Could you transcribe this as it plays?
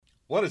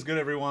What is good,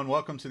 everyone?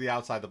 Welcome to the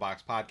Outside the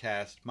Box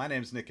podcast. My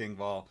name is Nick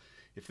Ingval.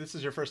 If this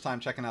is your first time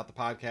checking out the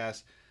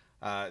podcast,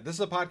 this is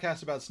a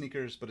podcast about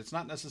sneakers, but it's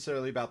not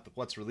necessarily about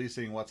what's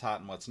releasing, what's hot,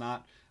 and what's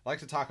not. I like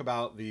to talk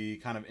about the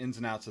kind of ins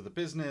and outs of the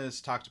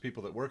business, talk to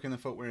people that work in the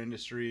footwear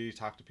industry,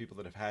 talk to people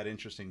that have had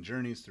interesting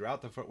journeys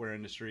throughout the footwear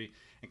industry,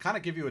 and kind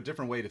of give you a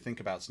different way to think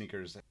about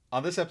sneakers.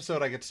 On this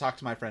episode, I get to talk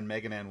to my friend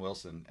Megan Ann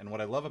Wilson, and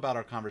what I love about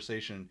our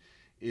conversation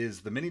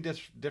is the many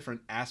different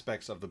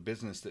aspects of the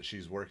business that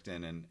she's worked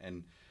in,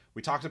 and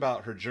we talked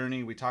about her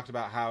journey. We talked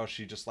about how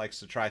she just likes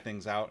to try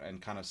things out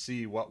and kind of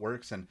see what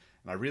works. And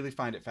I really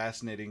find it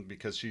fascinating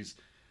because she's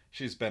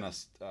been a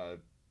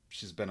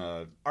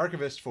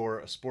archivist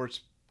for a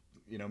sports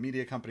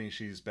media company.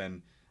 She's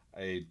been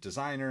a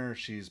designer.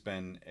 She's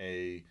been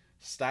a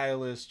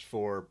stylist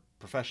for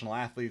professional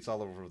athletes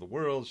all over the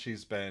world.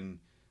 She's been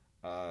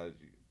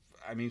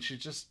she's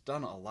just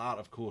done a lot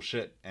of cool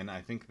shit. And I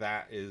think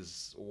that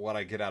is what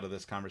I get out of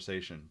this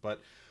conversation.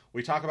 But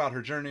we talk about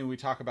her journey. We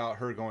talk about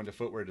her going to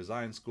footwear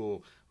design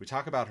school. We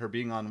talk about her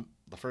being on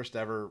the first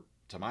ever,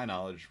 to my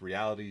knowledge,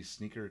 reality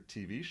sneaker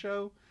TV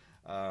show.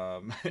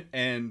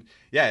 And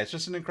yeah, it's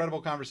just an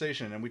incredible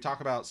conversation. And we talk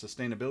about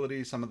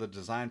sustainability, some of the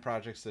design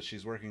projects that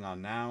she's working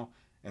on now,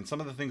 and some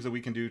of the things that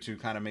we can do to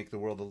kind of make the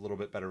world a little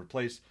bit better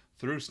place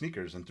through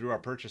sneakers and through our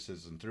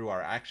purchases and through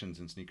our actions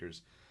in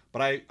sneakers.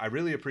 But I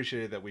really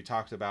appreciated that we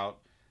talked about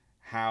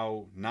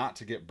how not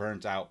to get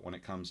burnt out when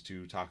it comes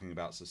to talking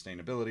about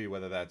sustainability,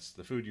 whether that's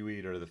the food you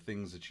eat or the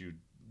things that you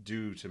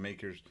do to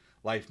make your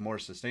life more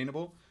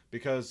sustainable.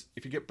 Because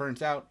if you get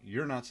burnt out,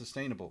 you're not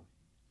sustainable.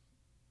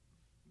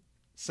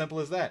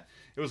 Simple as that.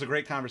 It was a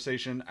great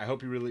conversation. I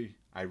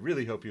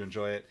really hope you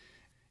enjoy it.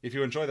 If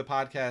you enjoy the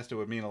podcast, it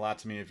would mean a lot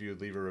to me if you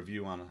would leave a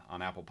review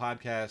on Apple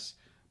Podcasts,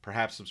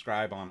 perhaps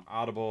subscribe on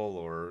Audible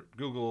or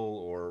Google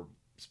or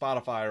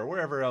Spotify or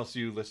wherever else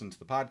you listen to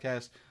the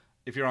podcast.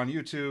 If you're on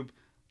YouTube,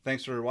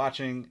 thanks for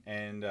watching,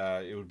 and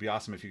it would be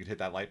awesome if you could hit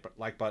that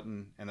like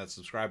button and that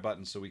subscribe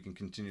button so we can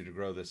continue to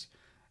grow this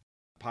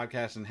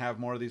podcast and have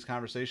more of these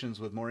conversations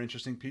with more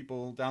interesting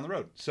people down the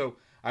road. So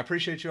I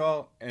appreciate you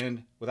all,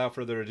 and without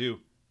further ado,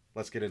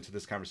 let's get into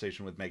this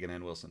conversation with Megan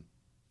Ann Wilson.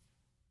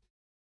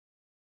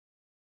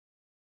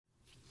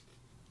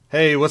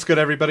 Hey, what's good,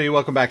 everybody?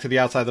 Welcome back to the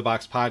Outside the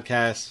Box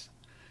podcast.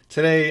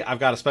 Today, I've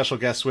got a special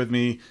guest with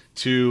me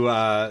to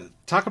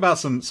talk about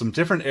some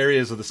different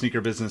areas of the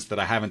sneaker business that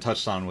I haven't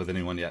touched on with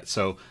anyone yet.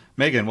 So,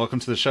 Megan, welcome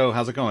to the show.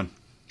 How's it going?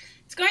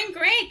 It's going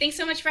great. Thanks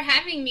so much for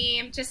having me.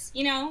 I'm just,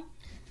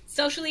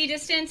 socially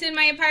distanced in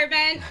my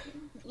apartment,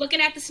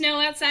 looking at the snow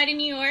outside in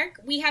New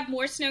York. We have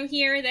more snow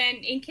here than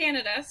in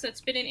Canada, so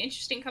it's been an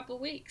interesting couple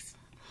of weeks.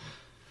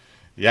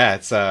 Yeah,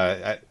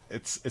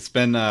 it's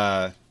been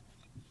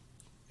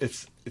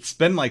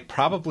like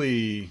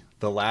probably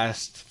the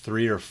last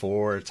 3 or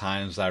 4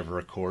 times I've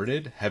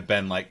recorded have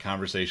been like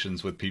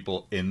conversations with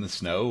people in the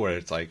snow where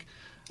it's like,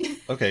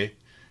 okay,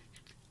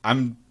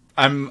 I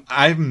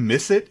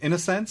miss it in a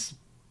sense.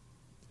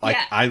 Like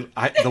yeah.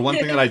 The one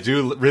thing that I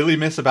do really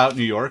miss about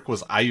New York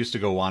was I used to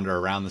go wander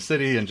around the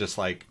city and just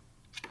like,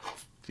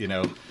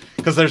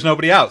 because there's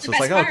nobody out. So it's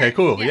like, okay,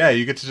 cool. Yeah,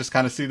 you get to just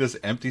kind of see this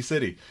empty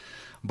city.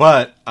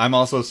 But I'm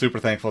also super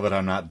thankful that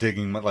I'm not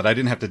that I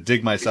didn't have to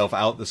dig myself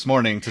out this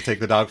morning to take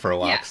the dog for a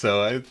walk. Yeah.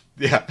 So,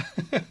 yeah.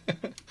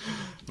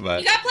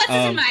 But you got pluses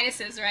and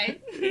minuses, right?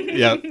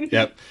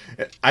 Yep.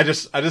 I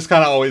just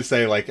kind of always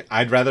say, like,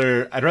 I'd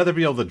rather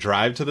be able to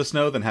drive to the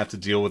snow than have to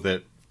deal with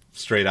it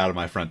straight out of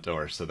my front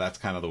door. So that's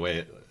kind of the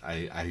way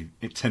I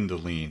tend to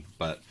lean.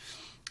 But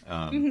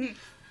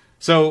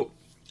So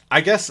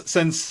I guess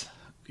since,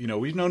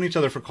 we've known each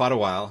other for quite a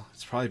while,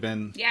 it's probably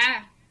been...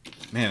 Yeah.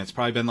 Man, it's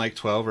probably been like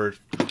 12 or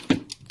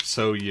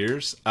so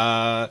years.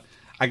 I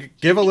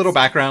give a little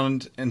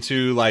background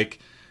into like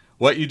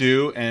what you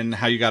do and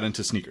how you got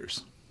into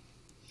sneakers.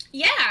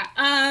 Yeah.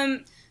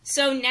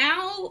 So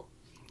now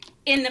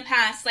in the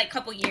past like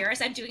couple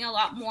years, I'm doing a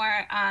lot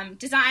more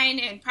design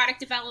and product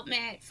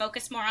development,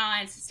 focus more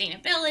on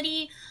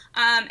sustainability.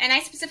 And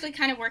I specifically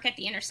kind of work at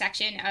the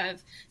intersection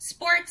of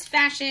sports,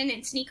 fashion,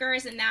 and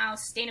sneakers. And now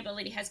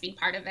sustainability has been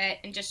part of it,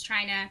 and just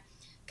trying to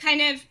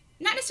kind of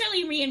not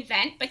necessarily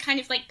reinvent, but kind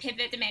of like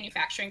pivot the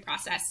manufacturing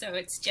process. So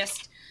it's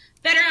just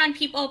better on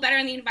people, better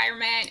on the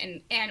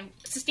environment, and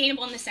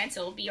sustainable in the sense it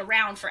will be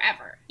around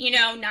forever.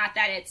 Not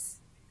that it's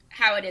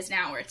how it is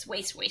now where it's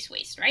waste,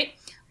 right?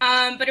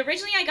 But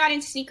originally I got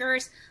into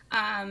sneakers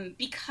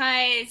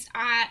because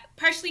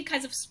partially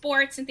because of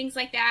sports and things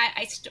like that.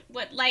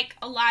 Like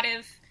a lot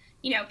of,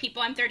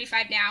 people, I'm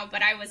 35 now,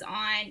 but I was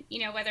on,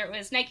 whether it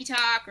was Nike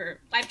Talk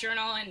or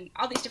LiveJournal and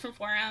all these different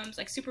forums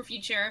like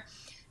Superfuture,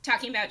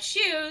 talking about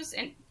shoes,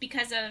 and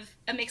because of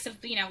a mix of,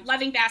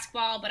 loving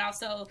basketball, but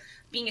also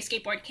being a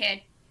skateboard kid.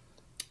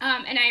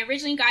 And I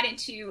originally got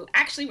into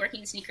actually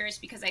working in sneakers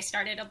because I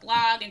started a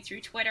blog and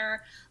through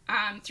Twitter,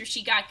 through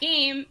She Got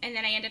Game. And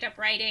then I ended up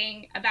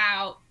writing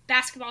about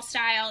basketball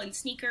style and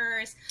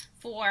sneakers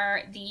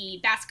for the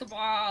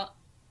basketball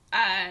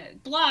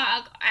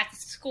blog at The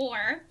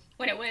Score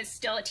when it was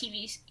still a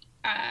TV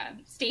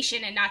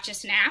station and not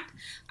just an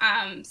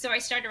app. So I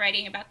started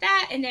writing about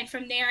that. And then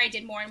from there, I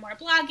did more and more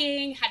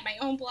blogging, had my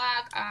own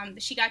blog,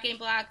 the She Got Game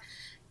blog,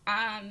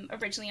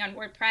 originally on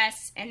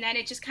WordPress. And then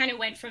it just kind of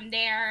went from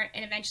there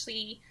and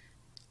eventually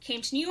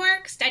came to New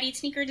York, studied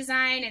sneaker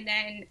design. And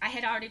then I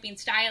had already been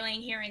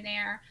styling here and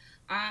there.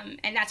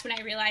 And that's when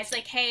I realized,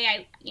 like, hey,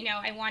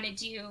 I want to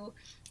do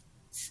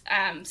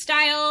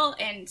style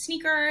and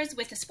sneakers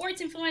with a sports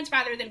influence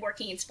rather than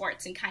working in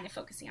sports and kind of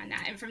focusing on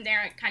that. And from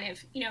there, it kind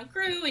of,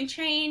 grew and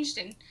changed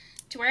and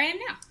to where I am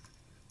now.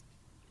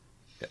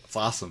 Yeah, it's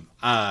awesome.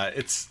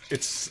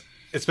 It's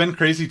been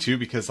crazy too,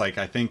 because like,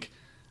 I think,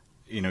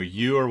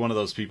 you are one of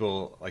those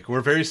people, like,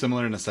 we're very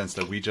similar in the sense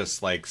that we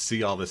just like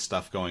see all this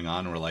stuff going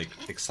on. And we're like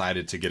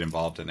excited to get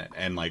involved in it.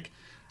 And like,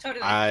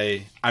 totally.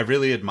 I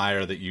really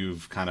admire that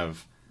you've kind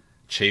of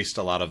chased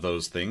a lot of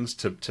those things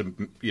to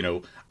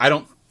I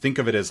don't think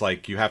of it as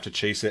like you have to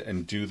chase it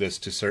and do this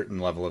to certain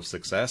level of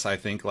success. I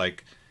think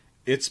like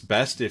it's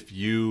best if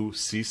you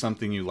see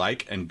something you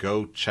like and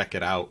go check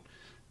it out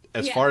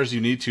as far as you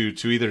need to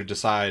either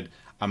decide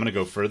I'm going to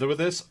go further with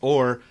this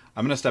or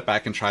I'm going to step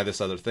back and try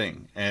this other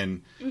thing.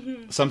 And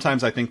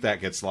sometimes I think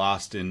that gets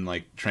lost in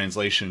like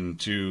translation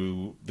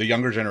to the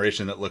younger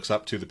generation that looks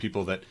up to the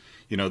people that,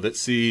 that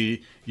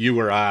see you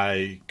or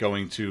I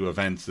going to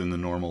events in the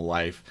normal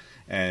life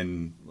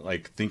and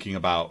like thinking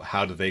about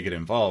how do they get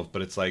involved.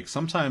 But it's like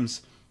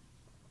sometimes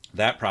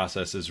that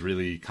process is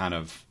really kind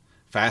of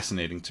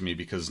fascinating to me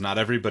because not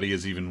everybody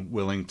is even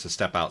willing to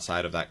step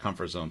outside of that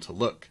comfort zone to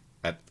look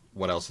at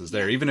what else is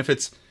there, even if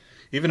it's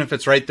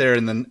right there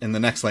in the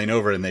next lane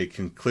over and they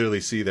can clearly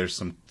see there's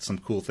some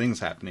cool things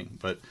happening.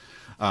 But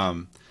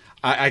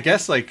I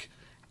guess like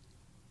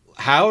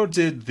how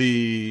did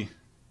the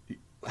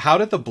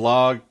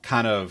blog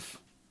kind of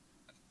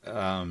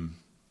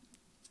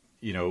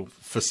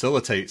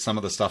facilitate some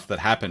of the stuff that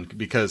happened?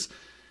 Because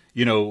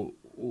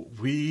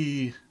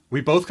we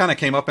both kind of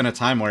came up in a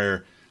time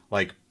where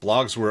like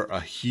blogs were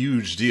a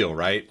huge deal,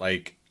 right?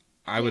 Like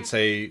I would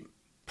say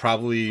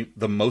probably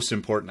the most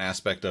important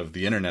aspect of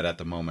the internet at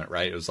the moment,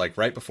 right? It was like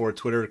right before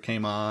Twitter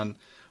came on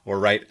or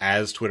right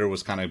as Twitter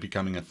was kind of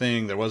becoming a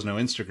thing. There was no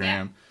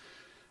Instagram.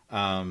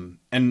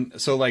 And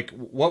so like,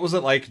 what was it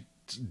like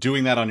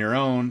doing that on your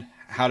own?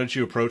 How did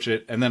you approach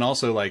it? And then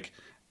also like,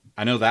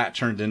 I know that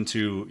turned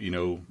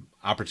into,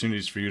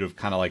 opportunities for you to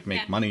kind of like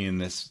make money in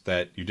this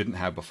that you didn't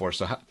have before.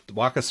 So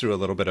walk us through a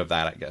little bit of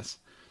that, I guess.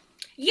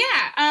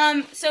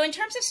 Yeah. So in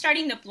terms of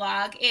starting the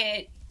blog,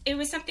 it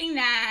was something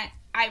that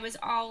I was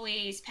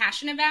always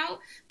passionate about,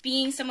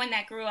 being someone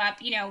that grew up,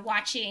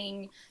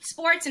 watching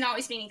sports and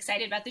always being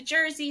excited about the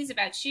jerseys,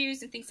 about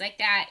shoes and things like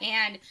that.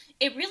 And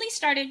it really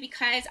started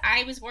because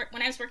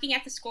when I was working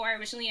at the Score,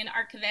 originally an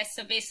archivist.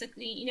 So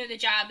basically, the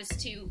job is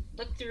to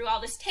look through all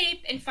this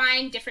tape and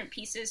find different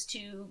pieces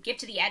to give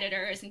to the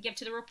editors and give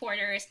to the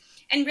reporters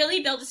and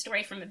really build a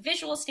story from a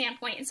visual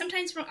standpoint and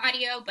sometimes from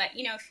audio. But,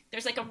 if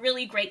there's like a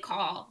really great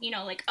call,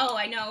 like, oh,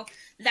 I know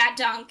that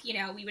dunk,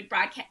 we would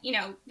broadcast,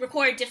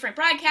 record different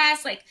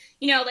broadcasts. Like,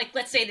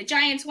 let's say the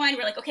Giants won,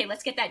 we're like, okay,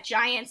 let's get that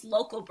Giants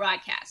local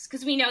broadcast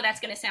because we know that's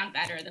going to sound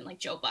better than like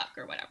Joe Buck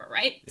or whatever,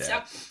 right?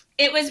 Yeah. So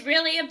it was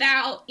really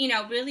about,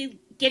 really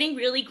getting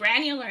really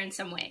granular in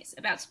some ways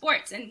about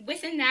sports. And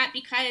within that,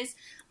 because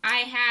I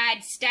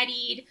had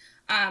studied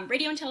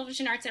radio and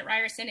television arts at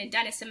Ryerson and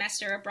done a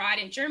semester abroad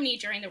in Germany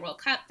during the World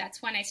Cup,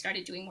 that's when I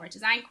started doing more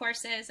design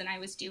courses, and I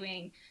was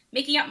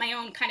making up my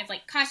own kind of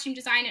like costume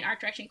design and art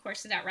direction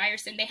courses at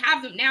Ryerson. They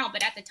have them now,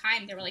 but at the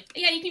time they were like,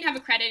 yeah, you can have a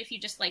credit if you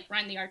just like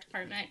run the art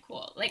department.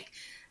 Cool. Like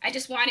I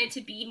just wanted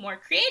to be more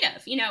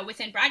creative,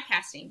 within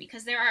broadcasting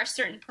because there are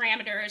certain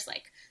parameters,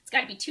 like it's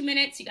got to be 2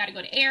 minutes, you got to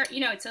go to air,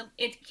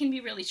 it can be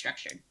really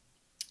structured.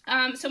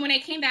 So when I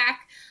came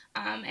back,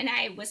 and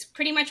I was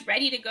pretty much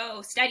ready to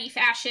go study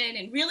fashion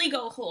and really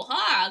go whole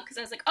hog because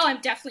I was like, oh,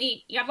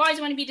 I've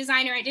always wanted to be a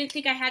designer. I didn't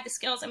think I had the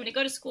skills. I'm going to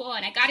go to school,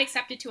 and I got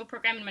accepted to a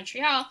program in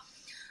Montreal.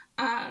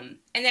 And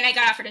then I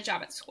got offered a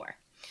job at the Score.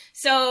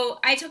 So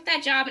I took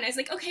that job and I was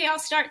like, okay, I'll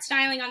start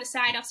styling on the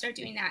side. I'll start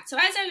doing that. So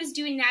as I was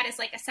doing that as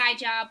like a side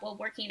job while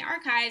working in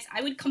archives,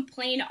 I would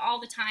complain all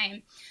the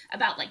time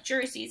about like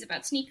jerseys,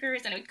 about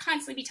sneakers, and I would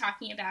constantly be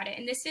talking about it.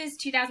 And this is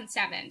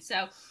 2007.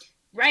 So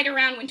right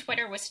around when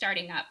Twitter was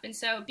starting up. And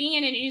so being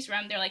in a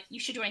newsroom, they're like, you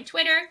should join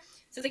Twitter.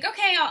 So I was like,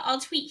 okay, I'll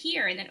tweet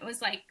here. And then it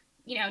was like,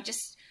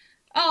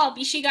 I'll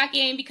be She Got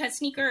Game because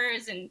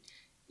sneakers and,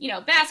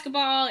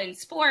 basketball and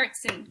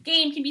sports and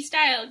game can be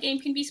style, game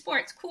can be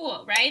sports.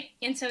 Cool, right?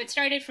 And so it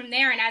started from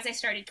there. And as I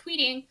started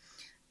tweeting,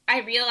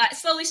 I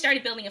slowly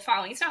started building a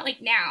following. It's not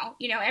like now,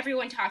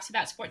 everyone talks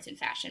about sports and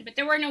fashion, but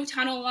there were no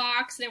tunnel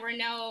walks. There were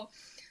no,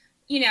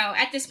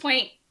 at this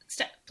point,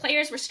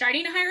 players were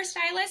starting to hire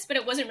stylists, but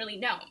it wasn't really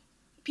known.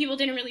 People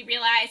didn't really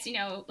realize,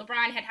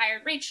 LeBron had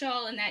hired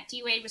Rachel and that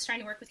D-Wade was trying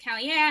to work with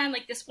Kellyanne.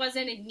 Like this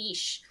wasn't a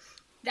niche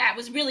that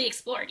was really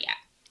explored yet.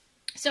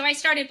 So I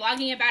started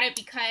blogging about it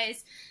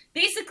because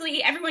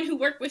basically everyone who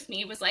worked with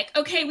me was like,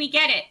 okay, we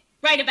get it.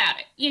 Write about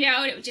it. And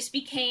it just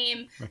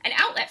became an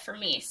outlet for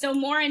me. So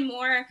more and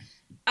more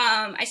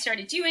I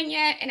started doing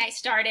it, and I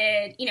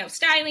started,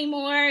 styling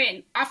more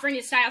and offering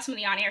to style some of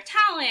the on-air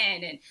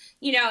talent. And,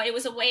 it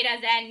was a way to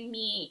then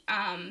meet,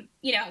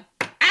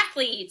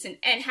 athletes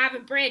and have a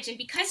bridge. And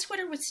because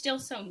Twitter was still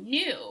so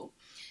new,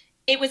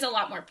 it was a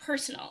lot more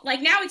personal.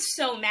 Like now it's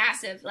so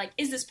massive. Like,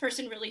 is this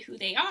person really who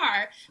they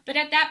are? But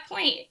at that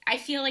point, I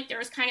feel like there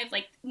was kind of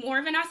like more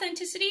of an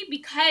authenticity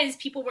because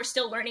people were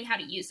still learning how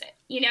to use it.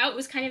 It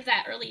was kind of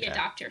that early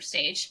adopter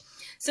stage.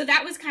 So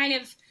that was kind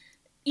of,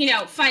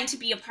 fun to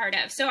be a part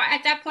of. So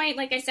at that point,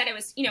 like I said, I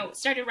was,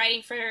 started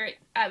writing for, it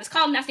was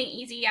called Nothing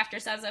Easy after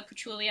Zaza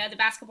Pachulia, the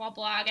basketball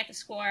blog at The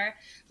Score.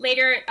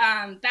 Later,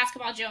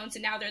 Basketball Jones,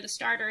 and now they're the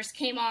Starters,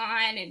 came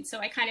on. And so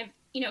I kind of,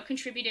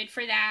 contributed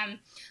for them.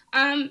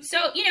 And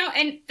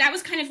that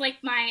was kind of like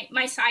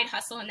my side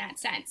hustle in that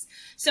sense.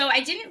 So I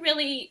didn't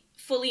really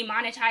fully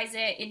monetize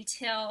it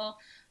until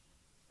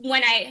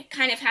when I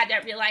kind of had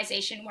that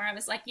realization where I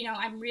was like,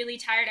 I'm really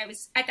tired. I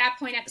was at that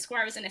point at The Score,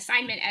 I was an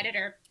assignment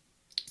editor.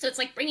 So it's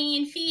like bringing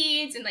in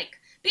feeds and like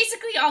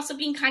basically also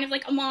being kind of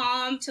like a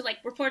mom to like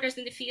reporters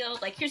in the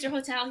field, like here's your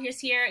hotel, here's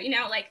here, and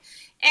I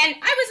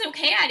was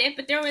okay at it,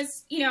 but there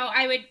was,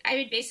 I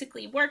would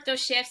basically work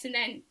those shifts and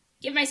then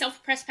give myself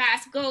a press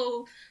pass,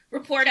 go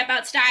report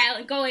about style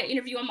and go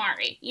interview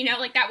Amari,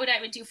 like that what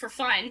I would do for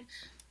fun,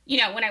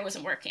 when I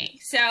wasn't working.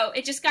 So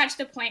it just got to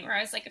the point where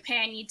I was like,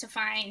 okay, I need to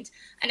find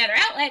another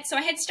outlet. So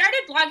I had started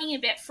blogging a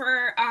bit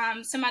for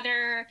some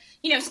other,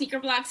 sneaker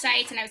blog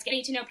sites, and I was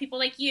getting to know people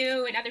like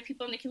you and other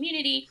people in the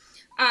community,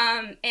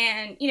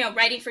 and,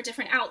 writing for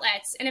different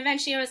outlets. And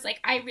eventually I was like,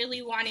 I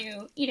really want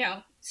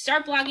to,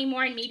 start blogging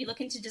more and maybe look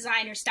into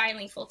design or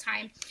styling full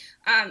time.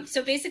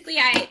 So basically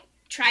I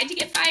tried to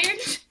get fired,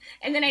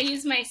 and then I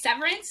used my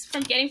severance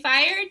from getting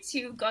fired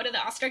to go to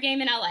the All-Star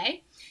game in LA.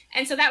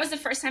 And so that was the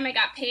first time I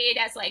got paid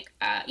as like,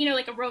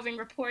 like a roving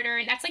reporter.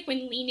 And that's like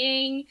when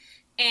Li-Ning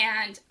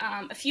and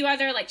a few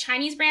other like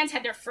Chinese brands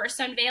had their first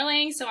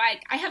unveiling. So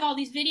I have all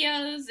these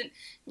videos, and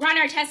Ron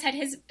Artest had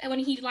his when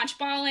he launched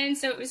Ballin.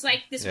 So it was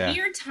like this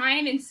weird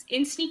time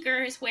in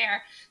sneakers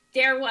where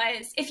there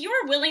was, if you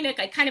were willing to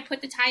like kind of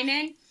put the time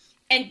in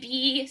and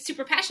be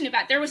super passionate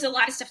about it, there was a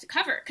lot of stuff to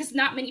cover because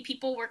not many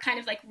people were kind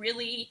of like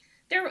really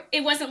there.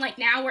 It wasn't like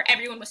now where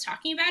everyone was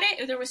talking about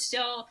it. There was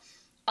still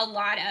a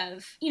lot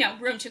of,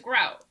 room to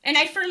grow. And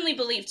I firmly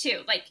believe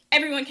too, like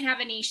everyone can have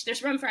a niche.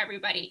 There's room for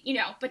everybody,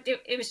 but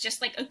it was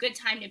just like a good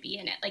time to be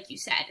in it. Like you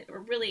said, we're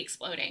really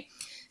exploding.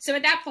 So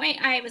at that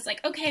point I was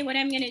like, okay, what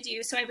I'm going to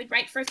do. So I would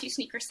write for a few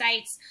sneaker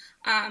sites,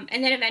 and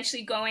then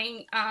eventually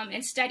going,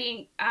 and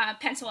studying,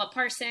 Pencil at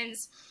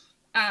Parsons,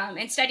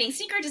 and studying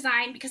sneaker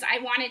design because I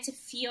wanted to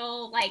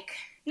feel like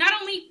not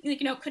only,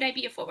 could I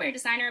be a footwear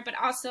designer, but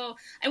also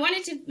I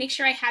wanted to make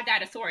sure I had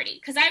that authority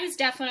because I was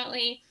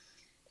definitely,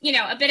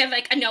 a bit of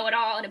like a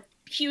know-it-all and a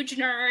huge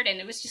nerd. And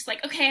it was just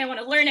like, okay, I want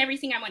to learn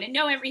everything. I want to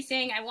know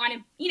everything. I want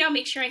to,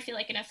 make sure I feel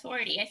like an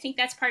authority. I think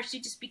that's partially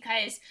just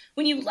because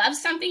when you love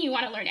something, you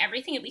want to learn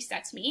everything. At least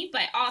that's me.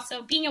 But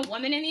also being a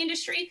woman in the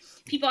industry,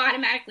 people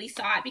automatically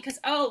thought because,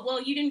 oh,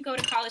 well, you didn't go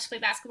to college to play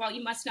basketball.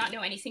 You must not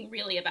know anything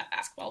really about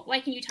basketball. Why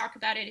can you talk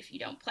about it if you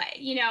don't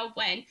play?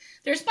 When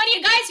there's plenty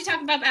of guys who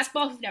talk about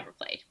basketball who've never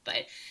played.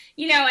 But,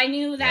 I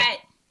knew that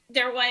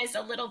there was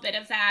a little bit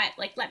of that,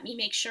 like, let me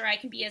make sure I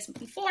can be as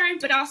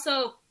informed, but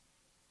also,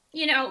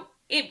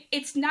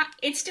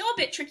 it's still a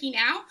bit tricky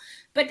now,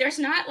 but there's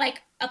not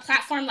like a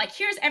platform like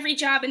here's every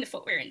job in the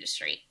footwear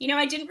industry.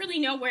 I didn't really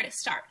know where to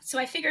start. So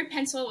I figured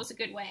Pencil was a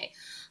good way.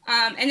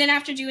 And then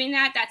after doing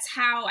that, that's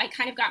how I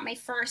kind of got my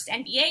first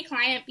NBA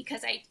client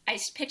because I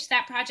pitched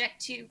that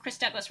project to Chris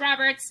Douglas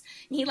Roberts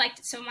and he liked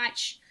it so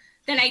much.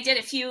 Then I did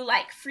a few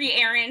like free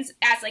errands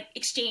as like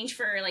exchange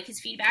for like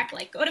his feedback,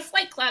 like go to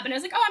Flight Club. And I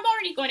was like, oh, I'm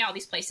already going to all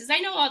these places. I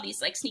know all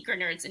these like sneaker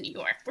nerds in New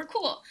York. We're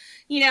cool,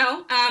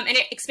 and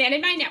it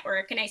expanded my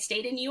network and I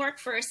stayed in New York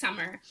for a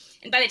summer.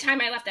 And by the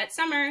time I left that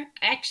summer,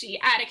 actually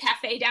at a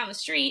cafe down the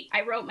street,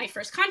 I wrote my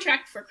first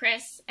contract for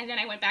Chris. And then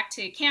I went back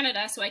to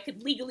Canada so I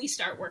could legally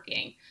start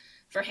working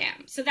for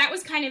him. So that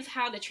was kind of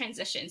how the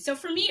transition. So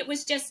for me,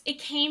 it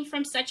came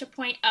from such a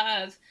point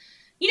of,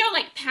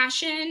 like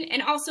passion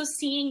and also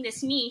seeing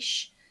this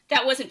niche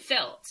that wasn't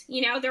filled.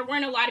 There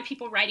weren't a lot of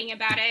people writing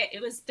about it.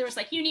 There was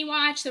like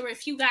UniWatch, there were a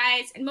few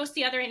guys, and most of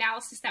the other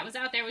analysis that was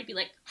out there would be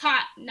like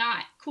hot,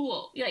 not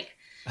cool, like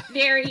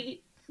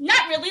very,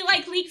 not really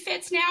like League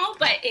Fits now,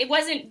 but it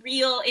wasn't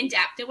real in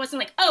depth. It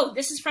wasn't like, oh,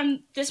 this is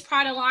from this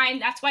Prada line,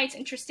 that's why it's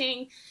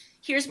interesting.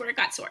 Here's where it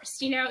got sourced.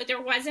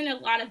 There wasn't a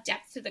lot of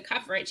depth to the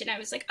coverage. And I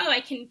was like, oh,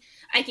 I can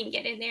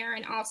get in there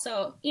and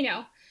also,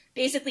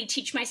 basically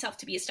teach myself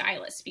to be a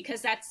stylist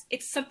because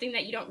it's something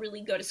that you don't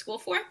really go to school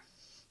for,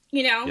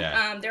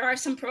 there are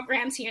some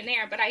programs here and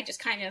there, but I just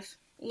kind of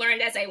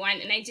learned as I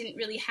went and I didn't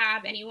really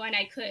have anyone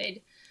I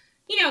could,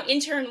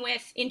 intern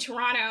with in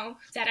Toronto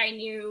that I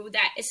knew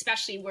that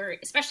especially in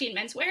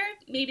menswear.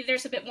 Maybe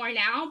there's a bit more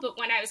now, but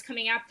when I was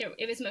coming up there,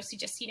 it was mostly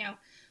just,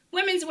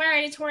 women's wear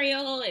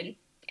editorial and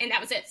that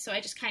was it. So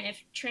I just kind of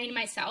trained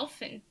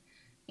myself and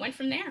went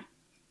from there.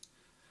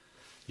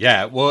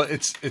 Yeah. Well,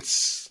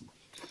 it's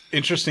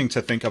interesting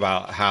to think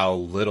about how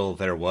little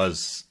there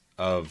was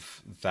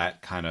of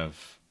that kind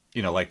of,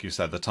 you know, like you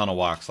said, the tunnel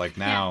walks. Like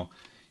now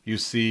you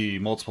see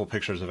multiple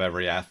pictures of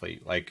every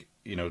athlete. Like,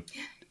 you know,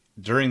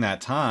 during that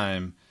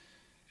time,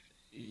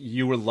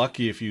 you were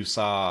lucky if you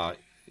saw,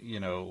 you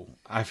know,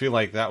 I feel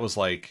like that was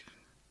like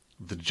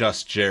the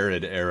Just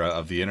Jared era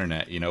of the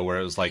internet, you know, where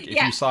it was like,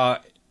 if you saw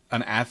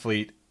an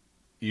athlete,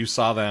 you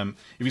saw them,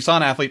 if you saw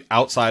an athlete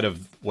outside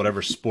of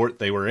whatever sport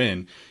they were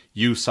in,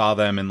 you saw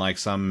them in like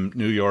some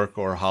New York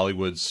or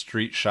Hollywood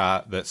street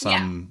shot that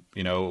some,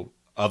 you know,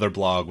 other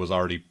blog was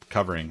already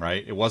covering,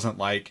 right? It wasn't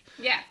like,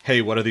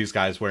 hey, what are these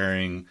guys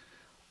wearing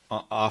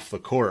off the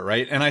court,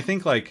 right? And I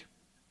think like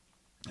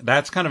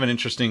that's kind of an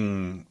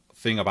interesting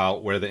thing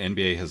about where the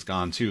NBA has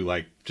gone too,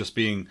 like just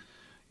being,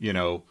 you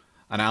know,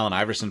 an Allen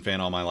Iverson fan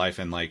all my life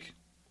and like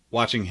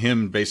watching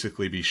him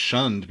basically be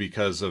shunned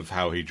because of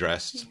how he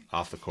dressed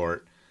off the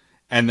court.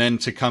 And then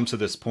to come to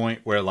this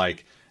point where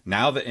like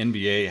now the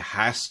NBA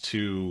has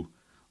to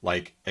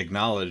like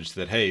acknowledge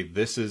that, hey,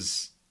 this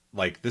is,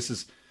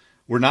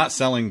 we're not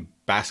selling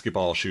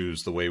basketball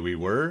shoes the way we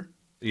were,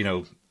 you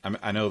know,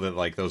 I know that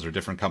like those are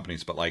different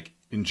companies, but like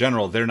in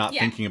general, they're not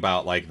thinking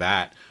about like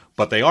that,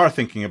 but they are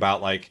thinking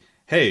about like,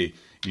 hey,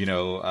 you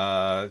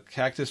know,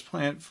 Cactus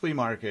Plant Flea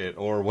Market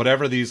or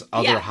whatever these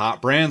other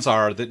hot brands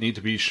are that need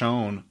to be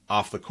shown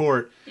off the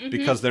court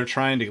because they're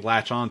trying to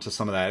latch on to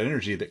some of that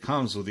energy that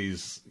comes with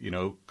these, you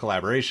know,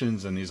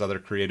 collaborations and these other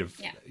creative,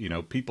 you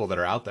know, people that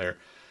are out there.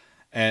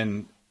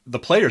 And the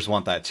players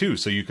want that too.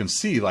 So you can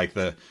see like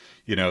the,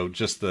 you know,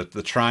 just the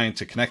trying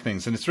to connect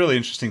things. And it's really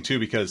interesting too,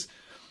 because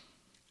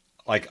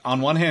like on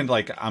one hand,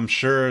 like I'm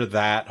sure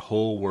that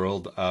whole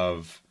world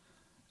of,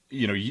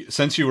 you know,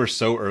 since you were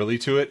so early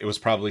to it, it was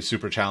probably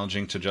super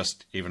challenging to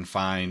just even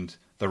find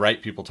the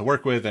right people to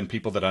work with and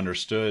people that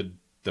understood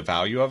the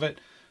value of it.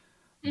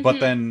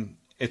 But then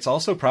it's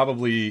also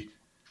probably,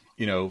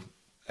 you know,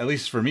 at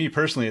least for me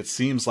personally, it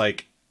seems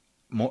like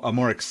a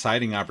more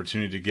exciting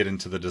opportunity to get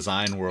into the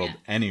design world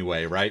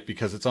anyway, right?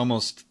 Because it's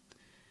almost,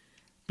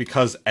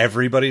 because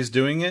everybody's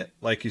doing it,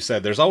 like you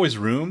said, there's always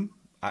room.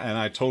 And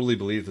I totally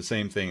believe the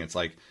same thing. It's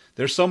like,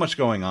 there's so much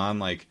going on,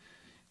 like,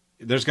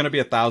 there's going to be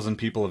 1,000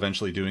 people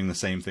eventually doing the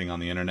same thing on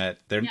the internet.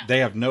 They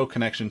have no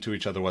connection to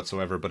each other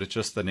whatsoever, but it's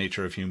just the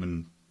nature of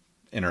human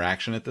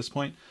interaction at this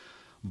point.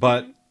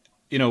 But,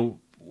 you know,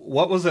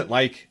 what was it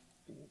like,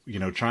 you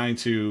know, trying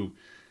to,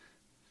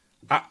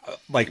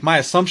 like, my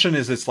assumption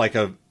is it's like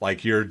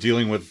you're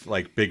dealing with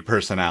like big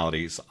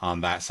personalities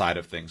on that side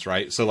of things,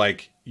 right? So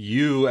like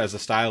you as a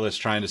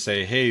stylist trying to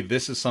say, hey,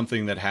 this is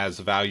something that has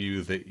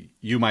value that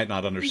you might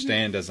not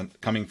understand as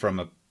coming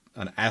from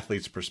an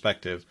athlete's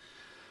perspective.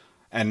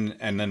 And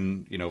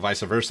then, you know,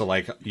 vice versa,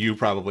 like you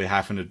probably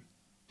having to,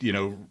 you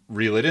know,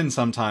 reel it in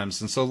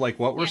sometimes. And so like,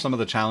 what were some of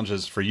the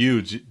challenges for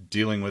you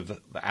dealing with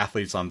the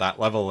athletes on that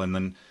level? And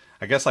then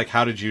I guess like,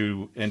 how did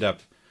you end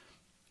up,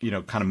 you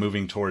know, kind of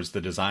moving towards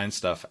the design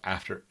stuff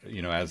after,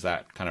 you know, as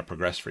that kind of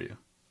progressed for you?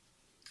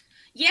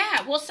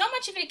 Yeah, well, so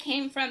much of it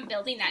came from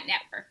building that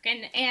network.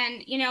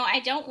 And you know,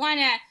 I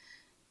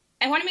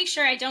want to make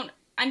sure I don't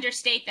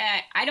understate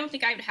that I don't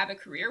think I would have a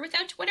career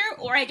without Twitter,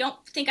 or I don't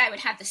think I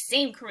would have the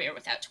same career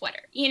without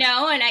Twitter, you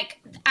know? And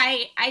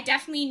I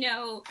definitely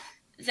know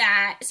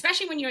that,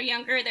 especially when you're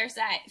younger, there's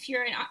that, if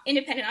you're an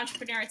independent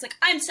entrepreneur, it's like,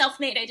 I'm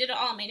self-made, I did it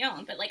all on my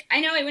own. But like,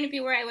 I know I wouldn't be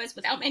where I was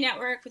without my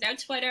network, without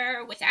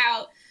Twitter,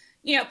 without,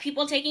 you know,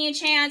 people taking a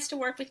chance to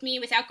work with me,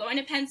 without going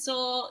to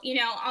Pencil, you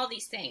know, all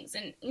these things.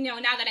 And, you know,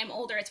 now that I'm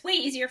older, it's way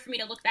easier for me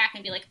to look back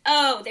and be like,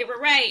 oh, they were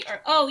right.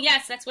 Or, oh,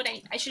 yes, that's what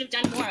I should have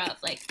done more of.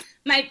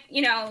 Like,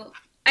 you know,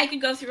 I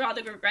could go through all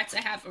the regrets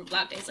I have for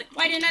blog days. Like,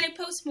 why didn't I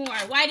post more?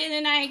 Why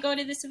didn't I go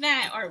to this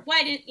event? Or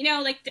why didn't, you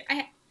know, like,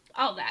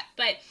 all that.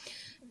 But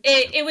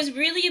it was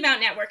really about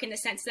network in the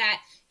sense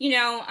that, you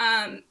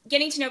know,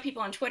 getting to know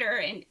people on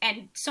Twitter,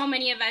 and so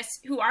many of us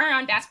who are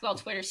on basketball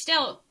Twitter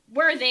still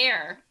were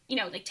there, you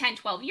know, like 10,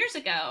 12 years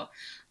ago,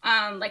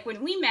 like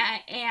when we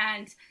met,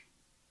 and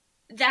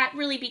that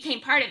really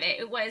became part of it.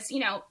 It was, you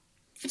know,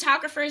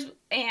 photographers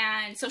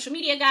and social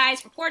media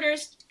guys,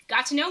 reporters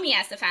got to know me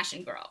as the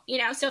fashion girl, you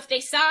know? So if they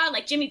saw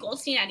like Jimmy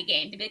Goldstein at a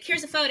game, they'd be like,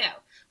 here's a photo.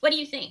 What do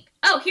you think?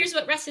 Oh, here's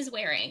what Russ is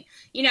wearing.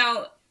 You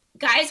know,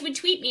 guys would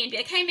tweet me and be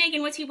like, hey,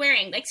 Megan, what's he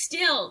wearing? Like,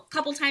 still a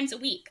couple times a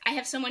week, I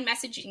have someone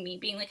messaging me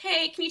being like,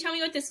 hey, can you tell me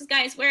what this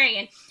guy is wearing?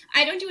 And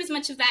I don't do as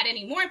much of that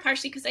anymore,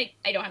 partially because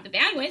I don't have the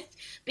bandwidth.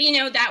 But, you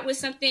know, that was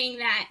something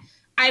that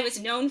I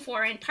was known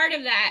for. And part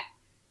of that,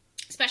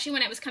 especially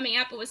when I was coming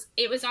up,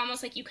 it was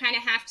almost like you kind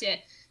of have to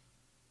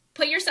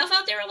put yourself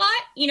out there a lot.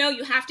 You know,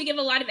 you have to give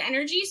a lot of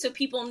energy so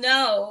people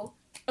know,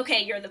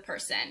 okay, you're the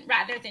person,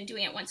 rather than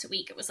doing it once a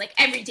week. It was like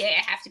every day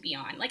I have to be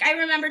on. Like, I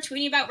remember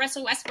tweeting about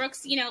Russell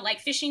Westbrook's, you know, like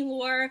fishing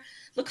lure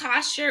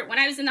Lacoste shirt when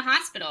I was in the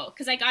hospital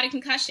because I got a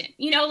concussion.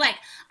 You know, like,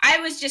 I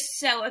was just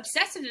so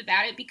obsessive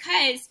about it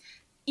because,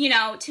 you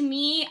know, to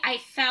me, I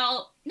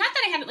felt, not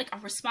that I had like a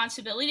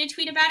responsibility to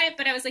tweet about it,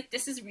 but I was like,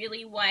 this is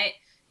really what,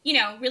 you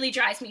know, really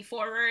drives me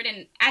forward.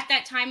 And at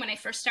that time when I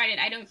first started,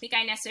 I don't think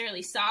I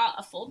necessarily saw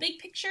a full big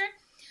picture.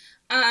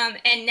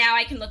 And now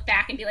I can look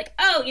back and be like,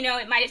 oh, you know,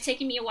 it might have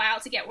taken me a while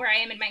to get where I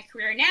am in my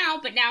career now,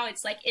 but now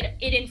it's like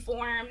it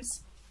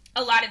informs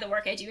a lot of the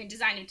work I do in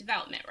design and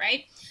development,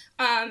 right?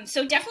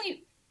 So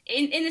definitely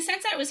in the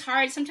sense that it was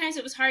hard, sometimes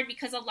it was hard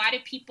because a lot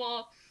of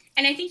people,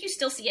 and I think you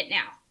still see it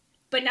now,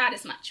 but not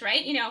as much,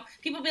 right? You know,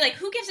 people be like,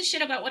 who gives a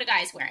shit about what a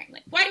guy's wearing?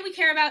 Like, why do we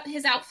care about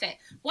his outfit?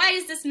 Why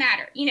does this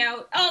matter? You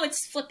know, oh,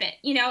 it's flippant.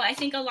 You know, I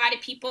think a lot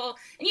of people,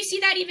 and you see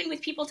that even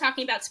with people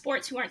talking about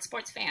sports who aren't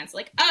sports fans,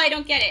 like, oh, I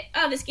don't get it.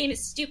 Oh, this game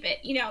is stupid.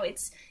 You know,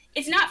 it's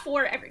not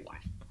for everyone,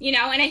 you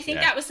know? And I think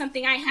that was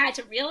something I had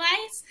to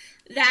realize,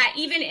 that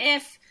even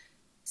if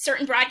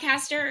certain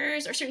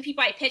broadcasters or certain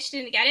people I pitched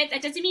didn't get it,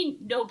 that doesn't mean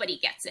nobody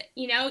gets it.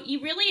 You know,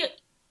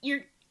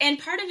 and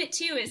part of it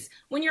too is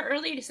when you're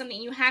early to something,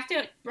 you have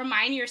to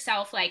remind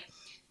yourself, like,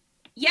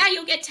 yeah,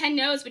 you'll get 10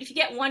 no's, but if you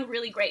get one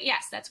really great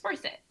yes, that's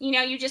worth it. You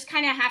know, you just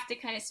kind of have to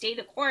kind of stay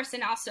the course,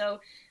 and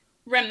also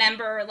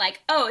remember, like,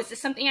 oh, is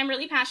this something I'm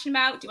really passionate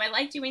about? Do I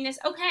like doing this?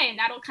 Okay. And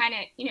that'll kind of,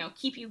 you know,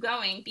 keep you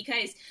going,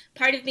 because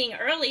part of being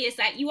early is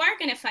that you are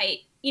going to fight,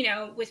 you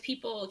know, with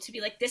people to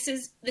be like, this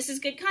is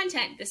good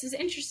content. This is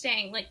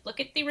interesting. Like, look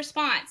at the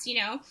response, you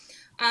know?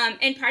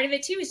 And part of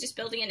it too is just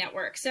building a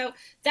network. So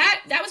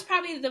that was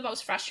probably the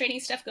most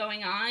frustrating stuff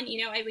going on.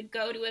 You know, I would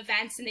go to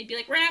events and they'd be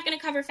like, we're not going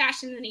to cover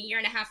fashion. And a year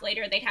and a half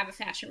later, they'd have a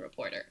fashion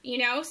reporter, you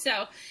know?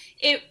 So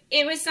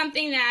it was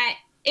something that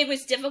it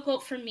was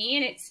difficult for me.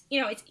 And it's,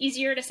 you know, it's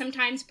easier to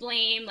sometimes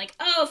blame, like,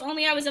 oh, if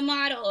only I was a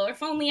model, or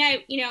if only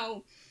I, you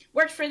know,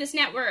 worked for this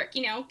network,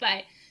 you know,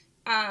 but,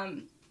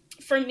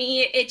 for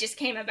me, it just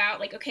came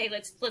about like, okay,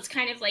 let's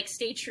kind of like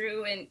stay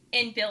true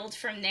and build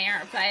from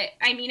there. But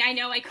I mean, I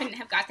know I couldn't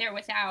have got there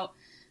without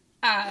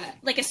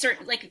like a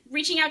certain, like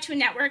reaching out to a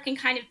network and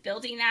kind of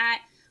building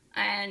that.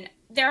 And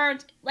there are,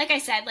 like I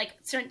said, like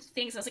certain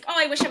things I was like, oh,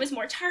 I wish I was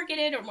more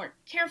targeted or more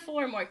careful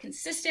or more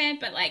consistent.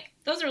 But like,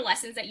 those are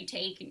lessons that you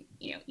take and,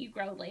 you know, you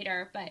grow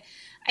later. But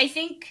I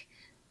think,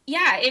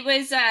 yeah, it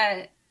was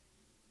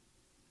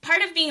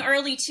part of being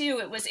early too.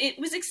 It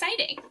was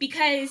exciting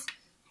because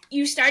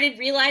you started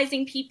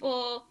realizing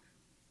people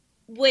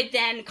would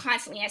then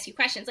constantly ask you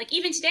questions. Like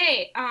even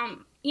today,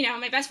 you know,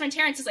 my best friend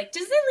Terrence is like,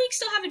 does the league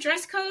still have a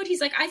dress code?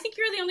 He's like, I think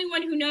you're the only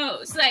one who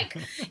knows. Like,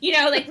 you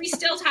know, like we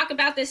still talk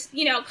about this,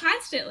 you know,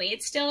 constantly.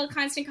 It's still a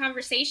constant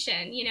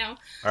conversation, you know.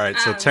 All right.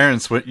 So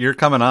Terrence, you're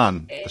coming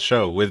on the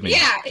show with me.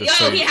 Yeah. He has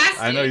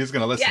to. I know he's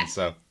going to listen. Yeah.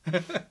 So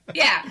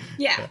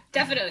yeah,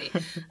 definitely.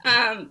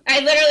 I'm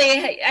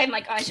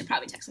like, oh, I should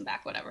probably text him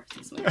back, whatever.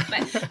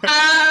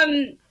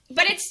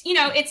 But it's, you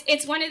know,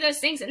 it's one of those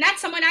things. And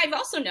that's someone I've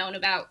also known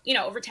about, you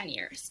know, over 10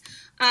 years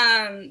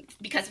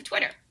because of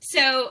Twitter.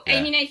 So, yeah.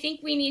 I mean, I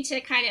think we need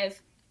to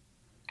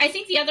I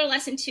think the other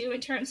lesson too, in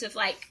terms of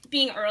like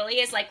being early,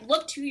 is like,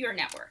 look to your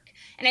network.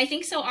 And I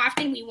think so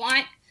often we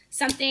want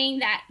something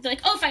that,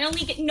 like, oh, if I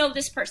only know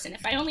this person,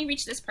 if I only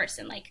reach this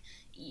person, like,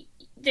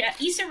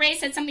 Issa Rae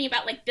said something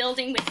about like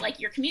building with like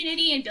your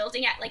community and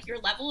building at like your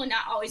level and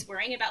not always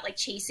worrying about like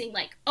chasing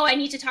like, oh, I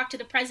need to talk to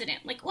the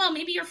president. Like, well,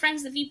 maybe your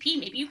friend's the VP.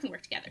 Maybe you can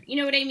work together. You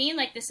know what I mean?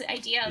 Like this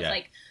idea of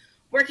like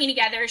working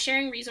together,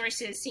 sharing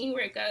resources, seeing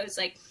where it goes.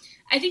 Like,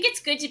 I think it's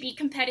good to be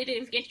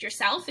competitive against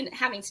yourself and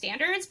having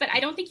standards, but I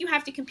don't think you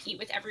have to compete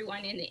with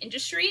everyone in the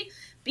industry,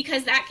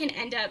 because that can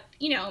end up,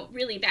 you know,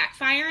 really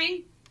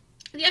backfiring.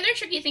 The other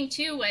tricky thing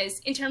too was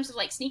in terms of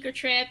like sneaker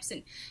trips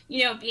and,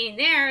 you know, being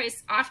there,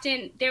 is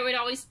often there would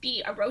always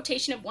be a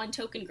rotation of one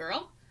token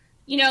girl.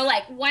 You know,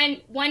 like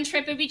one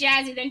trip would be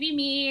Jazzy, then be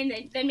me,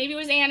 and then maybe it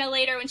was Anna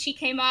later when she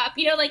came up.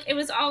 You know, like it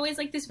was always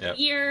like this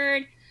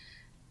weird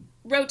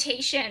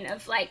rotation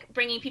of like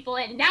bringing people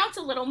in. Now it's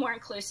a little more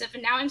inclusive,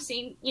 and now I'm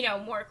seeing, you know,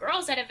 more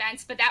girls at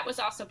events, but that was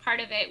also part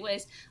of it,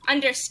 was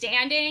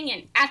understanding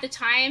and at the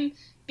time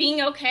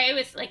being okay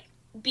with like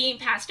being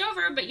passed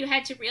over, but you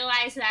had to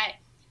realize that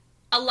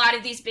a lot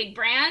of these big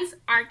brands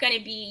aren't going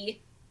to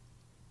be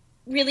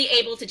really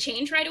able to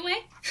change right away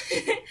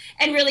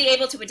and really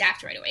able to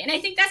adapt right away. And I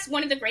think that's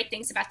one of the great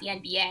things about the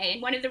NBA,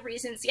 and one of the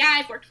reasons,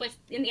 I've worked with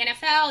in the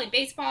NFL and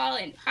baseball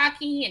and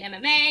hockey and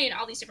MMA and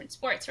all these different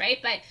sports, right?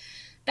 But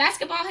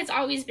basketball has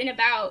always been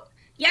about,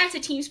 it's a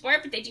team sport,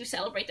 but they do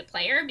celebrate the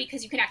player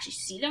because you can actually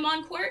see them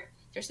on court.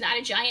 There's not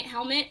a giant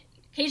helmet.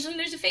 Occasionally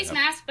there's a face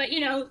mask, but you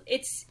know,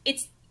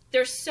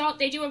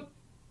 they do a,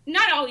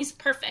 not always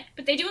perfect,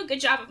 but they do a good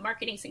job of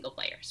marketing single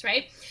players,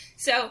 right?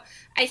 So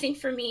I think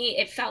for me,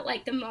 it felt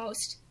like the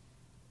most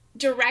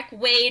direct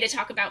way to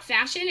talk about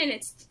fashion, and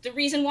it's the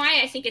reason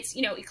why I think it's,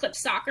 you know,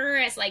 eclipsed soccer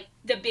as like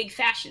the big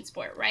fashion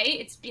sport, right?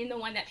 It's been the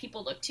one that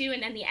people look to,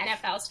 and then the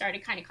NFL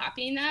started kind of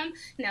copying them.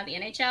 Now the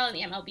NHL and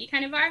the MLB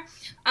kind of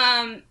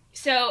are.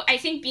 So I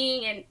think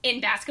being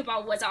in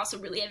basketball was also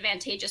really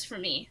advantageous for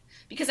me,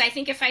 because I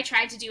think if I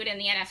tried to do it in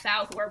the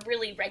NFL, who are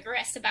really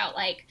rigorous about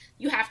like,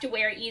 you have to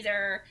wear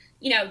either,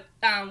 you know,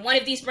 one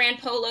of these brand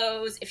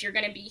polos if you're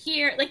going to be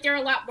here, like they're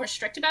a lot more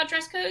strict about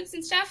dress codes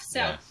and stuff.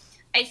 So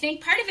I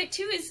think part of it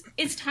too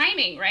is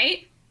timing,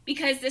 right?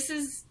 Because this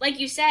is, like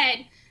you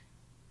said,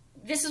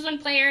 this is when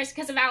players,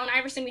 because of Allen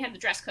Iverson, we had the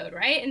dress code,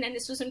 right? And then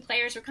this was when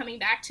players were coming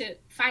back to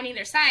finding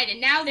their side.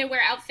 And now they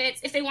wear outfits.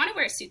 If they want to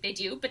wear a suit, they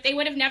do. But they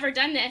would have never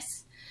done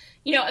this,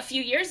 you know, a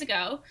few years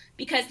ago,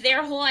 because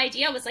their whole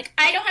idea was like,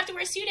 I don't have to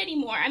wear a suit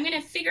anymore. I'm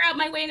going to figure out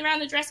my way around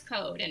the dress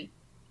code. And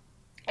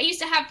I used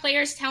to have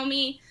players tell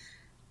me,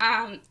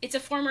 it's a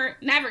former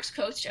Mavericks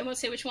coach, I won't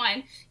say which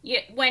one,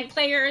 when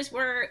players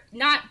were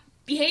not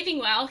behaving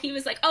well, he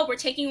was like, oh, we're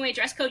taking away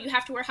dress code. You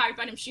have to wear high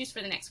bottom shoes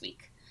for the next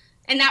week.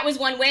 And that was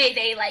one way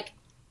they, like,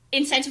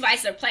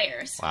 incentivized their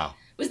players. Wow.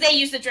 Was they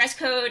used the dress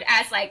code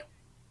as, like,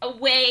 a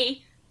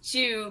way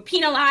to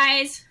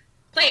penalize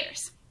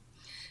players.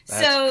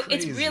 That's so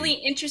crazy. It's really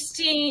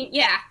interesting.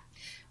 Yeah.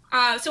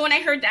 So when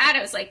I heard that,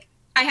 I was like,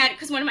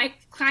 because one of my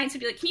clients would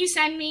be like, can you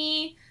send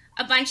me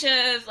a bunch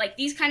of, like,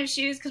 these kind of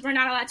shoes, because we're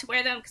not allowed to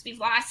wear them because we've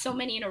lost so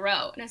many in a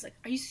row. And I was like,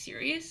 are you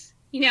serious?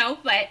 You know,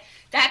 but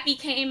that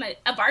became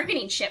a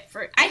bargaining chip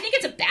I think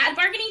it's a bad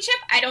bargaining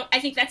chip. I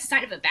think that's a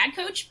sign of a bad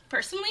coach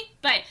personally,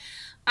 but,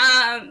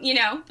 you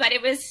know, but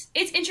it's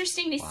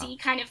interesting to see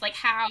kind of like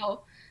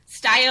how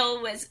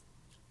style was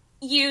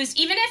used,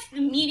 even if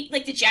the media,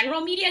 like the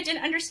general media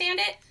didn't understand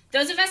it.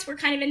 Those of us were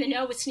kind of in the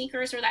know with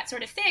sneakers or that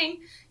sort of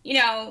thing, you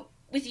know,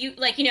 with you,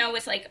 like, you know,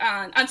 with like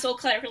on Soul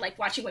Clutter, like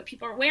watching what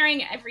people are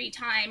wearing every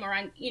time, or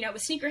on, you know,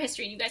 with sneaker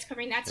history and you guys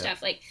covering that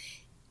stuff, like,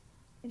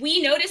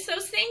 we notice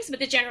those things, but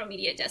the general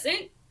media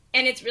doesn't.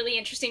 And it's really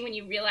interesting when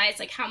you realize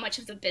like how much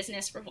of the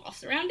business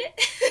revolves around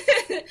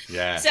it.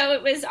 Yeah. So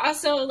it was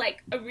also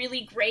like a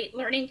really great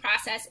learning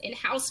process in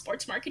how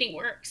sports marketing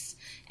works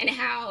and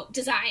how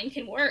design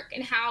can work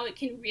and how it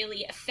can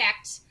really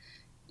affect,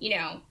 you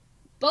know,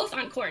 both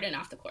on court and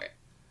off the court.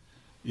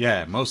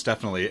 Yeah, most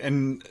definitely.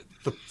 And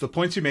the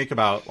points you make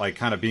about like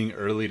kind of being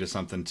early to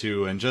something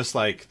too, and just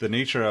like the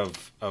nature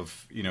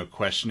of you know,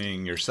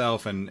 questioning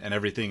yourself and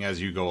everything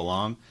as you go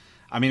along.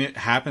 I mean, it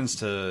happens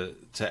to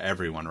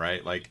everyone,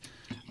 right? Like,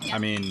 yeah. I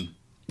mean,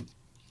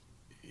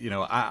 you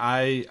know,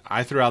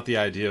 I threw out the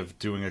idea of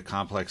doing a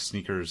Complex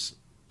Sneakers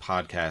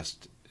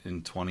podcast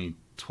in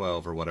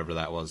 2012 or whatever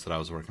that was that I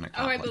was working at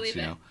Complex, I believe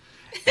you it. know,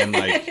 and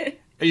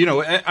like, you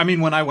know, I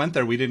mean, when I went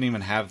there, we didn't even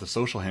have the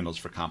social handles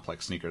for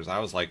Complex Sneakers. I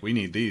was like, we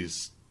need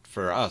these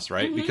for us,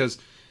 right? Mm-hmm. Because,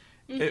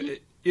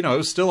 you know, it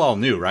was still all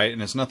new, right?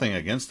 And it's nothing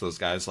against those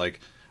guys,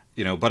 like,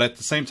 you know, but at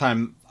the same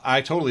time,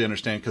 I totally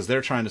understand because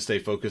they're trying to stay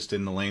focused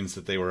in the lanes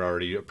that they were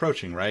already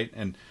approaching, right?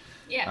 And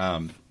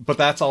but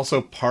that's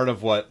also part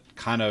of what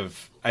kind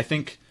of I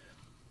think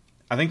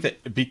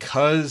that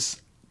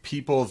because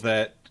people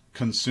that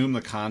consume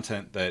the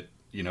content that,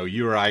 you know,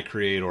 you or I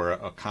create, or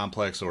a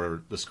Complex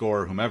or the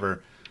Score or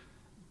whomever,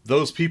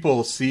 those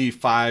people see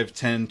 5,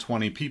 10,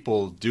 20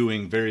 people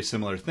doing very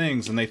similar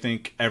things, and they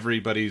think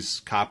everybody's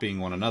copying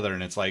one another,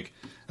 and it's like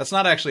that's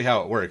not actually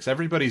how it works.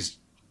 Everybody's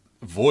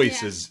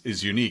voice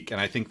is unique,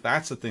 and I think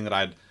that's the thing that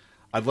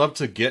I'd love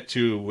to get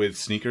to with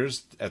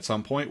sneakers at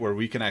some point, where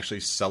we can actually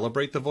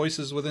celebrate the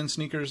voices within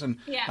sneakers, and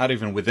not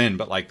even within,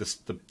 but like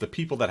the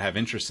people that have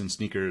interest in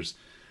sneakers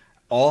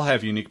all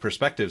have unique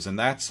perspectives, and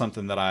that's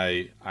something that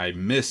I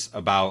miss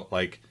about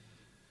like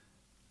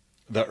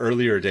the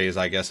earlier days,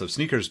 I guess, of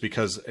sneakers,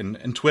 because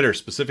and Twitter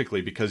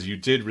specifically, because you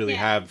did really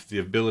have the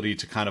ability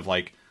to kind of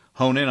like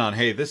hone in on,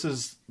 hey, this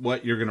is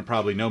what you're going to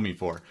probably know me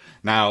for.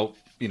 Now,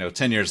 you know,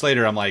 10 years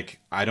later, I'm like,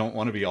 I don't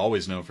want to be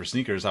always known for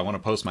sneakers. I want to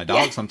post my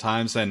dog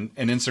sometimes. And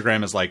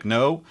Instagram is like,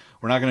 no,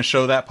 we're not going to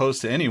show that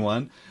post to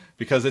anyone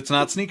because it's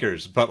not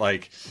sneakers. But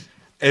like,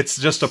 it's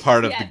just a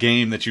part of the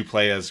game that you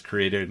play as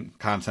creating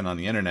content on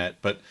the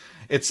internet. But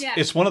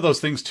it's one of those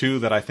things too,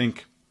 that I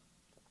think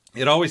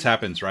it always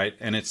happens, right?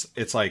 And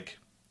it's like,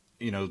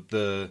 you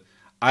know,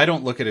 I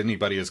don't look at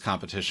anybody as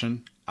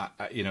competition.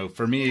 You know,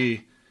 for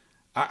me,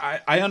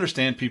 I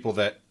understand people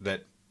that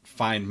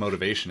find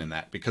motivation in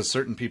that, because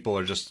certain people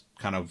are just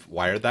kind of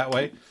wired that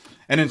way.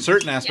 And in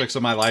certain aspects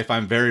of my life,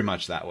 I'm very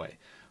much that way,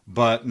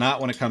 but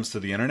not when it comes to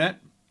the internet.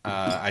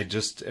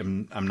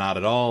 I'm not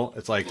at all.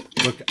 It's like,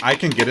 look, I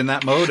can get in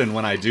that mode. And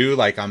when I do,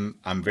 like,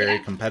 I'm very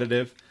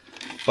competitive,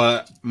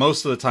 but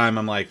most of the time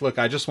I'm like, look,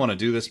 I just want to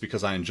do this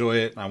because I enjoy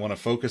it. I want to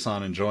focus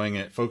on enjoying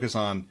it, focus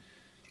on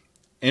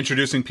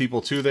introducing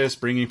people to this,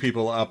 bringing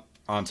people up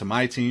onto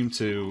my team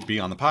to be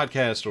on the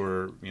podcast,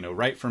 or, you know,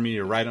 write for me,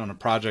 or write on a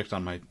project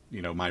on my,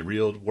 you know, my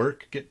real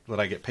work that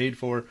I get paid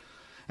for,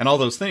 and all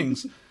those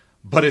things.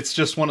 But it's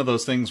just one of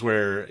those things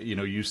where, you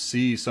know, you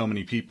see so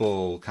many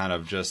people kind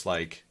of just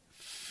like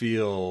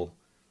feel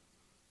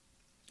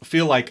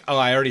like, oh,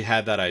 I already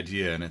had that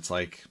idea. And it's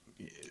like,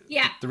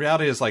 the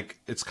reality is like,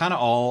 it's kind of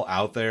all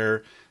out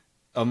there,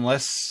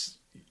 unless,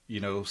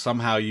 you know,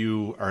 somehow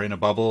you are in a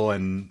bubble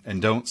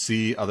and don't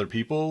see other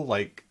people.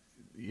 Like,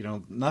 you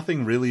know,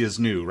 nothing really is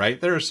new, right?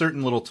 There are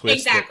certain little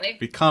twists that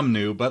become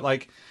new, but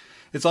like,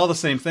 it's all the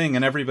same thing,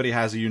 and everybody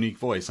has a unique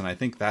voice. And I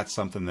think that's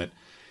something that,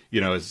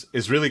 you know,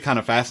 is really kind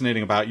of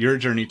fascinating about your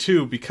journey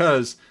too,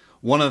 because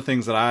one of the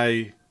things that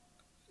I,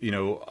 you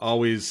know,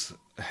 always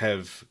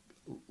have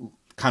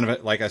kind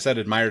of, like I said,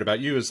 admired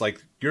about you is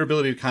like your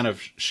ability to kind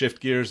of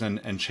shift gears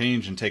and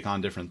change and take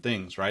on different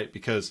things, right?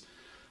 Because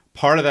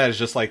part of that is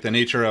just like the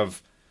nature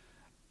of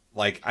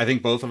like, I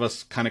think both of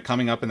us kind of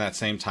coming up in that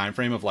same time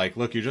frame of like,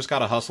 look, you just got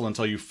to hustle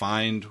until you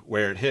find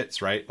where it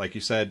hits, right? Like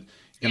you said,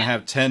 you're going to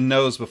have 10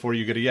 no's before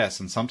you get a yes.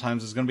 And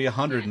sometimes it's going to be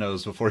 100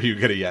 no's before you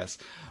get a yes.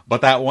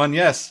 But that one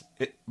yes,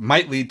 it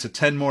might lead to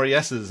 10 more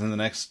yeses in the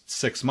next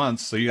 6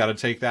 months. So you got to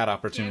take that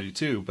opportunity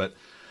too. But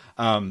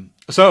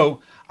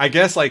so I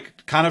guess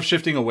like kind of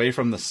shifting away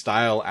from the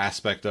style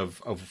aspect of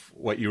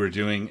what you were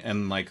doing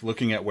and like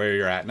looking at where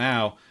you're at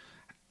now,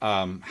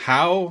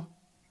 how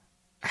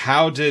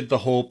did the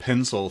whole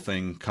pencil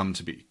thing come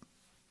to be?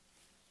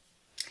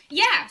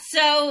 Yeah,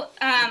 so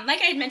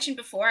like I had mentioned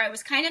before, I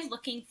was kind of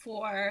looking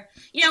for,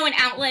 an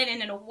outlet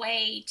and a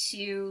way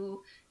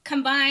to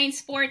combine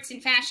sports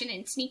and fashion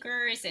and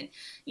sneakers. And,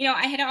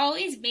 I had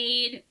always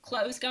made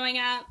clothes growing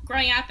up,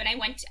 and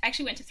I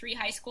actually went to 3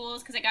 high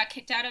schools because I got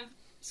kicked out of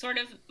sort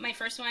of my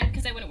first one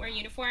because I wouldn't wear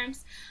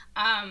uniforms.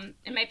 And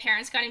my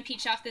parents got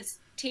impeached off this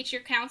teacher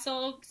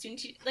council,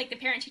 the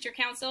parent-teacher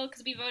council,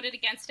 because we voted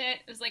against it.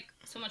 It was like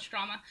so much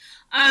drama.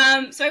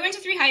 So I went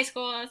to 3 high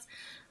schools.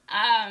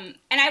 And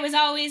I was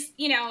always,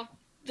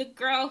 the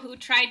girl who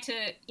tried to,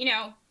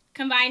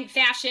 combine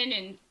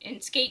fashion and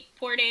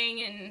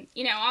skateboarding and,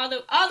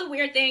 all the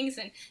weird things.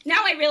 And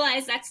now I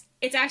realize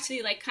it's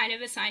actually like kind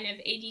of a sign of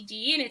ADD.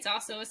 And it's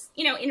also,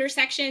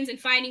 intersections and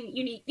finding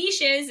unique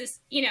niches is,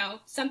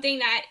 something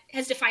that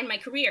has defined my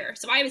career.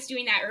 So I was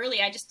doing that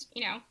early. I just,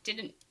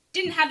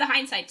 didn't have the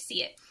hindsight to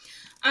see it.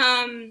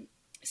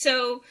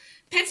 So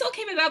Pencil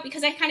came about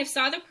because I kind of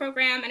saw the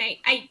program and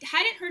I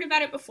hadn't heard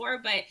about it before,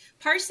 but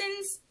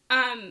Parsons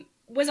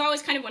was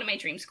always kind of one of my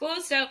dream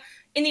schools. So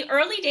in the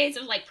early days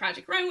of like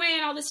Project Runway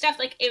and all this stuff,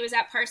 like it was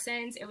at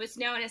Parsons. It was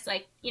known as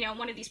like,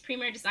 one of these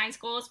premier design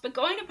schools. But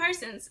going to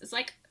Parsons is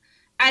like,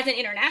 as an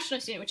international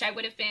student, which I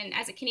would have been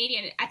as a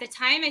Canadian at the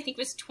time, I think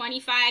was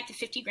 25 to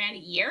 50 grand a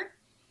year,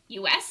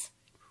 US,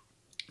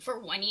 for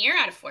 1 year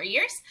out of 4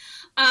 years.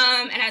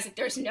 And I was like,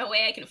 there's no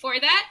way I can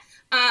afford that.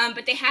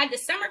 But they had the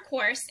summer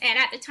course, and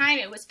at the time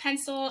it was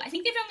Pencil. I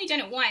think they've only done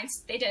it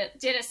once. They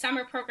did a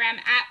summer program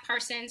at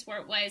Parsons where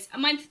it was a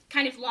month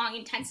kind of long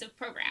intensive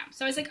program.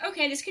 So I was like,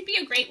 okay, this could be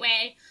a great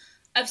way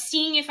of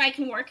seeing if I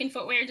can work in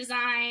footwear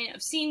design,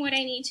 of seeing what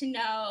I need to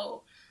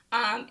know,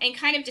 and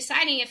kind of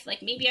deciding if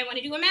like maybe I want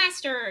to do a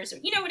master's, or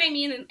you know what I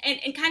mean,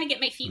 and kind of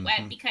get my feet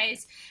wet,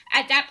 because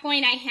at that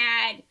point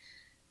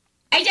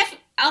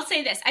I'll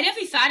say this, I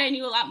definitely thought I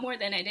knew a lot more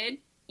than I did,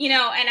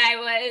 and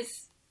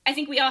I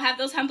think we all have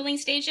those humbling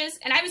stages.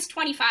 And I was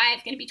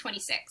 25, going to be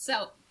 26.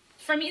 So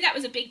for me, that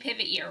was a big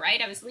pivot year,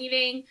 right? I was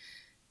leaving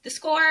the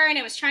Score and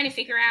I was trying to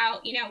figure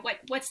out,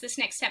 what's this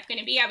next step going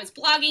to be? I was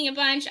blogging a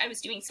bunch. I was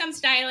doing some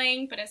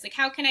styling, but I was like,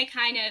 how can I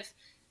kind of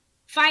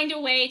find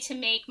a way to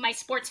make my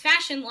sports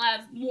fashion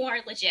love more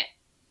legit?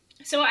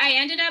 So I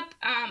ended up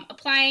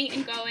applying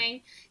and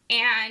going.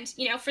 And,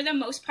 for the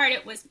most part,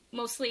 it was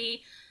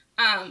mostly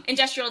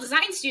industrial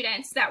design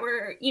students that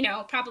were,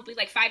 probably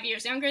like 5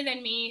 years younger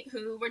than me,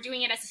 who were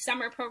doing it as a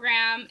summer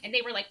program, and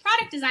they were like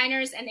product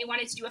designers and they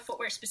wanted to do a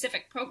footwear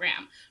specific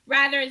program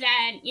rather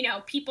than,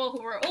 people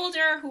who were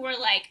older who were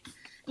like,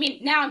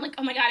 now I'm like,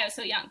 oh my God, I was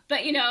so young.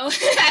 But,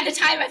 at the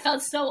time I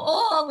felt so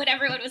old when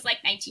everyone was like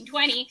 19,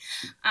 20,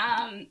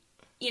 and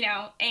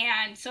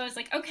so I was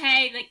like,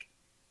 okay, like,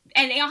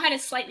 and they all had a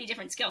slightly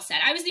different skill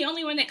set. I was the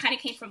only one that kind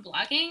of came from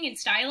blogging and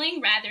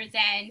styling rather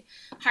than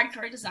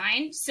hardcore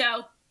design.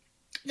 So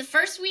the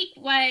first week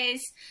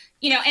was,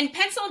 and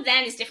Pencil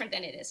then is different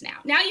than it is now.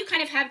 Now you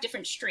kind of have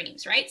different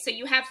streams, right? So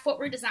you have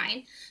footwear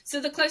design. So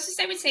the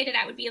closest I would say to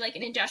that would be like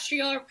an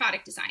industrial or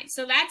product design.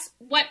 So that's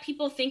what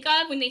people think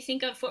of when they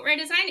think of footwear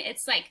design.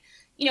 It's like,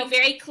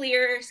 very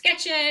clear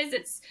sketches.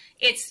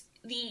 It's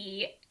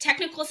the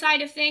technical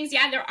side of things.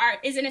 Yeah, there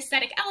is an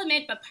aesthetic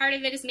element, but part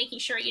of it is making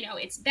sure,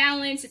 it's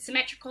balanced, it's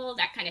symmetrical,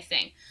 that kind of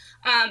thing.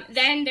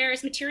 Then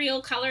there's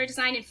material, color,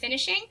 design, and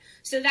finishing.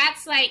 So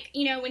that's like,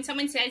 when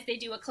someone says they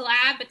do a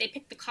collab, but they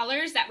pick the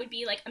colors, that would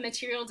be like a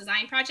material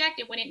design project.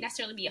 It wouldn't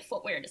necessarily be a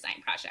footwear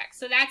design project.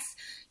 So that's,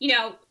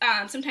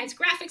 sometimes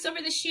graphics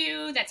over the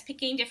shoe, that's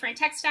picking different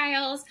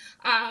textiles,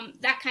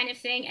 that kind of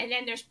thing. And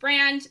then there's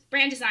brand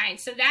design.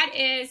 So that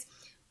is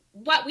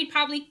what we'd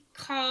probably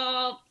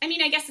call,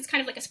 I guess it's kind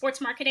of like a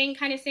sports marketing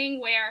kind of thing,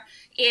 where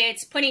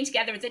it's putting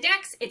together the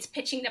decks, it's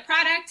pitching the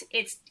product,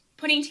 it's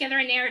putting together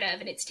a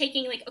narrative, and it's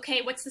taking like,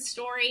 okay, what's the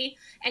story?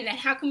 And then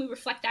how can we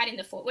reflect that in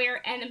the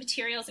footwear and the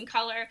materials and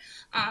color?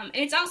 And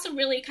it's also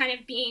really kind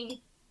of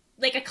being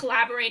like a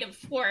collaborative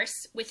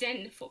force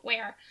within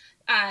footwear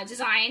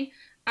design.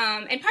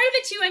 And part of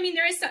it too,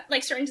 there is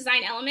like certain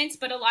design elements,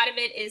 but a lot of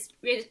it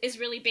is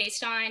really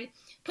based on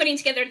putting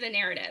together the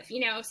narrative,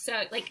 so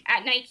like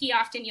at Nike,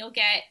 often you'll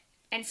get,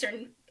 and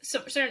certain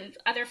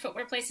other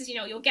footwear places,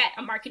 you'll get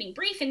a marketing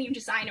brief and you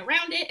design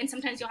around it. And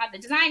sometimes you'll have the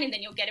design and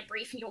then you'll get a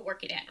brief and you'll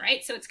work it in,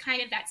 right? So it's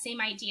kind of that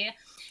same idea.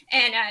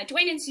 And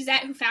Dwayne and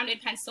Suzette, who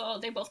founded Pencil,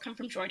 they both come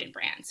from Jordan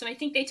Brand. So I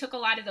think they took a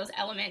lot of those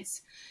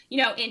elements,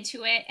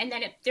 into it. And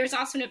then there's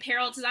also an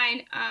apparel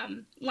design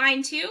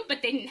line too,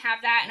 but they didn't have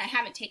that. And I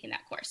haven't taken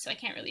that course, so I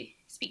can't really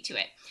speak to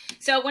it.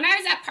 So when I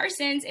was at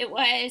Parsons,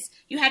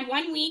 you had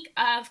 1 week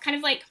of kind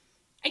of like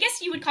I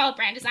guess you would call it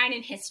brand design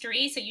in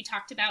history. So you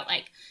talked about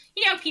like,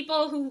 you know,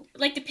 people who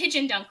like the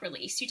Pigeon Dunk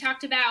release. You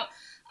talked about,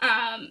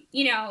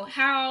 you know,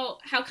 how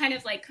kind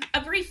of like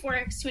a brief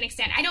works to an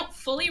extent. I don't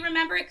fully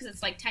remember it because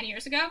it's like 10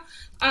 years ago.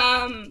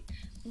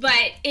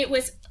 But it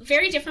was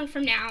very different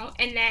from now.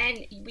 And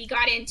then we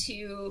got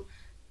into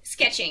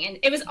sketching, and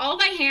it was all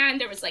by hand.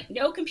 There was like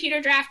no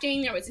computer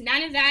drafting. There was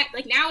none of that.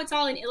 Like now it's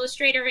all in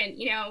Illustrator and,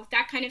 you know,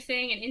 that kind of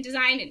thing, and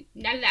InDesign, and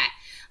none of that.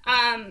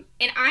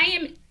 And I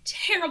am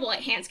terrible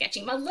at hand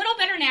sketching. I'm a little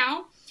better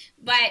now,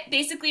 but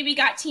basically we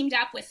got teamed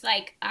up with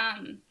like,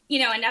 you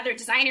know, another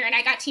designer, and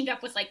I got teamed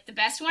up with like the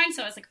best one.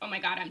 So I was like, oh my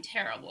God, I'm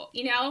terrible,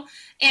 you know?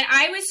 And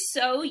I was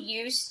so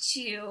used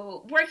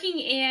to working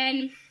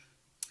in,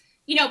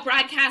 you know,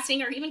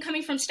 broadcasting or even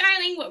coming from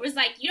styling, what was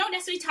like, you don't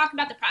necessarily talk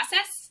about the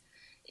process.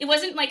 It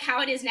wasn't like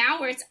how it is now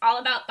where it's all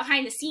about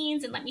behind the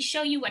scenes and let me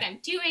show you what I'm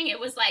doing. It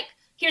was like,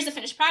 here's the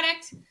finished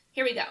product.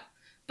 Here we go.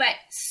 But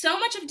so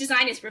much of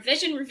design is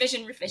revision,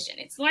 revision, revision.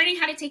 It's learning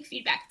how to take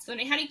feedback. It's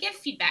learning how to give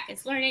feedback.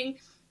 It's learning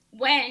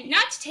when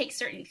not to take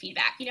certain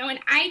feedback, you know, and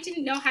I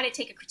didn't know how to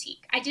take a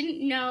critique. I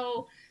didn't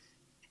know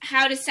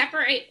how to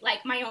separate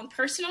like my own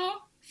personal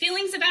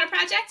feelings about a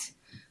project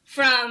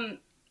from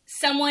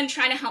someone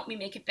trying to help me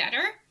make it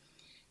better.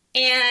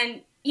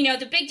 And, you know,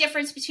 the big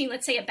difference between,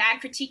 let's say, a bad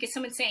critique is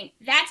someone saying,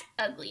 that's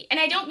ugly. And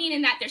I don't mean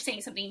in that they're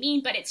saying something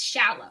mean, but it's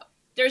shallow.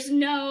 There's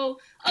no,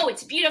 oh,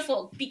 it's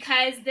beautiful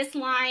because this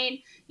line,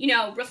 you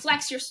know,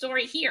 reflects your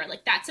story here.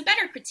 Like, that's a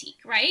better critique,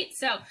 right?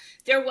 So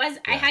there was,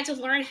 I had to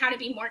learn how to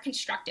be more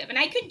constructive. And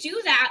I could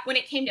do that when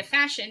it came to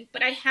fashion,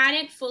 but I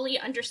hadn't fully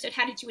understood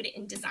how to do it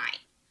in design,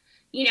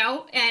 you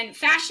know? And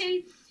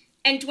fashion,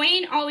 and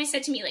Dwayne always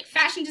said to me, like,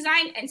 fashion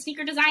design and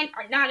sneaker design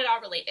are not at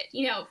all related.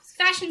 You know,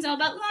 fashion's all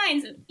about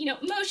lines and, you know,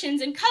 emotions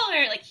and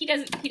color. Like, he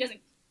doesn't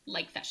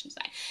like fashion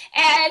design.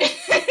 And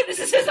this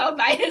is his own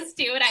bias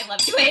too, and I love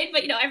Dwayne,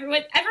 but you know,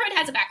 everyone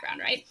has a background,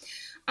 right?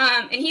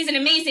 And he's an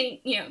amazing,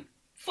 you know,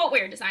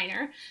 footwear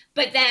designer,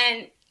 but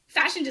then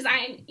fashion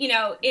design, you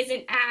know,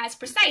 isn't as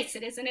precise.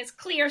 It isn't as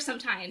clear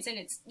sometimes. And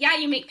it's, yeah,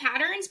 you make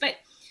patterns, but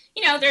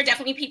you know, there are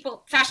definitely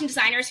people, fashion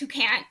designers who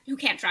can't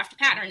draft a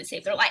pattern to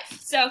save their life.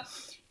 So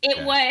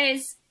it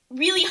was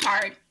really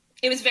hard.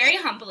 It was very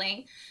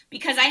humbling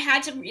because I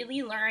had to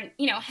really learn,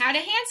 you know, how to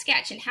hand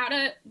sketch and how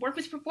to work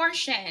with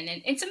proportion,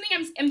 and something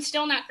I'm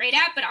still not great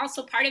at, but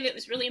also part of it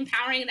was really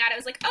empowering, that I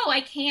was like, oh,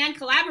 I can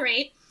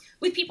collaborate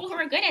with people who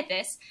are good at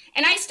this,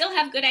 and I still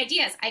have good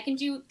ideas. I can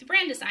do the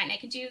brand design, I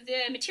can do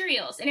the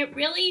materials, and it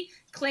really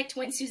clicked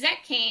when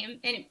Suzette came,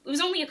 and it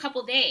was only a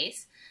couple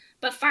days,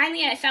 but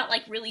finally I felt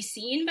like really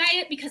seen by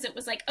it, because it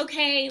was like,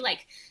 okay,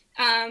 like,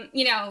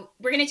 you know,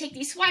 we're going to take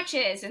these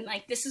swatches and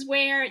like, this is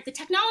where the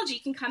technology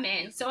can come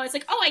in. So I was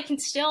like, oh, I can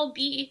still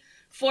be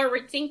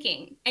forward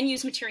thinking and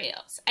use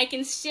materials. I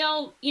can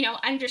still, you know,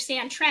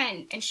 understand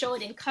trend and show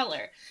it in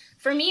color.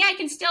 For me, I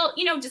can still,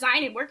 you know,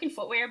 design and work in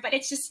footwear, but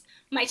it's just,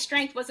 my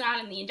strength was not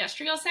on the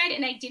industrial side.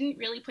 And I didn't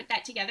really put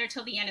that together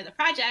till the end of the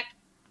project.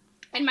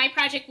 And my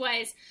project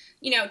was,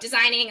 you know,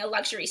 designing a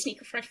luxury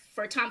sneaker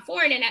for Tom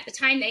Ford. And at the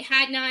time they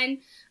had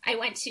none. I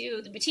went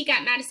to the boutique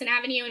at Madison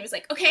Avenue and was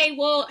like, okay,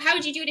 well, how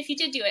would you do it if you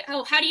did do it?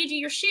 Oh, how do you do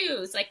your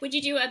shoes? Like, would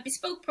you do a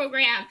bespoke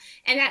program?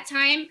 And at that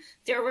time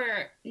there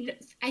were,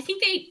 I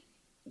think they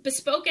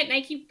bespoke at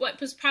Nike,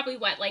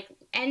 like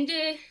end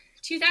of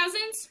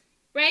 2000s,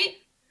 right?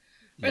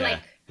 Or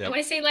like, yep. I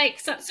want to say like,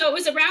 so it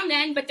was around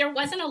then, but there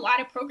wasn't a lot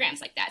of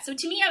programs like that. So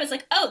to me, I was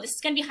like, oh, this is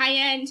going to be high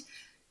end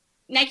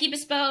Nike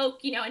bespoke,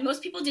 you know, and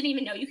most people didn't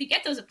even know you could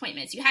get those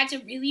appointments. You had to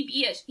really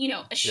be a, you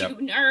know, a shoe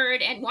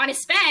nerd and want to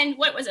spend,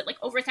 what was it, like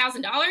over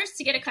 $1,000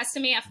 to get a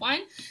custom AF1,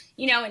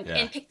 you know,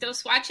 and pick those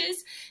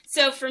swatches.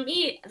 So for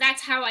me,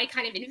 that's how I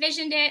kind of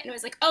envisioned it. And it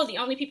was like, oh, the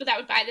only people that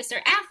would buy this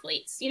are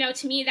athletes. You know,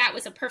 to me, that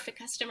was a perfect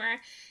customer.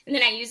 And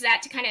then I used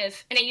that to kind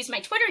of, and I used my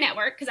Twitter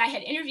network because I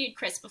had interviewed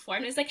Chris before.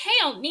 And it was like, hey,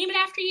 I'll name it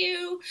after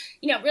you.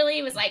 You know, really,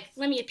 it was like,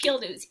 let me appeal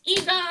to his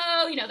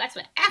ego. You know, that's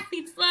what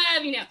athletes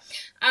love, you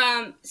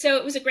know. So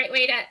it was a great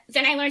way to,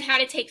 then I learned how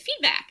to take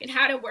feedback and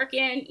how to work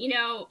in, you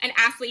know, an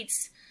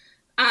athlete's,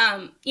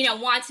 you know,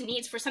 wants and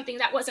needs for something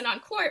that wasn't on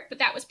court, but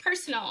that was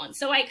personal. And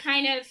so I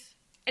kind of,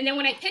 and then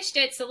when I pitched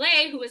it,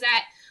 Soleil, who was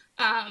at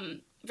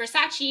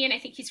Versace, and I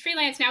think he's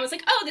freelance now, was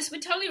like, oh, this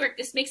would totally work.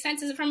 This makes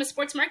sense as from a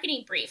sports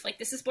marketing brief. Like,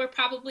 this is where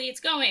probably it's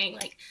going.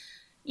 Like,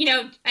 you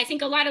know, I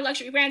think a lot of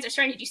luxury brands are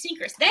starting to do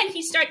sneakers. Then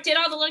he did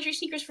all the luxury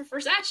sneakers for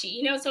Versace,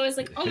 you know, so I was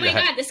like, oh my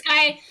God, this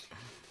guy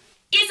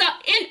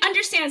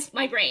understands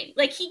my brain.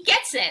 Like, he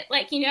gets it,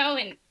 like, you know,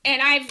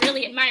 and I've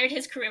really admired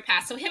his career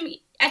path. So him,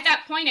 at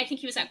that point, I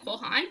think he was at Cole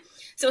Haan.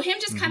 So him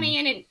just coming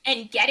in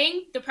and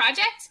getting the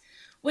project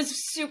was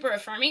super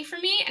affirming for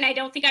me. And I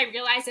don't think I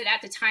realized it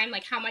at the time,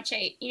 like how much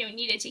I, you know,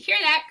 needed to hear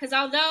that. Because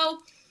although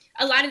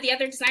a lot of the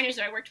other designers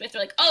that I worked with were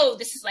like, oh,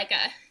 this is like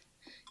a,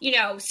 you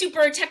know,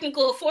 super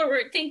technical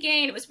forward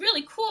thinking. It was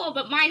really cool.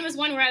 But mine was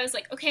one where I was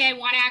like, okay, I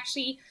want to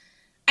actually,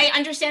 I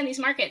understand these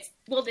markets.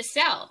 Will this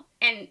sell?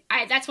 And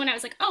that's when I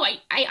was like, oh,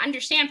 I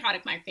understand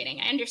product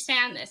marketing. I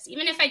understand this.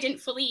 Even if I didn't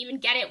fully even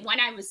get it when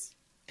I was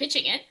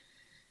pitching it.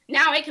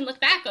 now I can look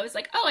back, I was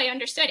like, oh, I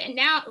understood. And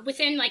now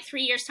within like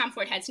 3 years, Tom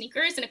Ford had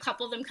sneakers, and a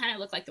couple of them kind of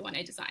look like the one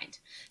I designed.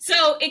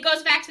 So it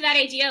goes back to that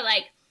idea,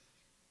 like,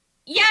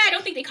 yeah, I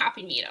don't think they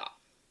copied me at all.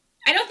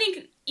 I don't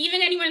think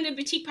even anyone in the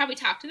boutique probably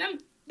talked to them.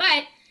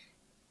 But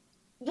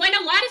when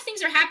a lot of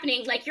things are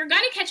happening, like, you're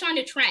going to catch on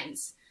to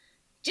trends.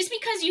 Just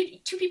because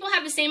two people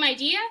have the same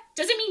idea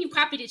doesn't mean you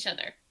copied each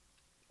other.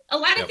 A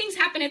lot of things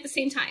happen at the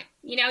same time.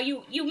 You know,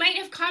 you might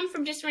have come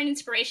from different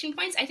inspiration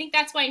points. I think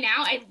that's why now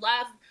I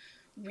love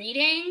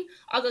reading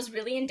all those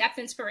really in-depth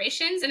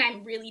inspirations, and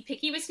I'm really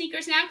picky with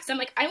sneakers now because I'm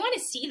like, I want to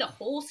see the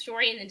whole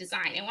story in the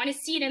design. I want to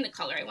see it in the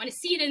color. I want to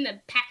see it in the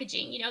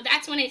packaging. You know,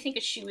 that's when I think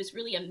a shoe is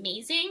really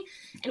amazing.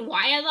 And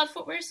why I love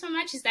footwear so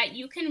much is that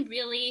you can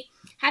really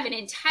have an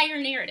entire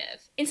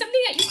narrative in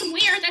something that you can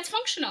wear that's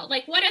functional.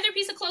 Like, what other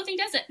piece of clothing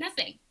does it?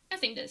 Nothing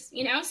does,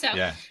 you know? So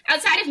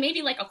outside of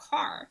maybe like a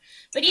car,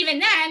 but even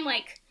then,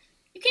 like,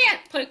 you can't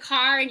put a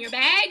car in your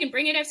bag and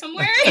bring it up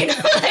somewhere, you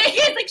know,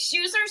 like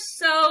shoes are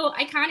so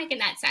iconic in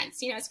that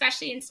sense, you know,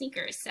 especially in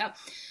sneakers. So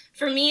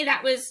for me,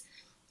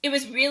 it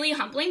was really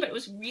humbling, but it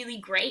was really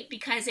great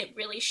because it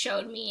really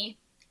showed me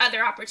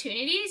other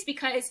opportunities,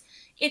 because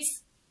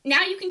it's,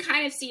 now you can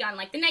kind of see on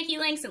like the Nike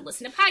links and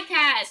listen to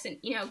podcasts and,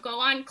 you know, go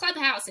on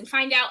Clubhouse and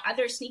find out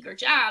other sneaker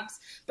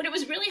jobs. But it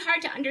was really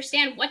hard to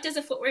understand, what does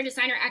a footwear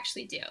designer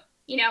actually do?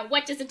 You know,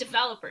 what does a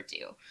developer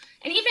do?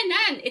 And even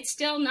then, it's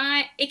still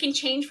not, it can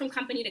change from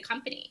company to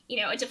company.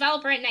 You know, a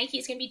developer at Nike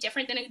is going to be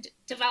different than a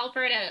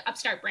developer at an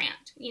upstart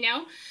brand, you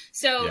know?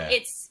 So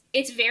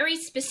it's very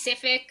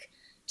specific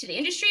to the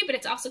industry, but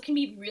it's also can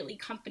be really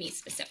company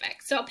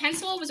specific. So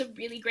Pencil was a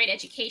really great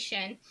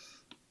education.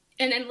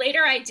 And then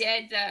later I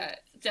did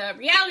the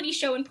reality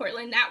show in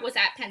Portland that was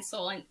at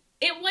Pencil. And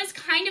it was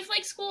kind of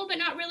like school, but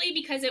not really,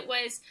 because it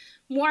was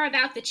more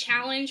about the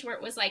challenge, where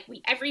it was like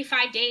every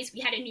 5 days we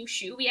had a new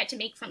shoe we had to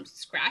make from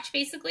scratch,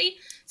 basically.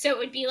 So it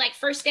would be like,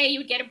 first day you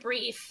would get a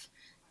brief,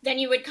 then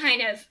you would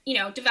kind of, you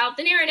know, develop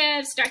the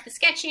narrative, start the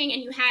sketching,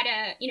 and you had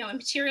a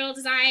material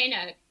design,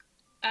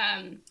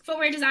 a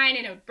footwear design,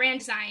 and a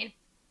brand design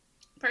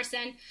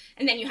person.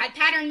 And then you had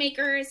pattern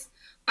makers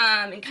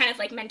and kind of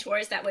like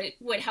mentors that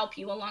would help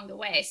you along the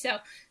way. So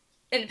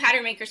then the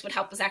pattern makers would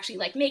help us actually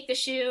like make the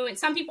shoe. And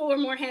some people were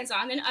more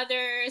hands-on than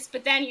others,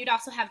 but then you'd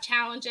also have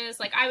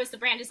challenges. Like, I was the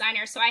brand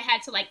designer, so I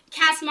had to like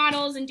cast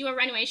models and do a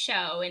runway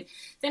show. And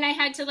then I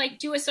had to like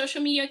do a social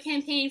media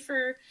campaign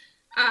for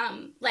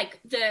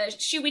like the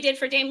shoe we did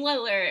for Dame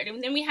Lillard.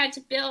 And then we had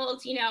to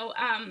build, you know,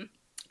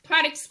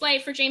 product display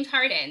for James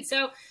Harden.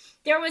 So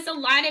there was a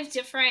lot of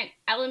different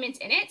elements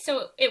in it.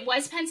 So it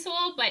was Pencil,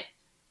 but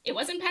it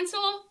wasn't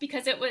Pencil,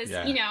 because it was,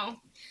 you know,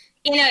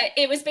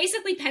 it was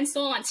basically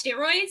Pencil on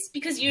steroids,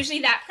 because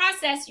usually that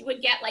process you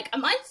would get like a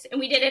month, and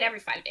we did it every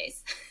 5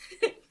 days.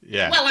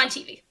 Well, on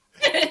TV.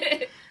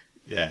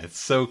 Yeah, it's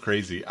so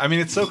crazy. I mean,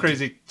 it's so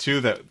crazy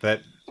too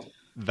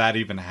that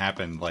even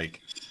happened.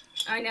 Like,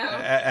 I know.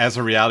 As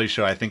a reality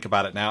show, I think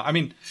about it now. I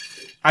mean,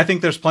 I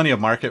think there's plenty of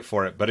market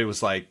for it, but it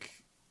was like,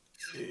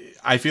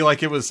 I feel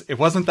like it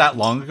wasn't that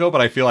long ago,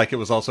 but I feel like it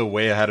was also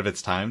way ahead of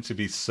its time to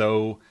be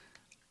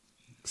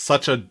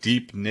such a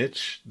deep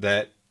niche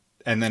that.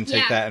 And then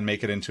take that and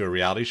make it into a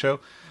reality show,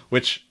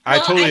 which I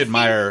totally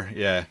admire.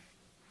 Yeah.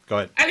 Go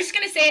ahead. I was just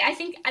going to say, I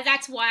think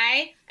that's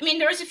why, I mean,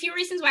 there was a few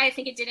reasons why I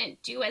think it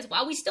didn't do as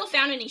well. We still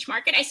found a niche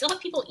market. I still have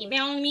people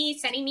emailing me,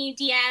 sending me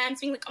DMs,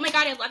 being like, oh my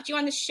God, I loved you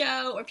on the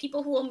show. Or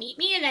people who will meet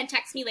me and then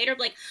text me later,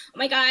 like, oh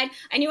my God,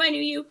 I knew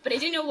you, but I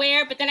didn't know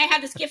where. But then I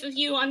had this gif of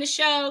you on the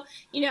show,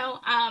 you know.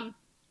 And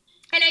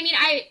I mean,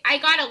 I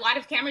got a lot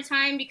of camera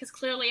time because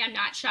clearly I'm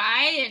not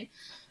shy. And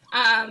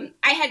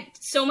I had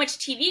so much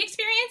TV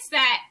experience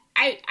that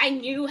I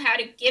knew how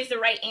to give the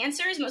right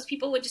answers. Most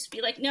people would just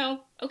be like,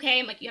 no, okay.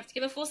 I'm like, you have to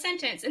give a full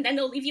sentence. And then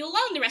they'll leave you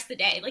alone the rest of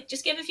the day. Like,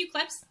 just give a few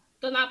clips.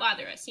 They'll not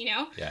bother us, you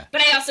know? Yeah.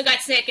 But I also got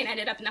sick and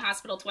ended up in the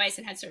hospital twice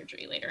and had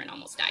surgery later and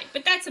almost died.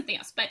 But that's something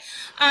else. But,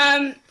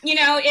 you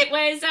know, it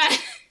was,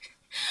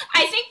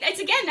 I think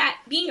it's, again, that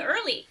being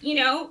early, you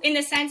know, in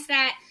the sense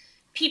that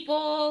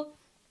people...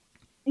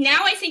 Now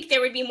I think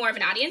there would be more of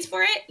an audience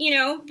for it, you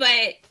know,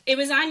 but it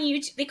was on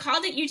YouTube. They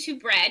called it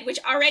YouTube Red, which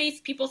already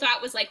people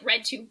thought was like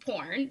RedTube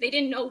porn. They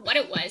didn't know what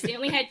it was. They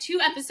only had 2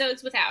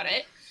 episodes without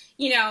it,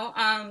 you know,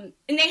 and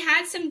they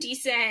had some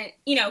decent,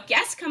 you know,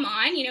 guests come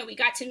on. You know, we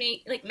got to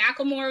meet, like,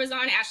 Macklemore was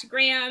on, Ashley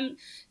Graham,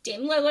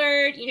 Dame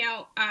Lillard, you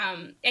know,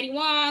 Eddie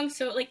Wong.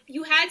 So, like,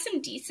 you had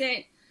some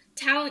decent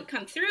talent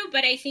come through,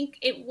 but I think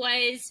it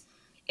was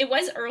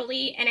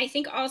early, and I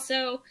think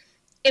also...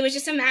 it was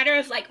just a matter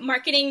of like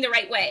marketing the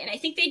right way. And I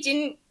think they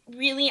didn't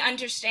really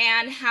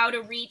understand how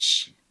to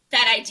reach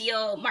that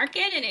ideal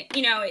market. And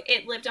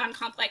it lived on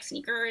complex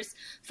sneakers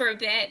for a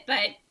bit,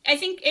 but I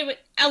think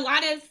a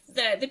lot of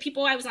the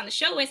people I was on the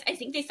show with, I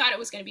think they thought it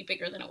was going to be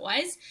bigger than it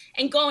was.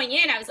 And going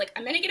in, I was like,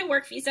 I'm going to get a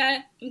work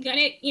visa. I'm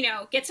going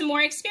to, get some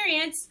more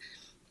experience.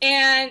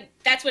 And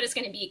that's what it's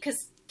going to be.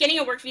 'Cause getting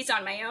a work visa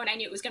on my own, I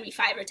knew it was going to be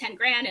 $5 or $10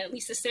 grand. And at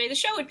least this way the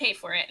show would pay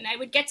for it. And I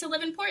would get to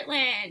live in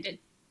Portland, and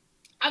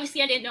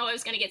obviously, I didn't know I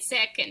was going to get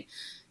sick, and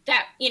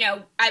that,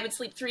 I would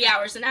sleep 3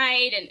 hours a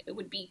night and it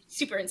would be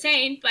super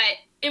insane, but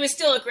it was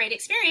still a great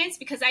experience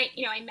because I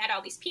met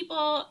all these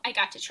people. I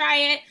got to try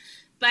it,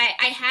 but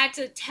I had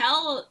to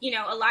tell,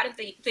 a lot of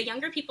the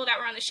younger people that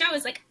were on the show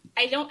is like,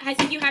 I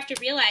think you have to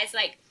realize,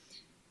 like,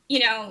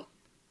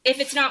 if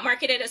it's not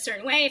marketed a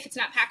certain way, if it's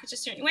not packaged a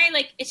certain way,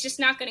 like, it's just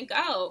not going to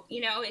go.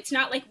 It's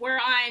not like we're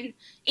on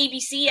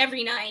ABC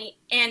every night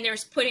and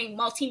there's putting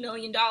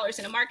multi-million dollars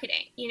into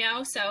marketing,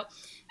 So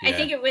yeah. I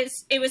think it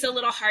was a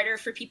little harder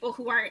for people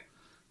who aren't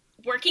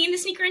working in the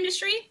sneaker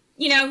industry,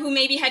 who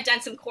maybe had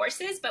done some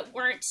courses but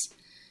weren't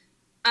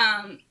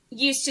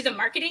used to the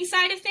marketing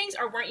side of things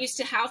or weren't used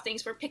to how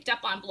things were picked up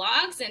on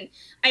blogs. And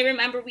I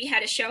remember we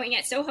had a showing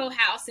at Soho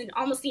House and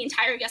almost the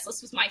entire guest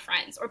list was my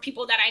friends or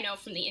people that I know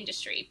from the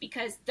industry,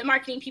 because the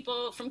marketing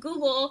people from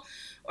Google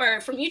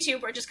or from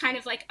YouTube were just kind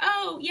of like,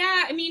 oh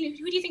yeah, I mean,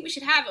 who do you think we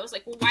should have? I was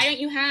like, well, why don't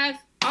you have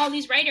all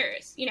these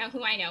writers,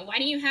 who I know? Why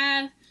don't you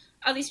have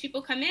all these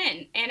people come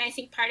in? And I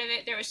think part of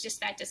it, there was just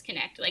that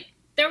disconnect. Like,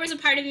 there was a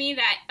part of me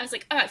that I was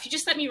like, oh, if you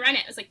just let me run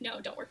it. I was like, no,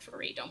 don't work for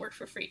free. Don't work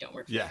for free. Don't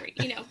work for free.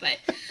 But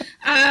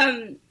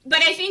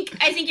I think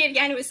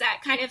again, it was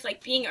that kind of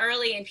like being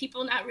early and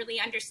people not really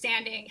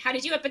understanding how to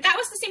do it. But that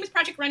was the same with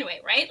Project Runway,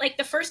 right? Like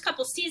the first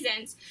couple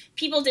seasons,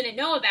 people didn't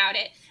know about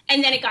it,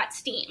 and then it got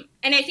steam.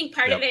 And I think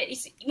part of it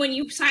is when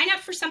you sign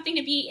up for something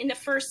to be in the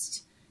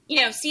first,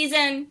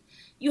 season,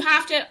 you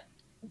have to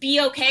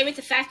be okay with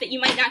the fact that you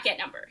might not get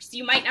numbers.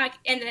 You might not,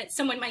 and that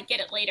someone might get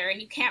it later,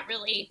 and you can't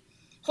really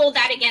hold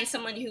that against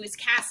someone who is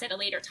cast at a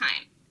later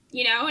time,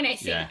 and I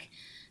think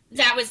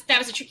that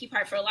was a tricky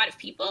part for a lot of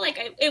people. Like,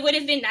 it would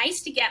have been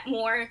nice to get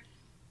more,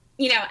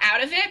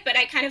 out of it, but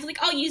I kind of like,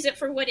 I'll use it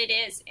for what it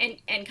is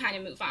and kind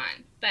of move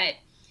on. But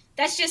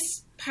that's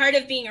just part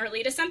of being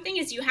early to something,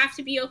 is you have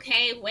to be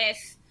okay with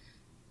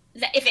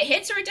if it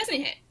hits or it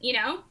doesn't hit,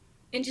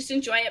 and just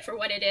enjoy it for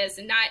what it is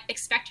and not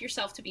expect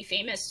yourself to be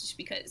famous just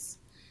because,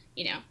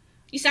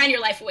 you sign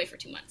your life away for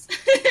 2 months.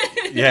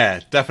 Yeah,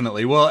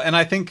 definitely. Well, and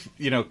I think,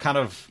 kind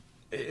of,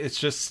 it's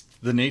just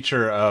the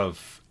nature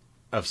of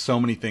so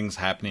many things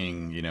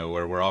happening,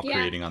 where we're all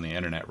creating on the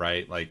internet,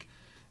 right? Like,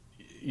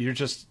 you're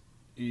just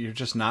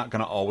not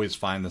going to always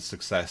find the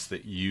success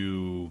that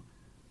you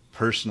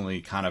personally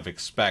kind of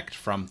expect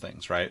from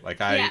things, right? Like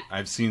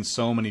I've seen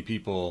so many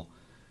people,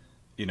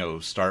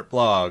 start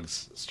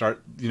blogs,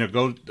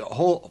 go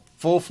whole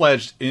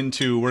full-fledged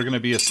into, we're going to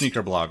be a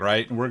sneaker blog,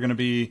 right? And we're going to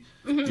be,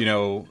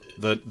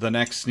 the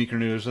next Sneaker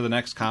News or the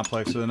next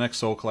Complex or the next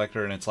Soul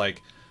Collector. And it's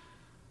like,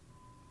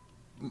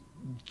 I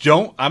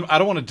don't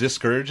want to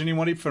discourage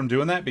anybody from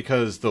doing that,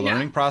 because the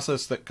learning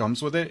process that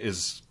comes with it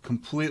is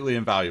completely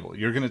invaluable.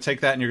 You're going to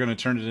take that and you're going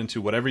to turn it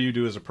into whatever you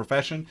do as a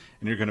profession,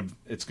 and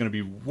it's going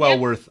to be well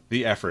worth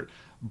the effort.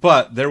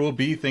 But there will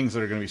be things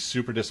that are going to be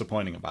super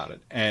disappointing about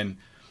it. And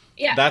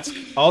that's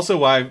also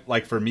why,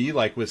 like, for me,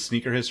 like with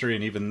Sneaker History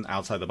and even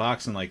Outside the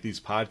Box and like these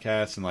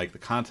podcasts and like the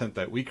content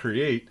that we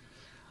create,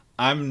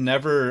 I'm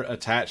never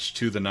attached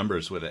to the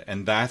numbers with it.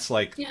 And that's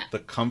like the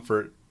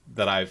comfort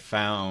that I've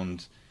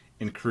found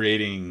in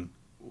creating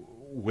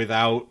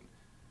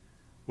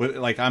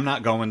like, I'm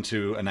not going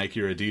to a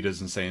Nike or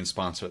Adidas and saying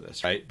sponsor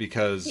this, right?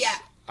 Because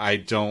I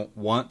don't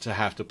want to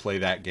have to play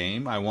that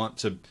game. I want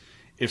to,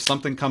 if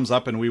something comes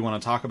up and we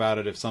want to talk about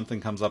it, if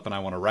something comes up and I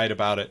want to write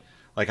about it,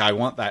 like, I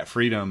want that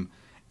freedom.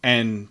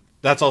 And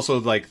that's also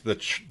like the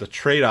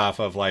trade-off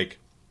of like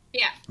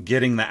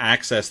getting the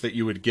access that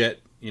you would get,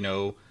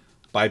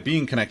 by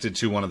being connected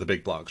to one of the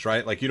big blogs,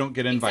 right? Like, you don't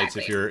get invites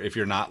if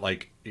you're not,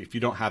 like, if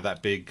you don't have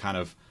that big kind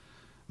of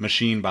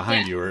machine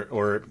behind you,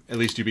 or at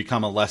least you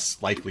become a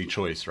less likely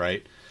choice,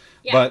 right?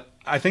 But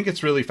I think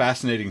it's really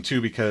fascinating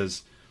too,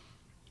 because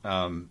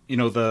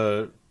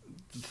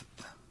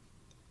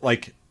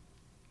like,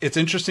 it's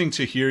interesting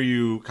to hear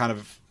you kind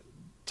of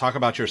talk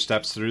about your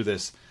steps through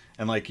this,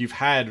 and like, you've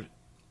had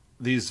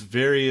these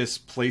various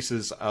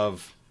places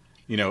of,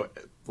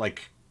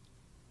 like,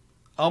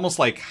 almost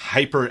like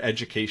hyper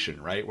education,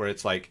 right? Where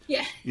it's like,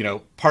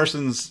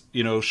 Parsons,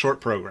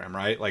 short program,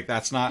 right? Like,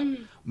 that's not,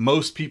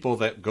 most people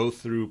that go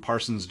through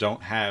Parsons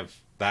don't have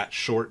that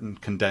short and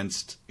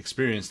condensed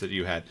experience that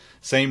you had.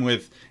 Same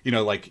with,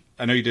 like,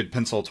 I know you did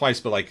Pensole twice,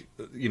 but like,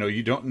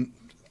 you don't,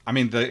 I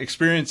mean, the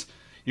experience,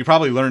 you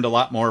probably learned a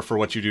lot more for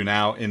what you do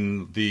now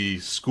in the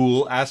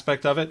school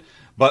aspect of it,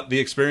 but the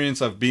experience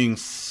of being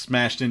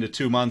smashed into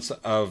 2 months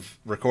of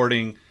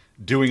recording,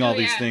 doing all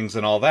these things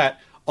and all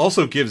that,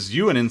 also gives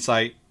you an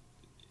insight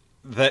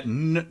that,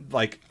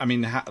 like, I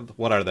mean,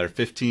 what are there,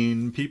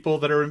 15 people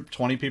that are,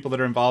 20 people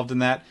that are involved in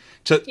that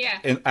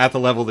at the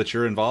level that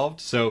you're involved?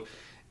 So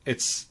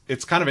it's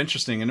kind of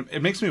interesting. And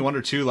it makes me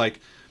wonder too, like,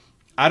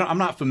 I'm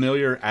not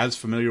as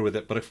familiar with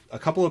it, but a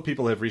couple of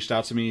people have reached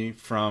out to me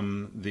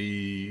from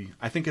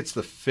I think it's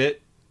the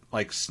Fit,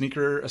 like,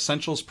 Sneaker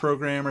Essentials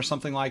program or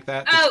something like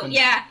that.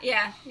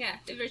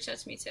 They've reached out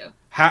to me too.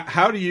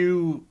 How do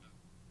you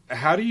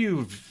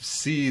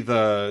see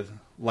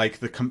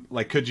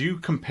could you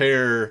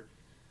compare,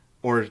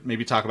 or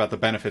maybe talk about the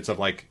benefits of,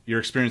 like, your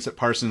experience at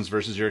Parsons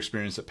versus your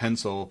experience at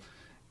Pensole,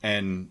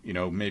 and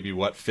maybe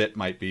what Fit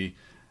might be,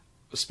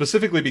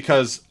 specifically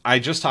because I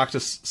just talked to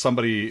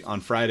somebody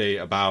on Friday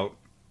about,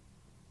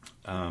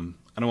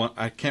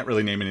 I can't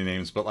really name any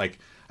names, but like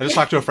I just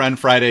talked to a friend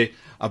Friday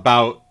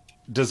about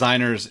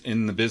designers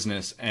in the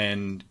business,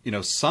 and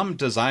some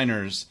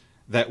designers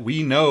that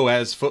we know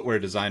as footwear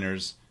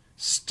designers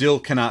still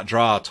cannot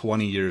draw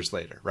 20 years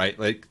later, right?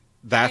 Like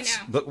that's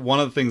one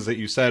of the things that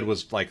you said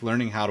was like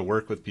learning how to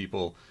work with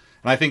people.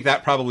 And I think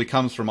that probably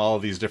comes from all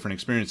of these different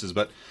experiences,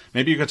 but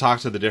maybe you could talk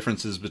to the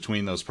differences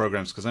between those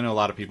programs, because I know a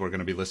lot of people are going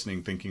to be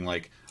listening thinking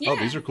like, oh,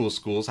 these are cool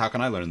schools. How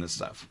can I learn this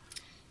stuff?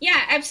 Yeah,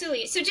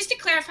 absolutely. So just to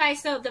clarify,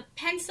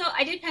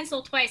 I did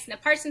Pencil twice, and the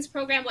Parsons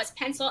program was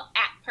Pencil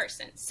at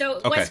Parsons. So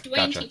it was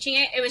Dwayne teaching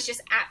it. It was just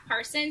at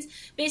Parsons.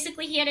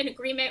 Basically, he had an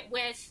agreement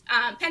with,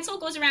 Pencil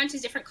goes around to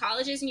different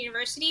colleges and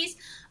universities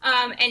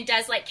and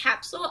does like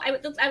capsule.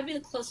 That would be the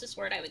closest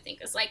word I would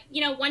think is like,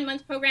 1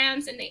 month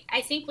programs. And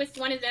I think with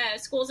one of the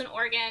schools in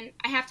Oregon,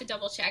 I have to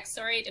double check.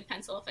 Sorry to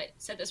Pencil if I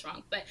said this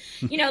wrong, but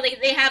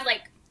they have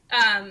like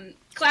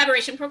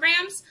collaboration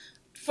programs.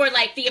 For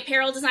like the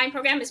apparel design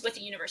program is with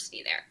the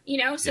university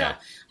there, so,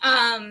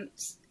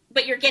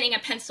 but you're getting a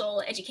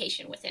Pencil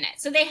education within it.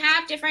 So they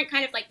have different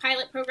kind of like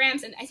pilot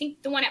programs. And I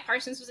think the one at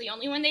Parsons was the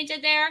only one they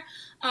did there.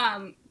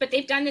 But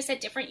they've done this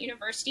at different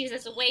universities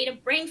as a way to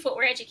bring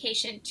footwear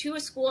education to a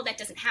school that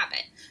doesn't have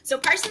it. So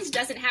Parsons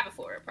doesn't have a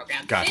footwear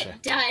program. Gotcha.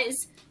 It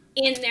does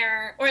in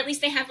their, or at least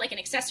they have like an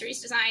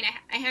accessories design.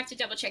 I have to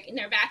double check in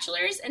their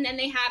bachelor's, and then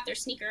they have their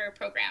sneaker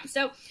program.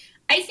 So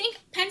I think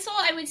Pencil,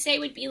 I would say,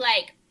 would be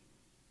like,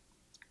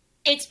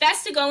 it's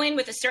best to go in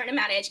with a certain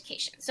amount of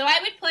education. So I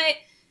would put,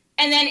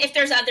 and then if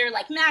there's other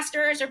like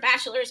master's or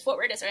bachelor's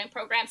footwear design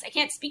programs, I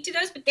can't speak to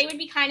those, but they would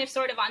be kind of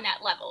sort of on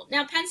that level.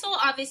 Now Pencil,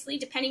 obviously,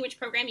 depending which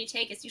program you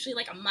take, is usually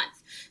like a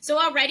month. So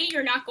already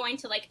you're not going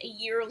to like a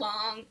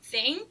year-long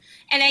thing.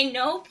 And I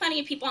know plenty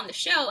of people on the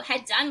show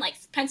had done like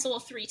Pencil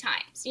 3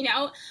 times.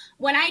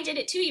 When I did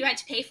it too, you had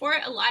to pay for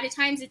it. A lot of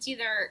times it's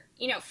either,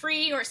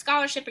 free or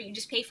scholarship, or you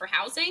just pay for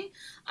housing.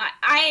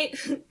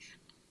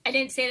 I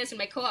didn't say this in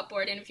my co-op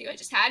board interview I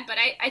just had, but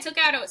I took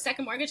out a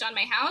second mortgage on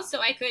my house so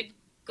I could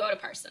go to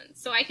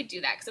Parsons. So I could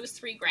do that because it was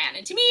 $3,000.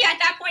 And to me, at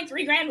that point,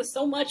 $3,000 was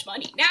so much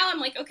money. Now I'm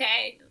like,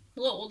 okay, a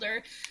little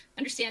older,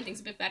 understand things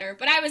a bit better.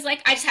 But I was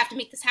like, I just have to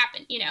make this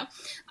happen,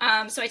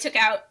 So I took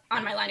out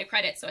on my line of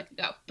credit so I could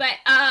go. But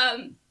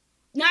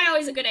not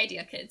always a good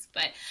idea, kids.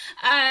 But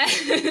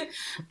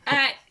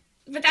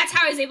but that's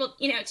how I was able,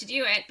 to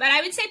do it. But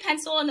I would say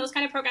Pencil and those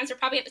kind of programs are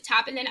probably at the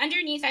top. And then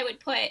underneath, I would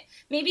put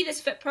maybe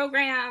this FIT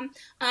program.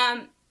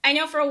 I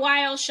know for a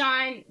while,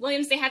 Sean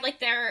Williams, they had like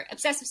their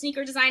Obsessive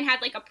Sneaker Design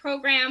had like a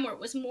program where it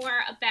was more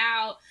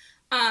about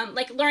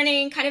like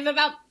learning kind of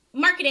about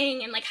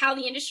marketing and like how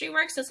the industry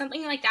works. So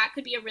something like that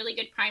could be a really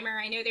good primer.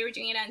 I know they were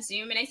doing it on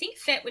Zoom, and I think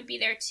FIT would be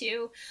there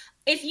too.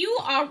 If you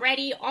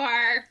already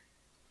are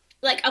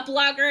like a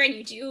blogger and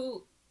you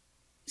do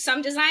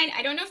some design,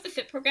 I don't know if the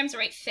FIT program's the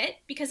right fit,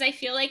 because I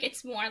feel like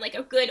it's more like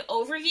a good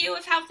overview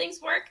of how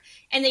things work.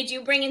 And they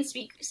do bring in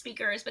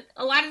speakers, but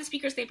a lot of the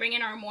speakers they bring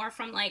in are more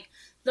from like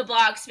the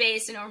blog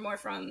space and are more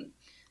from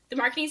the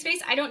marketing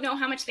space. I don't know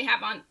how much they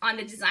have on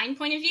the design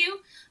point of view.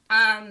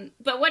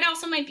 But what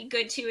also might be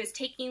good too is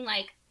taking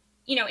like,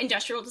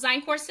 industrial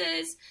design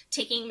courses,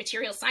 taking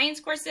material science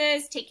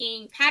courses,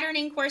 taking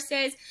patterning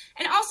courses,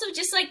 and also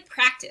just like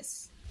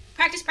practice.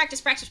 Practice.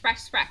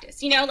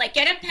 Like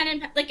get a pen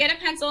and get a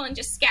pencil and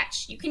just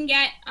sketch. You can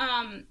get,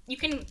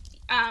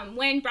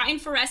 when Brian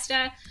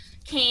Foresta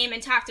came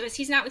and talked to us,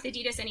 he's not with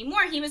Adidas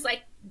anymore. He was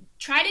like,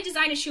 try to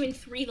design a shoe in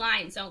 3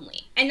 lines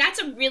only. And that's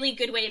a really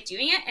good way of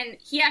doing it. And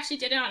he actually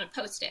did it on a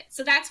Post-it.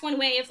 So that's one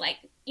way of like,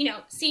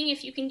 seeing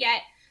if you can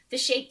get the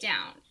shape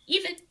down.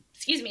 Even,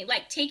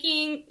 like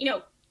taking,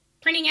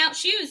 printing out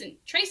shoes and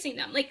tracing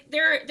them. Like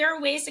there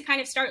are ways to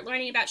kind of start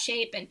learning about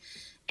shape and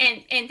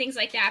things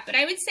like that. But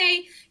I would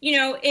say,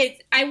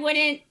 I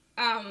wouldn't,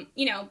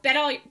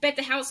 bet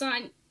the house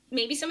on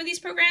maybe some of these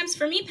programs.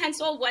 For me,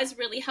 Pencil was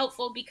really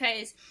helpful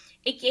because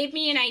it gave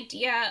me an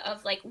idea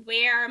of like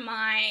where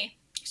my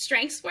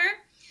strengths were.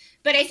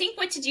 But I think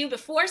what to do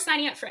before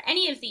signing up for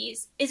any of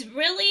these is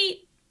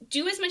really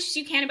do as much as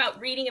you can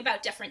about reading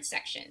about different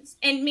sections,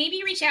 and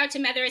maybe reach out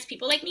to whether it's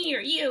people like me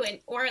or you,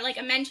 or like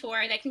a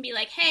mentor that can be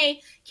like,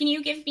 hey, can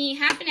you give me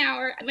half an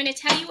hour? I'm going to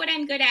tell you what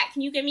I'm good at.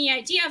 Can you give me an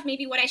idea of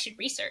maybe what I should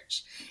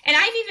research? And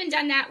I've even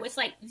done that with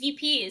like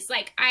VPs.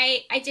 Like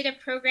I did a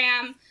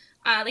program,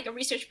 like a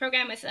research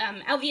program with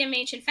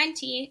LVMH and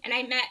Fenty, and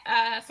I met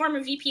a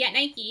former VP at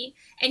Nike,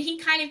 and he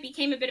kind of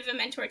became a bit of a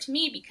mentor to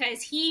me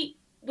because he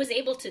was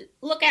able to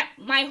look at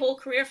my whole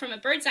career from a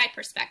bird's eye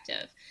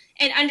perspective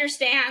and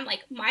understand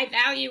like my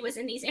value was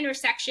in these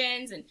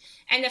intersections,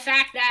 and the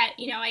fact that,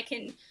 I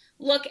can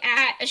look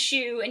at a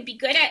shoe and be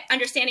good at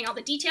understanding all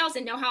the details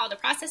and know how all the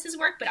processes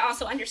work, but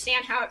also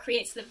understand how it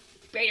creates the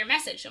greater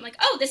message. I'm like,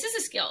 oh, this is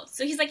a skill.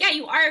 So he's like, yeah,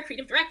 you are a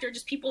creative director,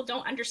 just people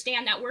don't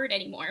understand that word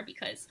anymore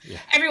because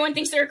everyone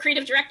thinks they're a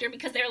creative director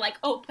because they're like,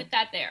 oh, put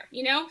that there,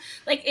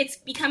 like it's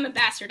become a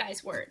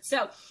bastardized word.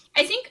 So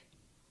I think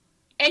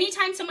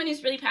anytime someone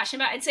is really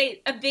passionate about it, I'd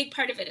say a big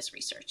part of it is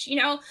research, you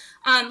know,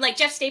 like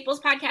Jeff Staples'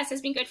 podcast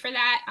has been good for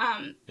that.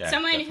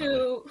 Someone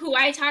definitely. who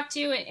I talked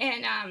to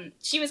and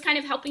she was kind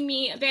of helping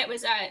me a bit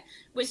was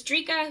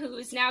Drika, who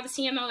is now the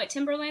CMO at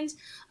Timberland.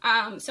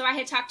 So I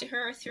had talked to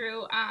her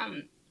through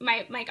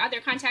my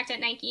other contact at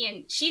Nike,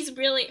 and she's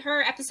really,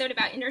 her episode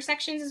about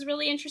intersections is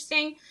really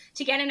interesting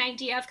to get an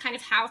idea of kind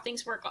of how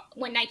things work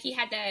when Nike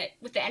had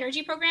with the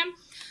energy program.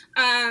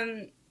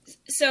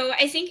 So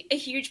I think a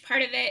huge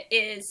part of it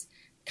is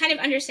kind of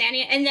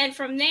understanding it, and then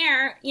from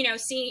there, you know,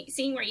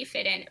 seeing where you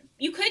fit in.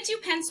 You could do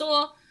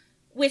pencil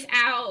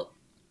without,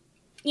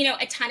 you know,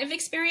 a ton of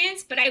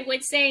experience, but I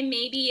would say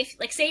maybe if,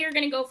 like, say you're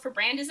going to go for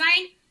brand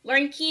design,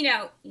 learn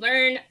Keynote,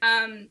 learn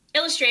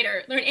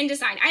Illustrator, learn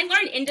InDesign. I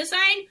learned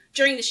InDesign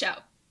during the show.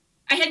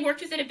 I had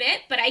worked with it a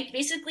bit, but I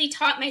basically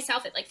taught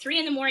myself at like 3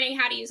 a.m.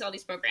 how to use all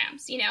these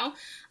programs, you know?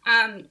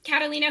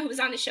 Catalina, who was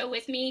on the show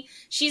with me,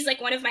 she's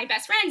like one of my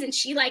best friends, and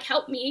she like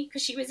helped me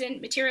because she was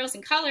in materials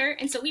and color.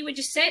 And so we would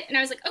just sit, and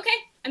I was like, okay,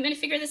 I'm going to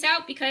figure this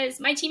out because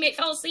my teammate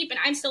fell asleep and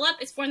I'm still up.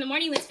 It's 4 a.m.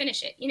 Let's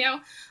finish it, you know?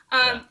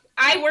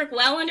 I work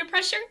well under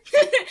pressure,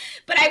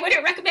 but I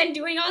wouldn't recommend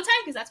doing all the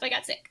time because that's why I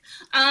got sick.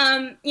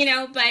 You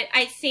know, but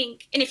I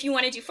think, and if you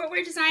want to do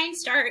footwear design,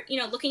 start, you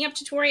know, looking up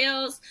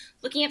tutorials,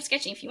 looking up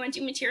sketching. If you want to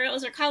do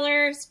materials or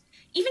colors,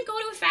 even go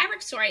to a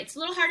fabric store. It's a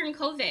little harder in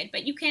COVID,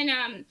 but you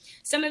can,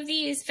 some of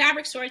these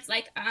fabric stores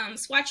like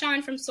Swatch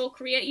On from Seoul,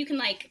 Korea, you can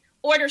like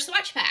order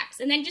swatch packs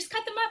and then just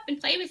cut them up and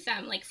play with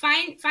them. Like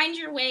find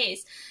your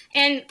ways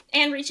and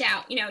reach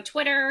out, you know,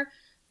 Twitter,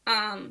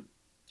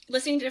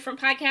 listening to different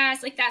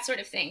podcasts, like that sort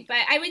of thing. But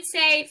I would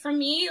say for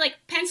me, like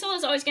pencil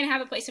is always going to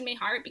have a place in my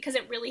heart because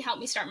it really helped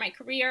me start my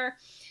career.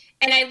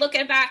 And I look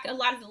back a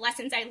lot of the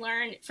lessons I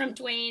learned from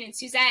Dwayne and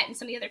Suzette and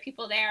some of the other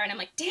people there. And I'm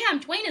like, damn,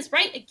 Dwayne is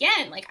right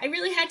again. Like I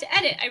really had to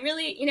edit. I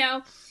really, you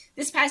know,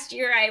 this past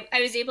year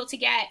I was able to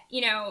get, you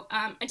know,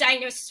 a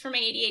diagnosis for my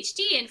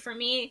ADHD. And for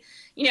me,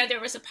 you know, there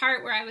was a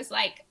part where I was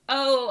like,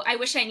 oh, I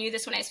wish I knew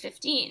this when I was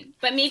 15.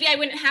 But maybe I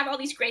wouldn't have all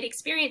these great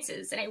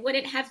experiences and I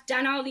wouldn't have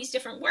done all these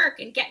different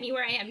work and get me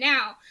where I am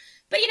now.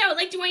 But, you know,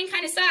 like Dwayne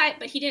kind of saw it,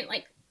 but he didn't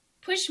like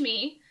push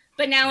me.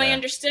 But now I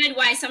understood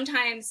why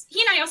sometimes he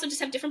and I also just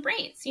have different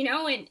brains, you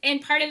know,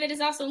 and part of it is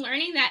also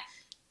learning that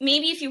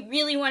maybe if you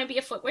really want to be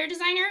a footwear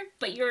designer,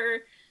 but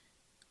you're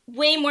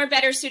way more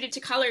better suited to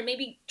color,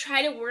 maybe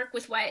try to work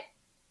with what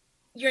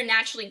you're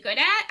naturally good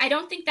at. I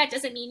don't think that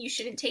doesn't mean you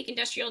shouldn't take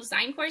industrial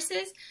design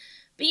courses,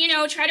 but, you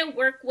know, try to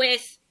work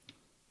with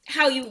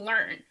how you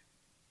learn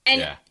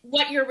and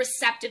what you're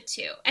receptive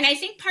to. And I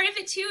think part of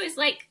it too is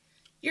like,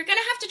 you're going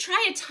to have to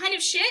try a ton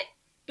of shit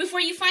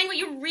before you find what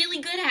you're really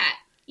good at.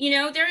 You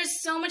know, there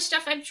is so much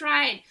stuff I've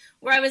tried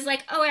where I was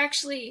like, oh,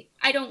 actually,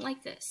 I don't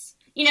like this,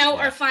 you know,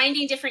 or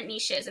finding different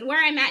niches. And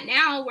where I'm at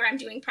now, where I'm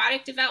doing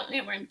product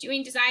development, where I'm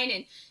doing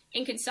design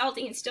and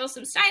consulting and still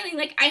some styling,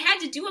 like I had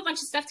to do a bunch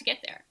of stuff to get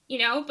there, you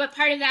know, but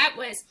part of that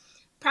was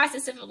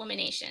process of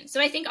elimination.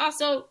 So I think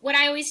also what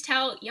I always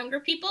tell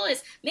younger people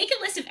is make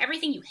a list of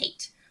everything you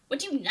hate. What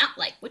do you not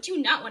like? What do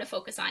you not want to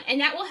focus on?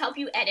 And that will help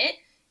you edit.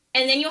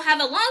 And then you'll have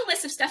a long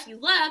list of stuff you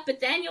love, but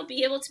then you'll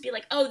be able to be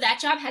like, oh, that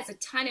job has a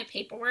ton of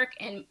paperwork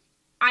and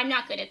I'm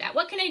not good at that.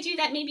 What can I do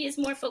that maybe is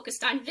more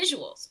focused on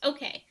visuals?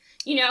 Okay,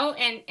 you know,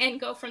 and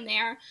go from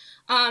there.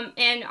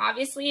 And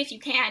obviously, if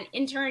you can,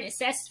 intern,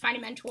 assist, find a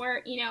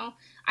mentor, you know.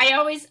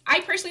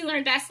 I personally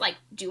learn best like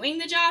doing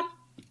the job.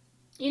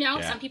 You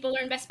know, some people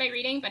learn best by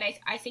reading, but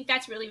I think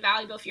that's really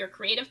valuable if you're a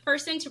creative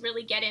person to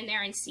really get in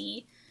there and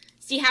see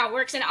how it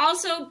works. And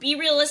also be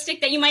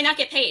realistic that you might not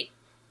get paid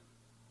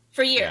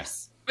for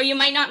years. Or you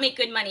might not make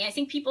good money. I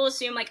think people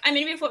assume like, I'm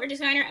going to be a footwear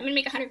designer, I'm going to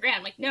make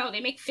 $100,000. Like, no,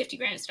 they make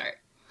 $50,000 to start.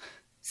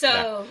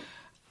 So,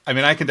 I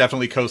mean, I can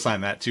definitely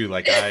co-sign that too.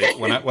 Like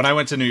when I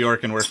went to New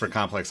York and worked for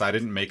Complex, I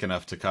didn't make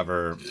enough to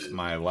cover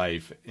my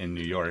life in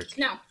New York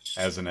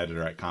as an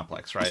editor at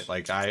Complex, right?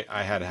 Like I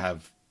had to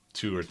have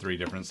 2 or 3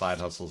 different side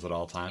hustles at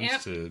all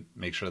times to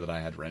make sure that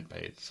I had rent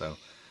paid. So,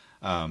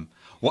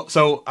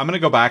 so I'm going to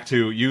go back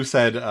to, you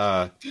said,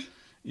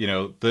 you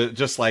know,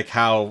 just like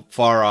how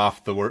far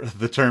off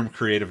the term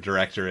creative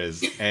director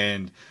is.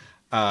 And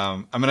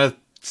I'm going to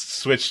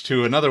switch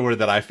to another word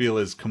that I feel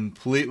is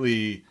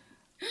completely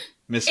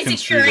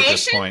misconstrued at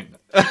this point.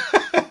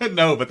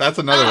 No, but that's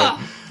another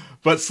one.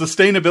 But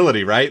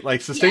sustainability, right?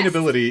 Like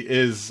sustainability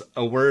is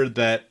a word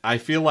that I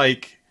feel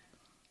like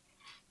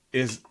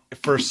is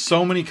for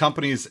so many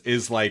companies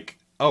is like,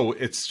 oh,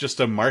 it's just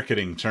a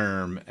marketing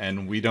term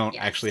and we don't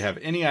actually have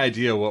any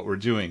idea what we're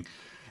doing.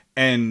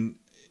 And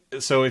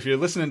so if you're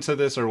listening to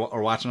this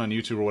or watching on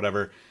YouTube or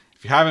whatever,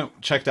 if you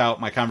haven't checked out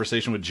my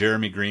conversation with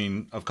Jeremy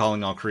Green of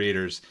Calling All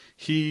Creators,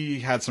 he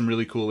had some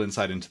really cool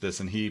insight into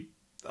this. And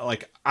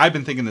I've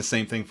been thinking the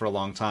same thing for a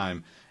long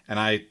time. And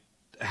I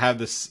had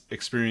this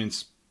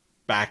experience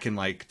back in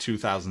like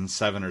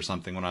 2007 or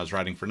something when I was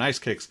writing for Nice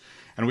Kicks.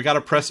 And we got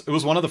it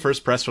was one of the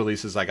first press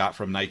releases I got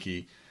from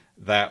Nike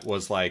that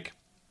was like,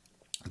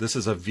 this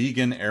is a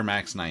vegan Air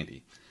Max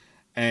 90.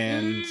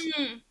 And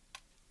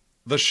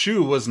the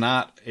shoe was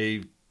not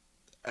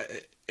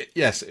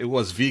yes, it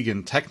was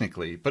vegan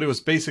technically, but it was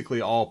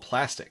basically all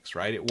plastics,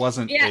 right? It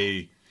wasn't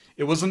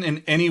it wasn't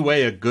in any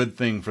way a good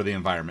thing for the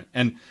environment.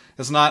 And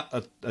it's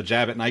not a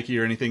jab at Nike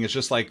or anything. It's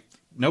just like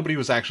nobody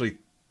was actually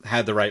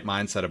had the right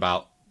mindset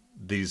about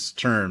these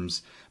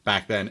terms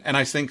back then. And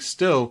I think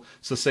still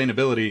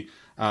sustainability,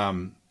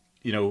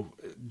 you know,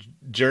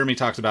 Jeremy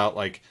talks about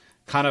like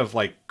kind of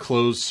like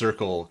closed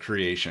circle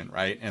creation,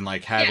 right? And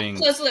like having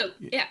closed loop.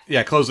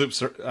 Yeah, closed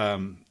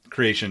loop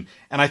creation.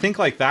 And I think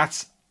like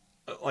that's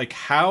like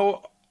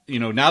how, you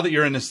know, now that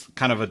you're in this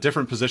kind of a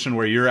different position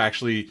where you're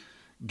actually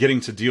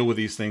getting to deal with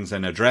these things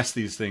and address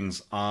these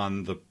things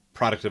on the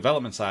product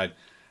development side,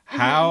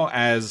 how,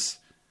 as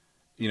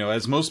you know,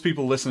 as most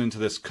people listening to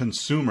this,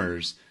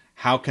 consumers,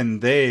 how can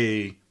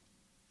they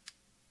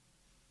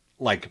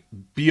like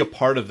be a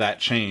part of that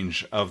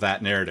change of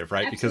that narrative,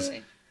 right?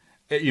 Absolutely.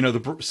 Because you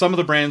know, some of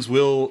the brands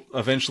will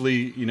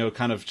eventually, you know,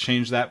 kind of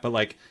change that, but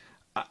like,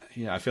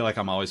 I feel like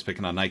I'm always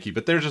picking on Nike,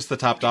 but they're just the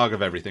top dog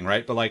of everything,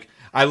 right? But like,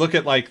 I look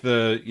at like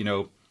the, you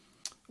know,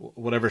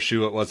 whatever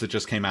shoe it was that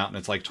just came out and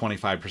it's like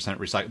 25%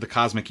 recycle, the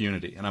Cosmic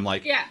Unity, and I'm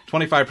like,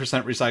 25%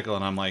 recycle,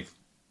 and I'm like,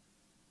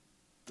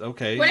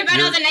 okay. What about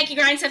all the Nike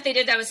Grind stuff they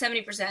did that was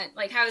 70%?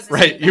 Like, how is this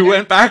right? You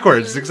went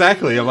backwards,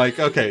 exactly. I'm like,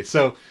 okay,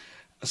 so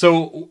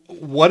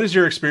what is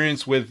your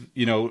experience with,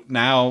 you know,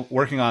 now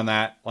working on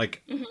that,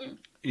 like,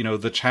 you know,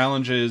 the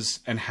challenges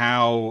and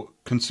how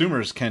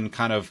consumers can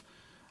kind of,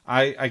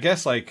 I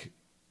guess, like,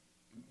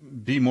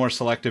 be more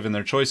selective in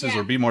their choices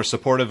or be more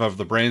supportive of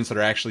the brands that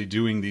are actually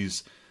doing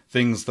these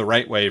things the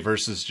right way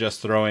versus just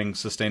throwing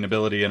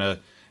sustainability in a,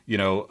 you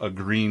know, a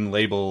green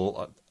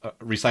label, a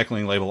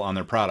recycling label on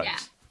their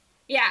products?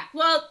 Yeah.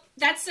 Well,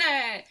 that's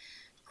a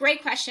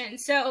great question.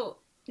 So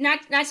not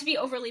to be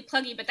overly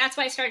pluggy, but that's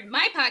why I started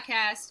my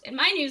podcast and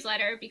my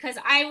newsletter, because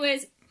I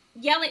was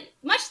yelling,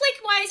 much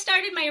like why I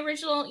started my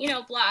original, you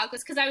know, blog,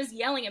 was because I was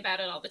yelling about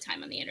it all the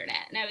time on the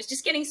internet, and I was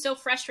just getting so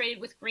frustrated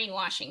with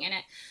greenwashing in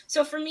it.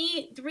 So for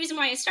me, the reason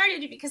why I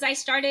started it, because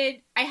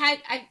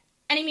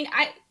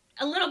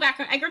a little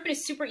background. I grew up in a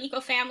super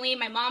eco family.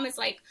 My mom is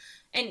like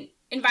an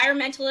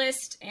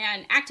environmentalist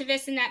and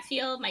activist in that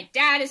field. My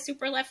dad is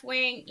super left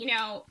wing, you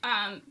know,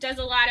 does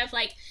a lot of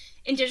like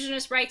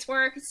indigenous rights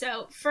work.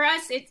 So for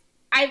us,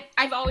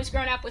 I've always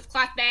grown up with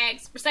cloth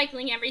bags,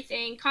 recycling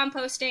everything,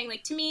 composting.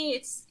 Like, to me,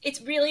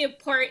 it's really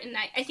important. And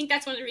I think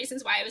that's one of the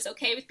reasons why I was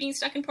okay with being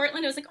stuck in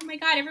Portland. I was like, oh my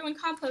God, everyone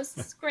composts.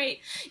 It's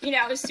great. You know,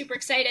 I was super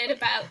excited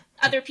about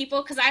other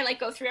people because I like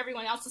go through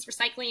everyone else's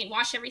recycling and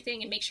wash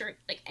everything and make sure,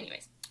 like,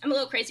 anyways, I'm a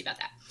little crazy about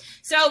that.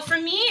 So for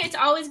me, it's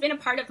always been a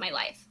part of my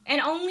life.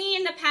 And only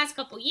in the past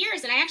couple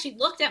years, and I actually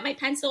looked at my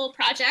pencil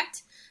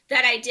project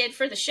that I did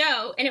for the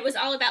show, and it was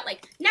all about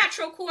like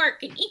natural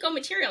cork and eco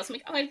materials. I'm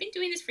like, oh, I've been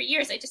doing this for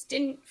years. I just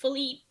didn't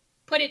fully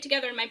put it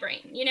together in my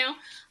brain, you know?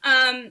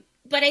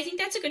 But I think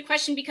that's a good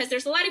question because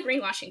there's a lot of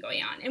greenwashing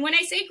going on. And when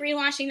I say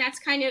greenwashing, that's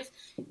kind of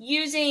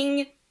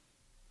using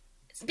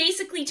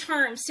basically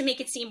terms to make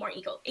it seem more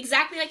eco.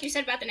 Exactly like you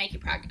said about the Nike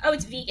product. Oh,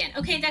 it's vegan.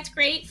 Okay, that's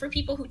great for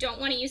people who don't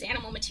want to use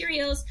animal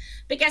materials.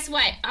 But guess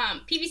what?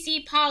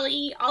 PVC,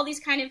 poly, all these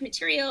kind of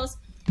materials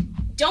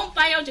don't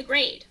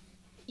biodegrade.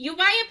 You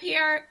buy a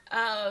pair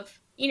of,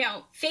 you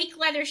know, fake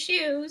leather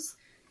shoes,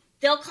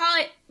 they'll call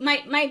it,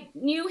 my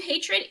new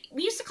hatred,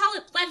 we used to call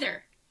it pleather.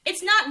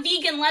 It's not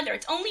vegan leather.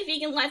 It's only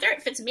vegan leather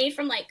if it's made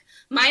from like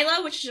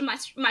milo, which is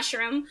a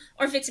mushroom,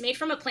 or if it's made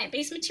from a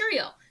plant-based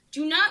material.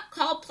 Do not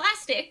call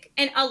plastic,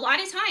 and a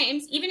lot of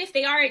times, even if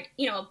they are,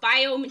 you know, a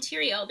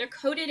biomaterial, they're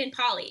coated in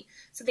poly.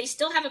 So they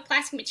still have a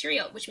plastic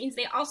material, which means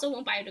they also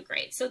won't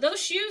biodegrade. So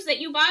those shoes that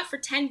you bought for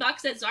 $10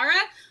 at Zara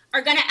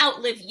are going to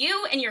outlive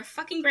you and your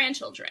fucking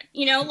grandchildren.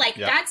 You know, like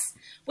that's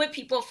what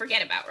people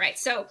forget about, right?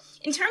 So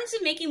in terms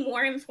of making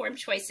more informed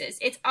choices,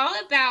 it's all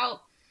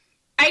about,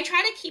 I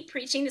try to keep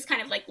preaching this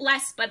kind of like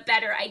less but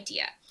better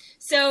idea.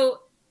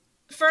 So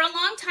for a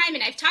long time,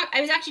 and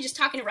I was actually just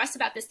talking to Russ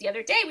about this the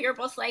other day. We were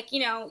both like,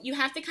 you know, you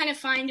have to kind of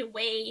find a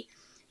way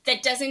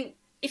that doesn't,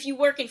 if you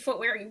work in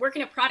footwear, you work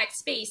in a product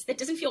space that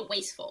doesn't feel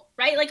wasteful,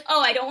 right? Like, oh,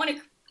 I don't want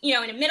to, you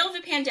know, in the middle of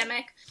a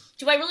pandemic,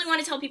 do I really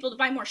want to tell people to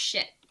buy more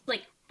shit?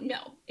 Like,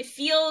 no, it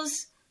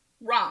feels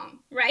wrong,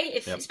 right?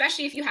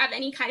 Especially if you have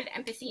any kind of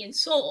empathy and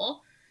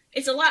soul,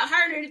 it's a lot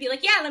harder to be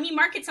like, yeah, let me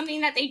market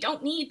something that they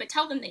don't need, but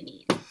tell them they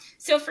need.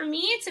 So for me,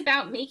 it's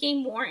about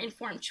making more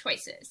informed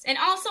choices and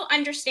also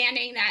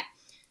understanding that.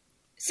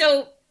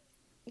 So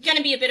going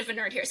to be a bit of a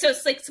nerd here. So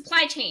it's like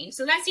supply chain.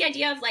 So that's the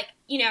idea of like,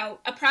 you know,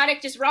 a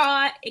product is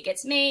raw, it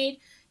gets made,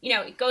 you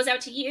know, it goes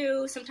out to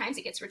you. Sometimes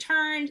it gets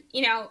returned,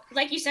 you know,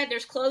 like you said,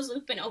 there's closed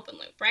loop and open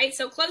loop, right?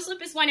 So closed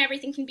loop is when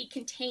everything can be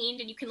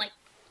contained and you can like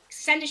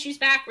send issues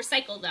back,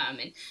 recycle them.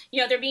 And,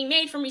 you know, they're being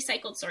made from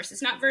recycled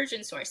sources, not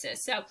virgin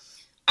sources. So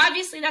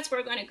obviously that's where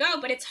we're going to go,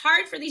 but it's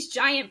hard for these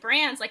giant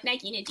brands like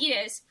Nike and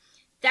Adidas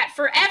that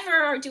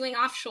forever are doing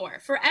offshore,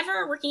 forever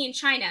are working in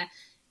China.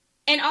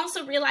 And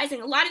also realizing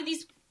a lot of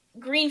these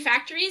green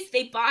factories,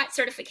 they bought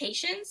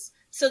certifications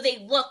so they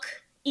look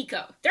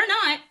eco. They're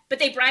not, but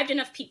they bribed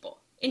enough people.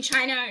 in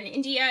China and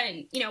India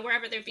and, you know,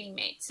 wherever they're being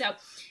made. So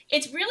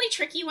it's really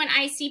tricky when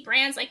I see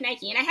brands like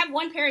Nike. And I have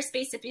one pair of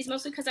Space Hippies,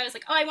 mostly because I was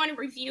like, oh, I want to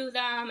review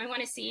them. I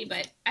want to see,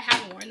 but I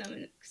haven't worn them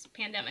in the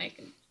pandemic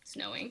and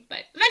snowing, but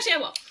eventually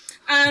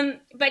I will.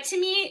 But to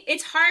me,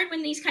 it's hard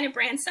when these kind of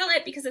brands sell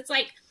it, because it's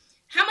like,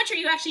 how much are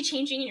you actually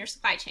changing in your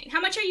supply chain?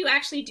 How much are you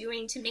actually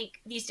doing to make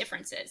these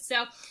differences?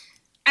 So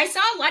I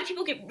saw a lot of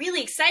people get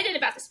really excited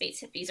about the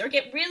Space Hippies, or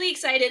get really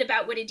excited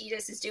about what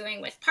Adidas is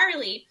doing with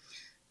Parley.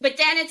 But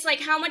then it's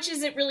like, how much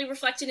is it really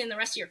reflected in the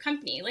rest of your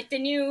company? Like the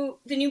new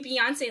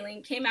Beyonce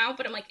link came out,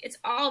 but I'm like, it's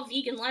all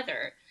vegan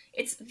leather.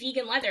 It's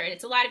vegan leather, and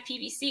it's a lot of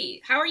PVC.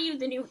 How are you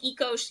the new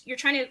eco? You're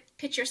trying to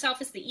pitch yourself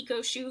as the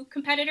eco shoe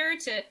competitor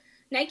to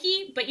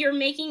Nike, but you're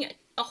making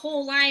a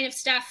whole line of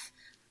stuff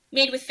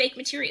made with fake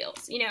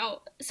materials, you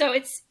know? So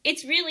it's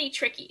really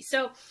tricky.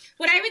 So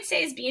what I would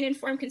say is be an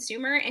informed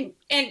consumer,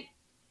 and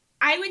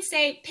I would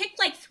say pick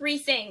like 3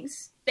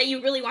 things that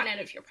you really want out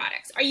of your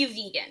products. Are you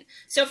vegan?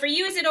 So for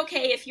you, is it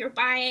okay if you're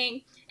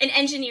buying an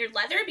engineered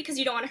leather because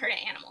you don't want to hurt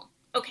an animal?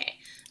 Okay.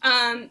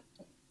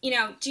 You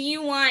know, do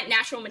you want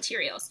natural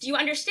materials? Do you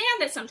understand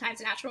that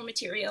sometimes natural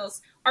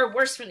materials are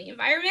worse for the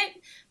environment?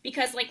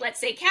 Because, like,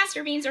 let's say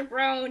castor beans are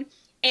grown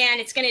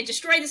and it's going to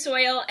destroy the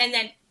soil, and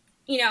then,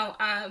 you know,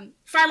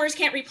 farmers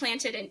can't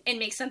replant it and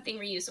make something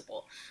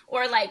reusable.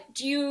 Or, like,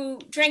 do you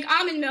drink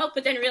almond milk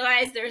but then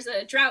realize there's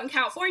a drought in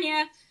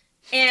California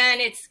and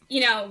it's,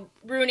 you know,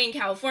 ruining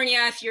California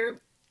if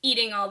you're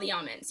eating all the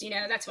almonds? You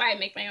know, that's why I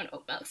make my own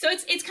oat milk. So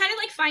it's kind of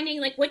like finding,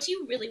 like, what do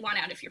you really want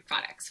out of your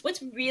products?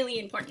 What's really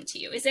important to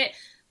you? Is it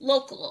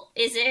local?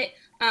 Is it,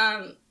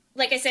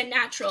 like I said,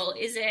 natural?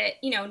 Is it,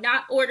 you know,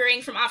 not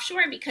ordering from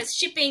offshore because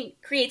shipping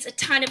creates a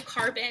ton of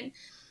carbon?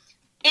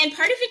 And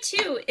part of it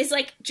too is,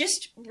 like,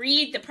 just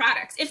read the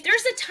products. If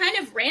there's a ton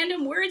of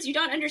random words you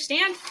don't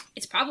understand,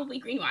 it's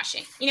probably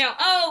greenwashing. You know,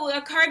 oh,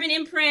 a carbon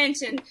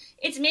imprint and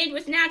it's made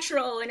with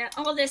natural and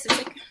all this. It's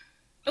like,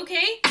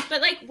 okay,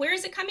 but, like, where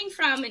is it coming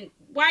from and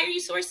why are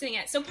you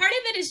sourcing it? So part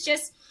of it is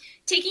just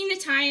taking the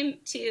time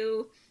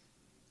to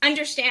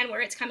understand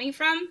where it's coming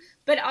from,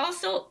 but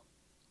also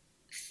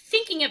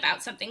thinking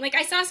about something. Like,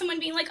 I saw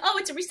someone being like, oh,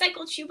 it's a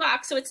recycled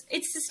shoebox, so it's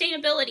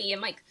sustainability. I'm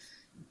like,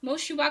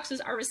 most shoeboxes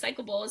are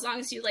recyclable as long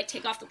as you, like,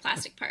 take off the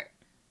plastic part.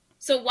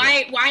 So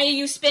why are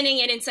you spinning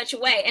it in such a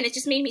way? And it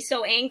just made me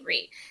so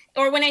angry.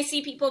 Or when I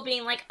see people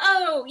being like,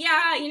 oh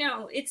yeah, you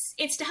know,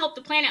 it's to help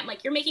the planet. I'm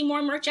like, you're making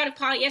more merch out of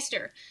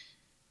polyester.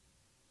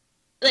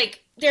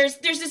 Like, there's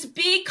this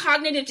big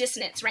cognitive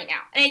dissonance right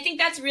now. And I think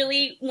that's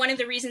really one of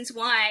the reasons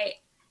why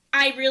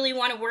I really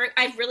want to work.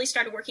 I've really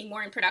started working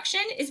more in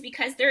production, is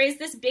because there is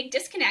this big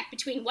disconnect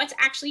between what's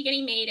actually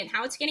getting made and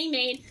how it's getting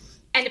made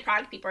and the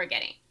product people are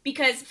getting.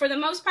 Because for the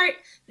most part,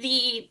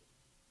 the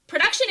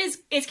production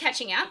is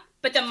catching up,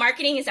 but the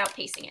marketing is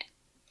outpacing it.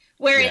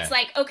 Where it's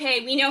like,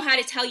 okay, we know how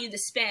to tell you the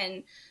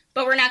spin,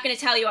 but we're not going to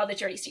tell you all the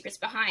dirty secrets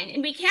behind.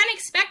 And we can't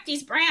expect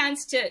these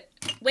brands to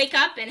wake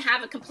up and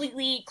have a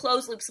completely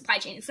closed loop supply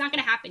chain. It's not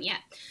going to happen yet.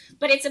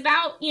 But it's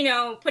about, you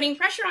know, putting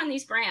pressure on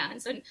these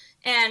brands and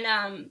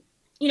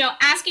you know,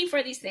 asking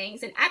for these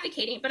things and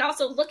advocating, but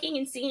also looking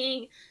and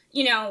seeing,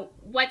 you know,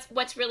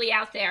 what's really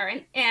out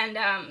there and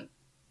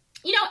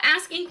you know,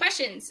 asking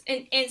questions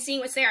and seeing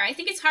what's there. I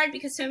think it's hard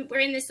because we're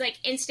in this, like,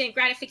 instant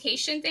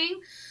gratification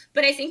thing.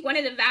 But I think one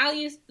of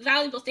the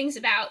valuable things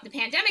about the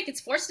pandemic, it's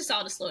forced us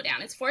all to slow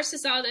down. It's forced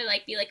us all to,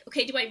 like, be like,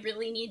 okay, do I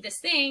really need this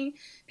thing?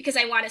 Because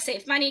I want to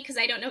save money because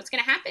I don't know what's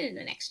going to happen in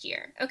the next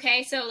year.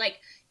 Okay, so, like,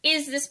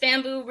 is this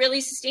bamboo really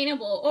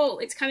sustainable? Oh,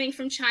 it's coming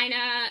from China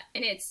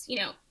and it's, you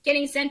know,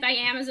 getting sent by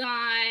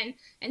Amazon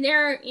and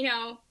they're, you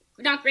know,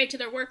 not great to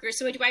their workers.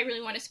 So do I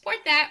really want to support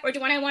that? Or do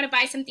I want to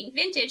buy something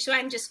vintage? So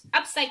I'm just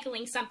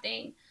upcycling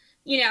something,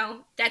 you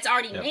know, that's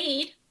already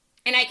made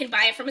and I can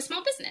buy it from a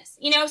small business,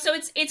 you know? So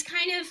it's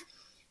kind of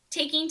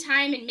taking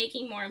time and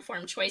making more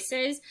informed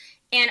choices,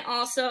 and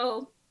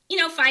also, you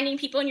know, finding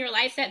people in your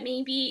life that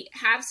maybe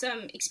have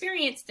some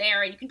experience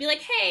there and you can be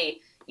like, hey,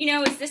 you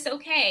know, is this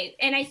okay?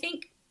 And I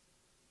think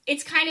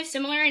it's kind of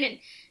similar. And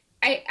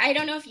I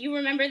don't know if you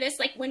remember this,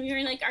 like when we were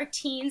in, like, our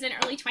teens and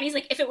early 20s,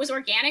 like if it was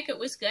organic, it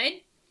was good.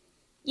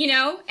 You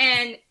know,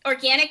 and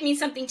organic means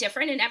something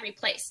different in every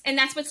place. And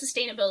that's what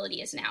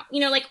sustainability is now. You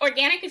know, like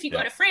organic, if you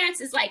go to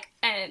France, is like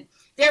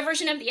their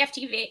version of the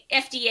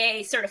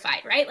FDA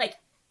certified, right? Like,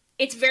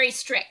 it's very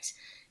strict.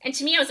 And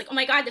to me, I was like, oh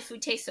my God, the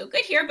food tastes so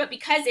good here. But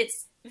because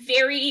it's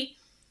very,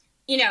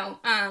 you know,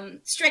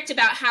 strict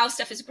about how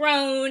stuff is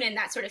grown and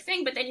that sort of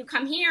thing. But then you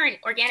come here and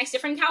organic's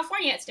different in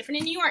California. It's different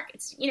in New York.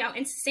 It's, you know,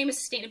 it's the same as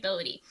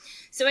sustainability.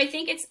 So I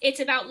think it's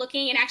about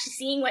looking and actually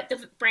seeing what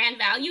the brand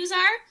values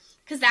are,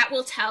 because that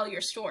will tell your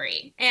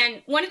story.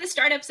 And one of the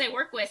startups I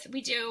work with,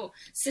 we do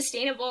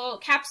sustainable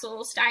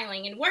capsule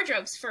styling and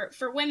wardrobes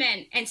for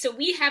women. And so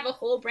we have a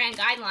whole brand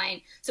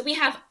guideline. So we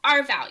have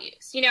our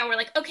values. You know, we're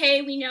like,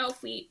 okay, we know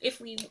if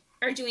we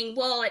are doing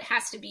wool, it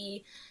has to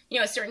be, you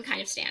know, a certain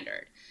kind of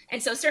standard.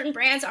 And so certain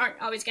brands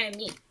aren't always going to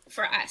meet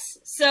for us.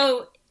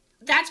 So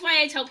that's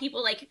why I tell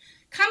people, like,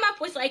 come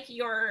up with, like,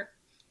 your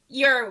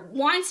your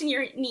wants and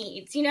your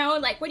needs, you know,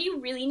 like what do you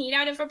really need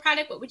out of a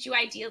product? What would you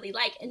ideally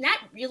like? And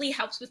that really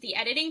helps with the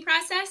editing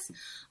process.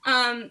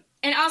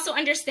 And also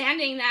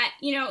understanding that,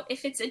 you know,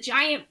 if it's a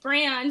giant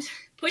brand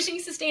pushing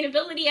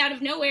sustainability out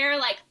of nowhere,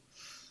 like,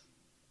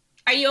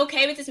 are you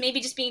okay with this maybe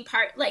just being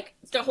part, like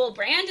the whole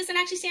brand doesn't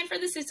actually stand for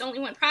this, it's only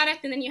one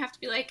product, and then you have to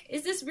be like,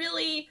 is this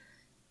really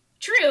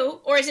true,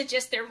 or is it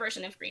just their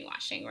version of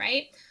greenwashing,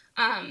 right?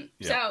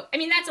 So, I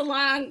mean, that's a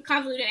long,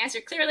 convoluted answer.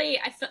 Clearly,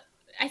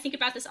 I think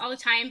about this all the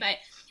time, but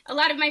a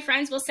lot of my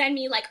friends will send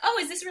me like, oh,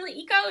 is this really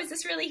eco? Is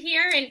this really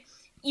here? And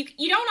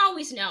you don't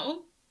always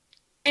know.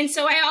 And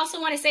so I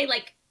also want to say,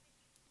 like,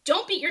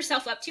 don't beat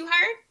yourself up too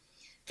hard.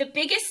 The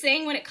biggest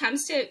thing when it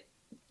comes to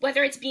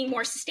whether it's being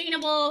more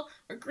sustainable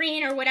or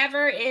green or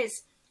whatever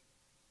is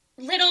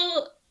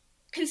little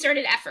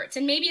concerted efforts.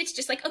 And maybe it's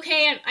just like,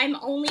 okay, I'm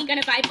only going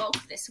to buy bulk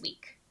this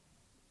week.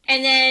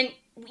 And then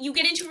you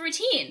get into a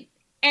routine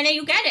and then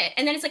you get it.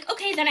 And then it's like,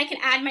 okay, then I can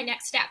add my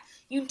next step.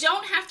 You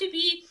don't have to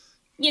be,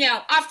 you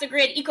know, off the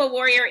grid eco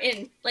warrior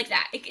in like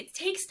that. It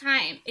takes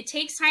time. It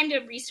takes time to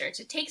research.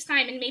 It takes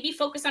time, and maybe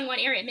focus on one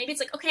area. Maybe it's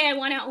like, okay, I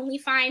want to only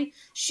find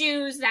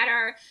shoes that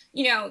are,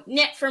 you know,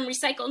 knit from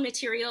recycled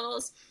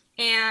materials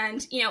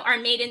and, you know, are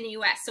made in the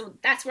US. So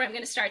that's where I'm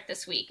going to start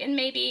this week. And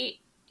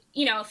maybe,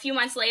 you know, a few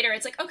months later,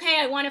 it's like, okay,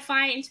 I want to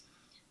find,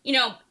 you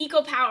know,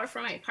 eco power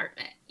for my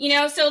apartment, you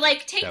know? So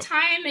like take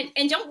time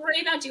and don't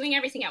worry about doing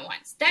everything at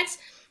once. That's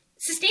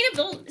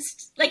sustainable.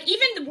 Like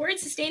even the word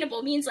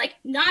sustainable means like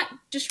not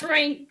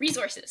destroying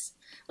resources,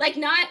 like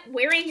not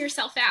wearing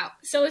yourself out.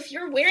 So if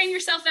you're wearing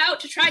yourself out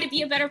to try to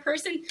be a better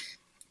person,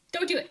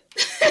 don't do it.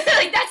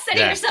 Like that's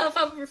setting yourself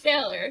up for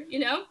failure, you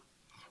know?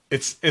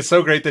 It's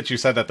so great that you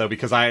said that though,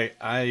 because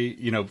I,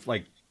 you know,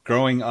 like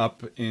growing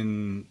up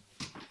in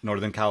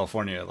Northern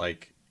California,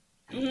 like,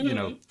 you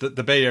know,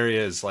 the Bay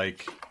Area is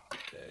like,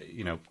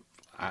 you know,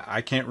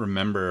 I can't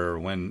remember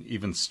when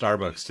even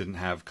Starbucks didn't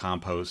have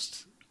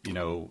compost, you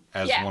know,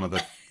 as one of the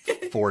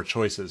 4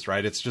 choices,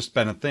 right? It's just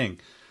been a thing.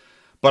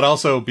 But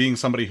also being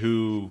somebody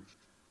who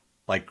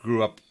like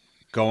grew up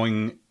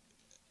going,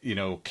 you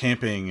know,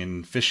 camping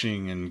and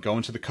fishing and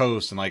going to the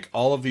coast and like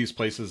all of these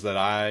places that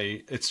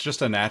it's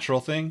just a natural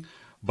thing.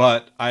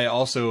 But I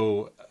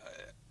also,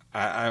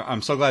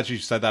 I'm so glad you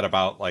said that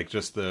about like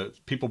just the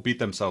people beat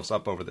themselves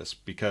up over this,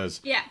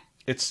 because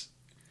it's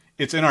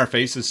in our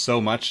faces so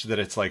much that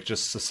it's like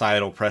just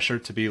societal pressure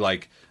to be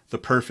like the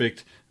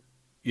perfect,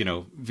 you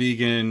know,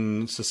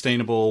 vegan,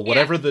 sustainable,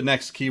 whatever the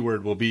next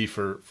keyword will be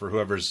for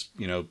whoever's,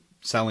 you know,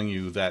 selling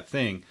you that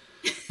thing.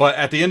 But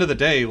at the end of the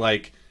day,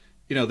 like,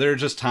 you know, there are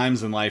just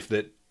times in life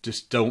that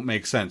just don't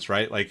make sense,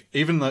 right? Like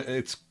even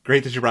it's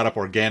great that you brought up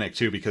organic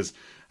too, because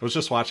I was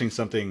just watching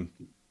something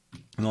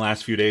in the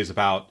last few days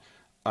about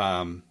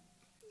a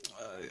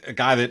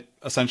guy that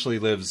essentially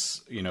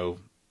lives, you know,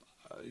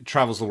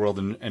 travels the world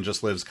and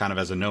just lives kind of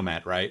as a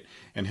nomad, right?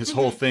 And his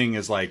whole thing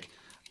is like,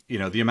 you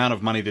know, the amount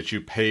of money that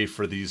you pay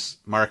for these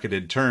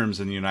marketed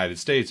terms in the United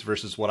States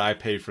versus what I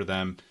pay for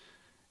them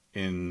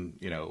in,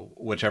 you know,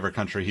 whichever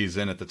country he's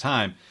in at the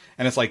time.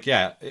 And it's like,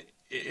 yeah,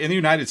 in the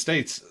United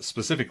States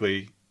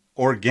specifically,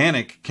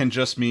 organic can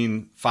just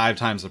mean 5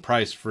 times the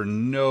price for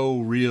no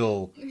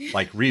real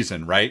like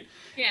reason, right?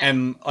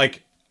 And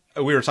like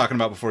we were talking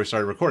about before we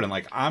started recording,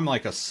 like I'm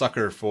like a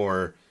sucker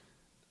for,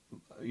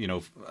 you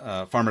know,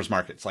 farmers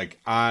markets. Like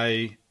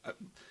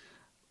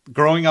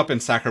growing up in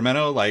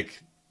Sacramento,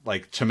 like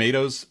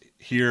tomatoes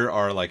here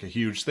are like a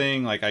huge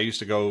thing. Like I used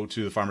to go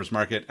to the farmer's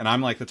market, and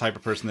I'm like the type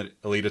of person that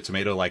will eat a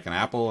tomato like an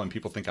apple, and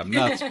people think I'm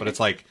nuts, but it's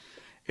like,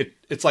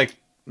 it's like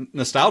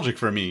nostalgic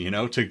for me, you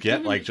know, to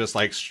get like just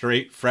like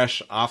straight,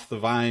 fresh off the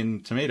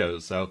vine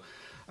tomatoes. So,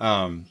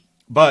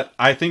 but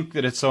I think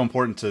that it's so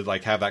important to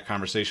like have that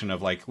conversation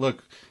of like,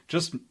 look,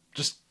 just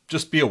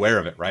be aware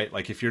of it, right?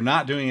 Like if you're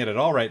not doing it at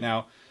all right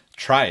now,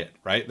 try it,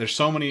 right? There's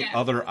so many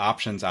other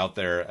options out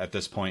there at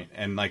this point.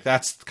 And like,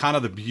 that's kind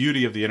of the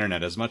beauty of the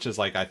internet. As much as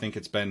like, I think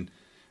it's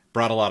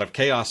brought a lot of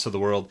chaos to the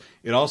world,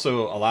 it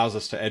also allows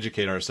us to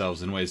educate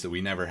ourselves in ways that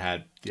we never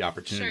had the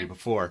opportunity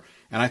before.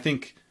 And I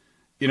think,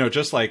 you know,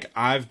 just like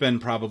I've been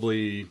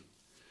probably,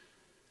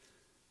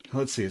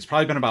 let's see, it's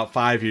probably been about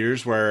 5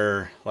 years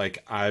where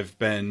like I've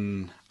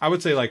been, I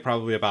would say like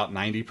probably about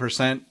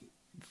 90%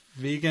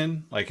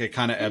 vegan. Like it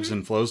kind of ebbs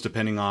and flows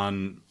depending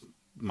on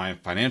my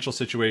financial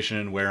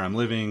situation, where I'm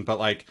living, but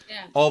like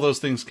all those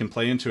things can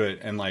play into it.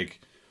 And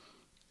like,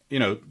 you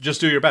know,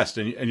 just do your best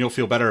and you'll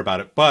feel better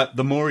about it. But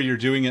the more you're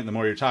doing it and the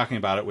more you're talking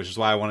about it, which is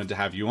why I wanted to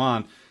have you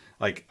on,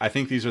 like, I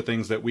think these are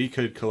things that we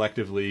could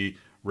collectively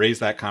raise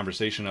that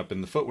conversation up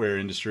in the footwear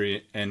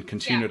industry and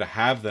continue to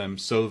have them,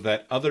 so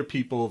that other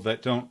people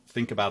that don't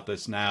think about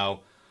this now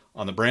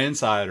on the brand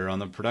side or on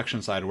the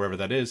production side or wherever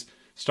that is,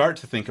 start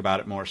to think about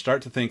it more,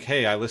 start to think,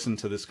 hey, I listened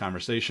to this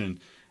conversation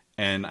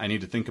and I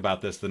need to think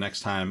about this the next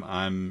time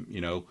I'm,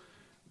 you know,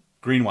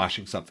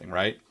 greenwashing something,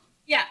 right?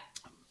 Yeah.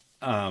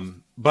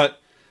 But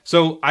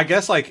so I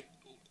guess like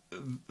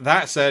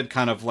that said,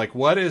 kind of like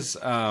what is,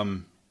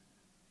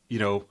 you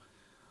know,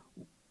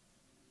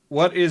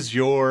 what is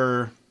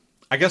your,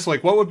 I guess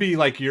like what would be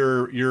like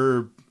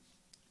your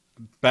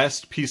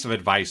best piece of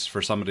advice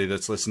for somebody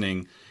that's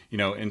listening, you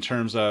know, in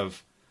terms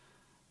of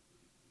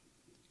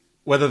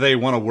whether they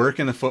want to work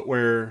in the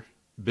footwear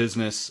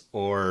business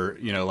or,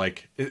 you know,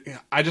 like,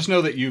 I just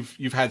know that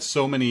you've had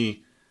so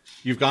many,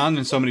 you've gone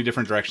in so many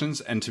different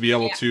directions, and to be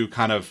able to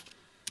kind of,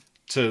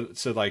 to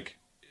like,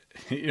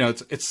 you know,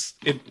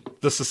 the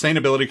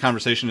sustainability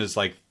conversation is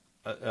like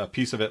a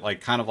piece of it,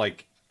 like kind of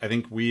like, I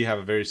think we have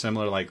a very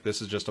similar, like,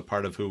 this is just a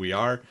part of who we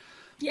are,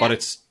 but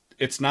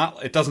it's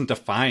not, it doesn't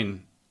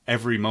define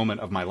every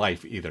moment of my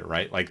life either.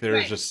 Right. Like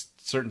there's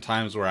just certain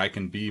times where I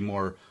can be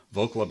more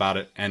vocal about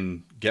it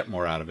and get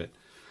more out of it.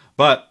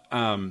 But,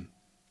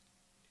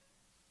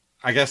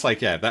 I guess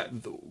like, yeah, that,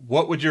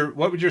 what would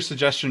your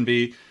suggestion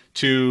be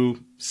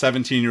to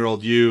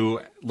 17-year-old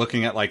you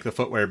looking at like the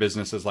footwear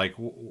business as like,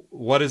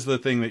 what is the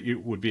thing that you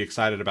would be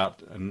excited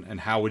about, and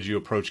how would you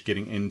approach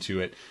getting into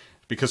it?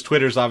 Because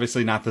Twitter's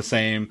obviously not the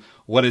same.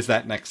 What is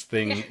that next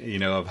thing, you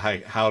know, of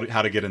how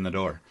to get in the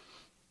door?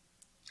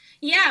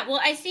 Yeah,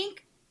 well, I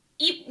think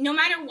no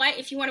matter what,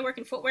 if you want to work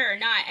in footwear or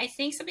not, I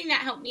think something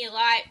that helped me a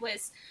lot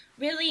was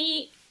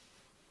really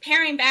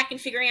paring back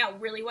and figuring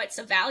out really what's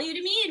of value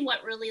to me and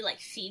what really like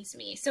feeds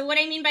me. So what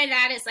I mean by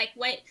that is like,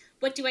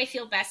 what do I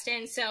feel best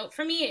in? So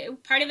for me,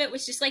 part of it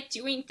was just like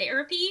doing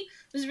therapy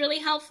was really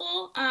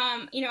helpful.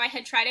 You know, I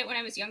had tried it when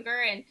I was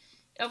younger, and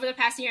over the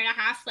past year and a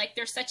half, like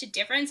there's such a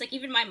difference. Like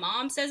even my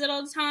mom says it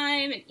all the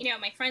time, and, you know,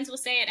 my friends will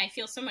say it, and I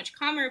feel so much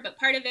calmer. But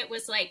part of it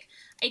was like,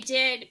 I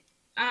did,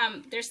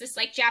 there's this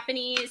like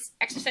Japanese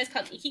exercise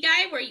called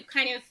Ikigai, where you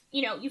kind of,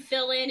 you know, you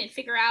fill in and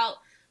figure out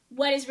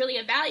what is really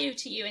of value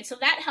to you. And so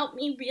that helped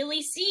me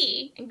really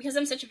see, and because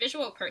I'm such a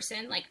visual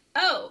person, like,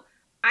 oh,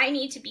 I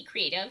need to be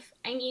creative,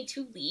 I need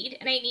to lead,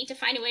 and I need to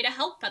find a way to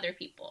help other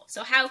people.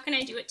 So how can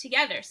I do it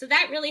together? So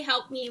that really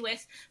helped me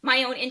with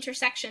my own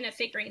intersection of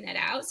figuring that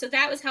out. So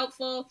that was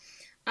helpful.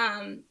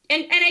 And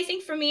I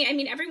think for me, I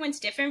mean, everyone's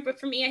different, but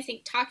for me, I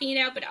think talking it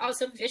out, but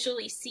also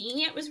visually seeing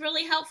it was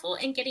really helpful,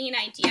 and getting an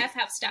idea of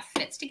how stuff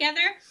fits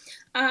together.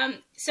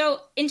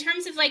 So in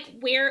terms of like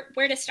where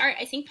to start,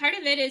 I think part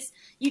of it is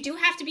you do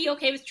have to be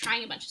okay with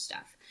trying a bunch of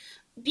stuff.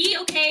 Be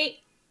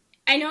okay.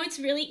 I know it's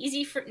really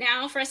easy for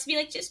us to be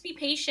like, just be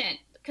patient,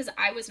 because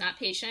I was not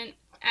patient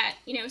at,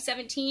 you know,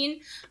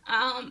 17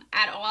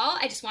 at all.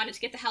 I just wanted to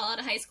get the hell out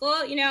of high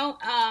school, you know,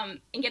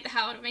 and get the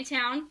hell out of my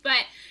town.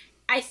 But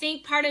I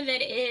think part of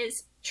it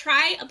is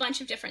try a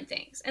bunch of different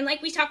things. And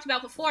like we talked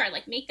about before,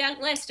 like make that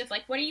list of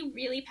like, what are you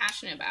really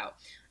passionate about?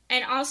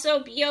 And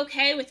also be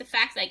okay with the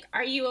fact, like,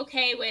 are you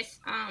okay with,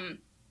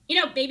 you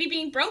know, maybe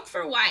being broke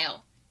for a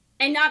while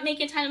and not make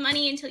a ton of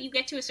money until you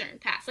get to a certain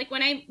path. Like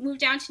when I moved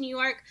down to New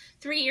York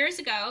 3 years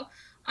ago,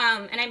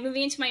 and I'm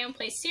moving into my own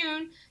place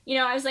soon, you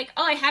know, I was like,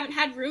 oh, I haven't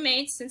had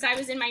roommates since I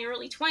was in my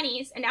early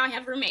 20s, and now I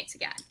have roommates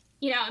again.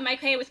 You know, am I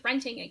okay with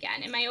renting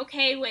again? Am I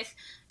okay with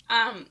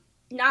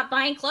not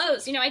buying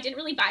clothes? You know, I didn't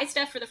really buy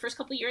stuff for the first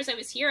couple of years I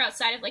was here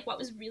outside of like what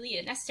was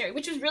really necessary,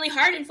 which was really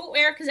hard in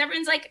footwear, because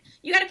everyone's like,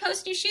 you got to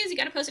post new shoes, you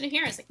got to post it in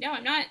here. I was like, no,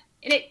 I'm not.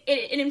 And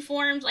it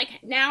informed like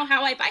now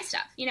how I buy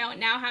stuff, you know, and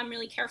now how I'm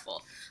really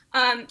careful.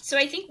 So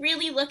I think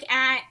really look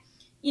at,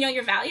 you know,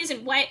 your values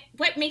and what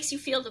makes you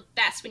feel the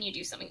best when you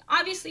do something.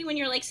 Obviously, when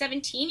you're like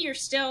 17, you're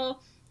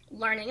still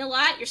learning a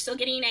lot. You're still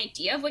getting an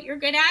idea of what you're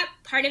good at.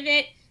 Part of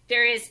it,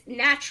 there is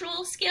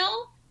natural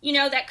skill, you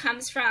know, that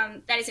comes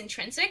from, that is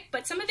intrinsic,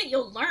 but some of it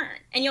you'll learn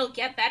and you'll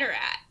get better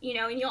at, you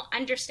know, and you'll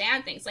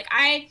understand things. Like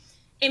I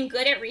am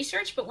good at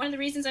research, but one of the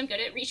reasons I'm good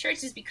at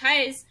research is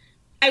because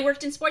I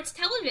worked in sports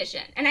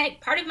television, and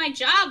part of my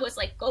job was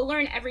like, go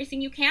learn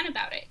everything you can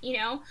about it, you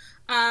know?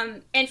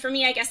 And for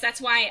me, I guess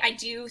that's why I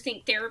do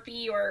think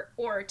therapy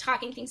or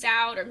talking things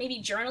out or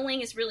maybe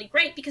journaling is really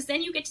great, because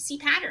then you get to see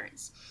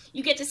patterns.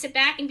 You get to sit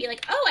back and be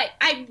like, oh,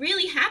 I'm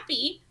really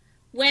happy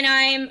when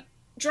I'm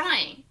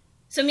drawing.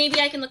 So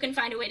maybe I can look and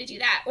find a way to do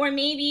that. Or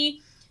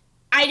maybe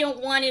I don't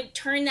want to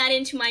turn that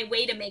into my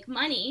way to make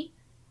money,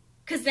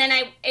 because then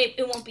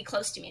it won't be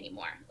close to me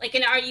anymore. Like,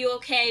 and are you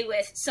okay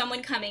with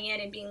someone coming in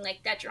and being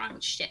like, that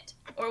drawing's shit?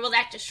 Or will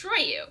that destroy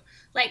you?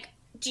 Like,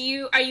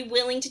 are you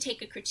willing to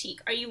take a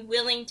critique? Are you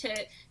willing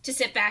to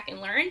sit back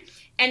and learn?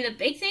 And the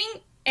big thing,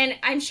 and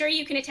I'm sure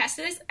you can attest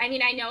to this, I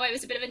mean, I know I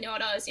was a bit of a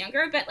know-it-all as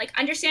younger, but like,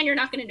 understand you're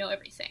not going to know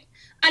everything.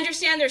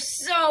 Understand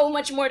there's so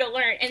much more to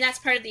learn, and that's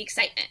part of the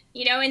excitement,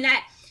 you know, and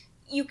that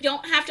you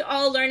don't have to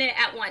all learn it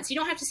at once. You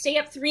don't have to stay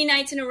up 3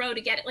 nights in a row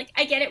to get it. Like,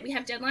 I get it, we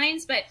have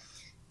deadlines, but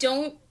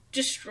don't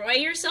destroy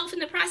yourself in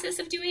the process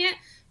of doing it,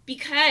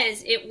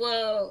 because it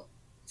will,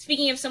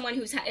 speaking of someone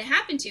who's it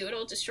happened to,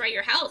 it'll destroy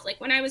your health.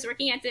 Like when I was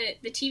working at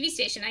the TV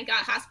station, I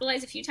got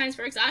hospitalized a few times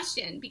for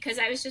exhaustion because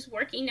I was just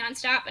working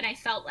nonstop, and I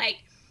felt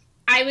like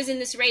I was in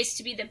this race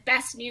to be the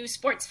best new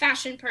sports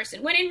fashion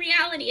person, when in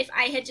reality, if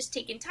I had just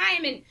taken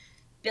time and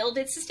build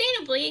it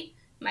sustainably,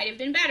 might have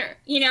been better,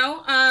 you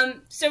know?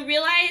 So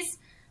realize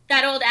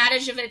that old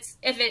adage of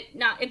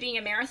it being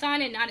a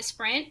marathon and not a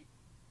sprint,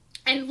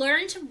 and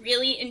learn to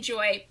really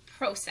enjoy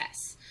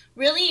process,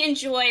 really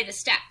enjoy the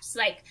steps.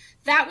 Like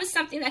that was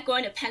something that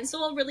going to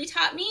Pencil really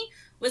taught me,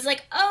 was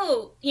like,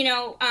 oh,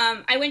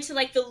 I went to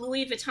like the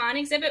Louis Vuitton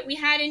exhibit we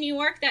had in New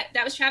York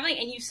that was traveling,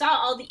 and you saw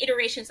all the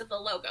iterations of the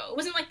logo. It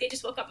wasn't like they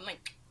just woke up and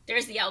like,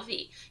 there's the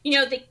LV.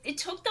 It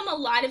took them a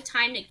lot of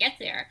time to get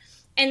there.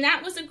 And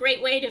that was a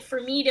great way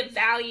for me to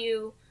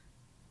value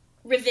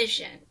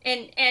revision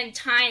and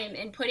time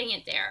and putting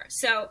it there.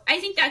 So I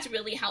think that's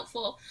really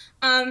helpful.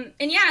 And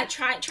yeah,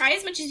 try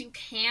as much as you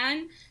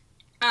can.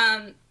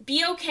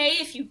 Be okay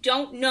if you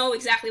don't know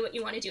exactly what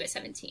you want to do at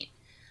 17.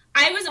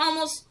 I was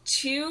almost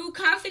too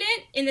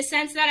confident in the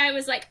sense that I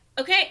was like,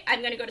 okay, I'm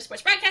going to go to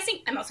sports broadcasting.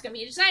 I'm also going to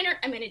be a designer.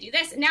 I'm going to do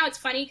this. And now it's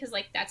funny because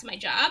like that's my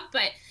job.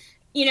 But,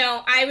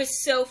 I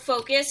was so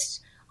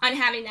focused on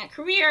having that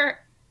career.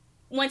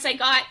 Once I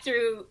got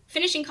through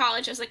finishing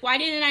college, I was like, why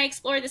didn't I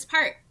explore this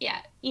part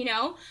yet?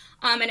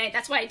 And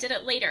that's why I did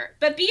it later.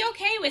 But be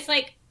okay with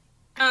like,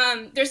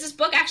 there's this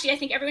book actually I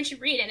think everyone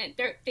should read, and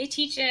they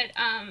teach it,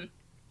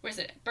 where is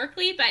it,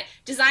 Berkeley, but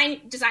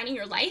designing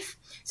your life.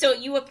 So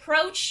you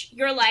approach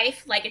your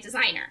life like a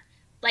designer,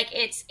 like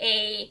it's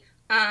a,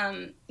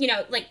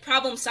 like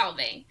problem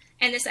solving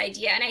and this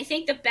idea. And I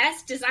think the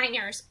best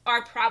designers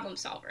are problem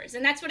solvers.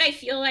 And that's what I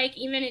feel like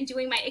even in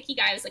doing my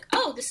Ikigai, I was like,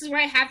 oh, this is where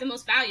I have the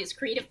most value, is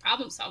creative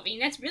problem solving.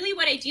 And that's really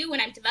what I do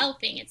when I'm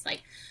developing. It's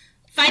like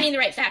finding the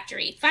right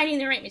factory, finding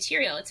the right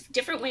material. It's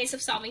different ways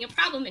of solving a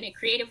problem in a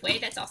creative way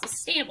that's also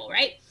sustainable,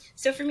 right?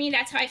 So for me,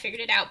 that's how I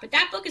figured it out. But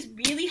that book is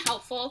really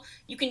helpful.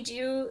 You can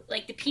do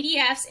like the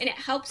PDFs, and it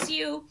helps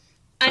you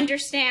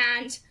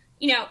understand,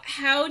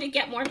 how to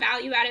get more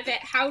value out of it,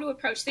 how to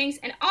approach things.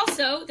 And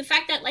also the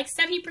fact that like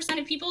 70%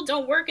 of people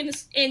don't work in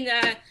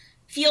the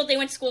field they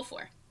went to school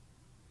for.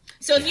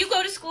 So if you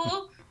go to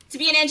school to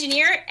be an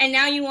engineer and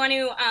now you want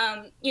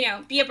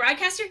to, be a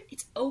broadcaster,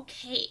 it's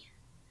okay.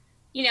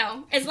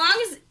 As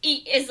long as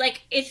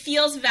it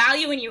feels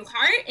value in your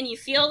heart and you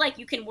feel like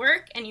you can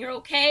work and you're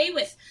okay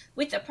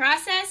with the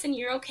process and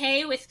you're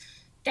okay with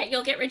that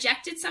you'll get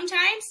rejected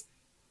sometimes,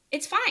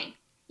 it's fine.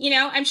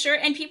 I'm sure,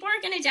 and people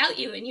are going to doubt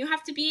you, and you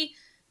have to be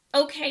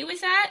okay with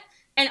that,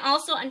 and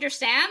also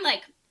understand,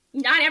 like,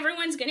 not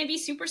everyone's going to be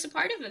super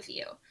supportive of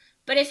you.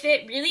 But if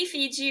it really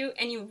feeds you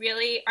and you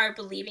really are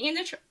believing in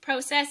the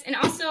process, and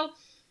also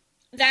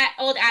that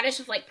old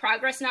adage of like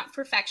progress, not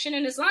perfection,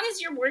 and as long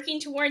as you're working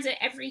towards it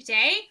every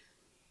day,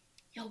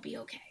 you'll be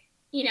okay.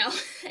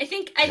 I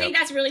think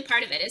that's really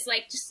part of it, is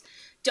like, just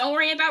don't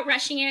worry about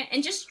rushing it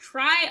and just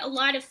try a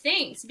lot of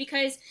things.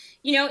 Because,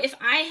 if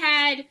I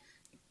had,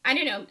 I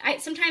don't know,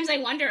 sometimes I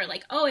wonder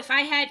like, oh, if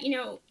I had,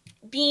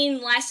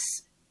 being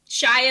less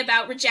shy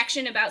about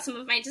rejection about some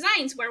of my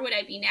designs, where would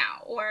I be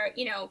now? Or,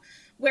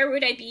 where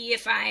would I be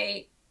if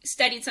I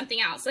studied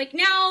something else? Like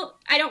now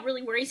I don't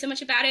really worry so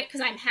much about it because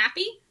I'm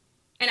happy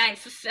and I'm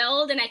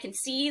fulfilled and I can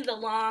see the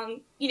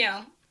long,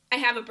 I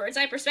have a bird's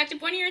eye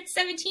perspective. When you're at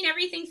 17,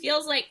 everything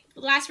feels like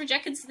the last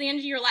rejection to the end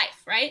of your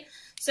life, right?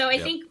 So I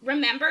think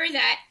remember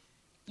that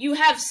you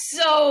have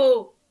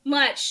so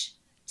much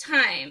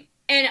time.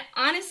 And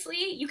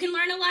honestly, you can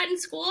learn a lot in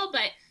school,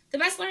 but the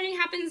best learning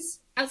happens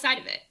outside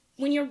of it,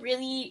 when you're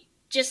really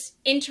just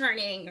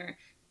interning or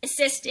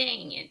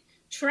assisting and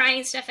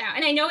trying stuff out.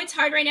 And I know it's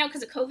hard right now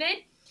because of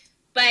COVID,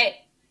 but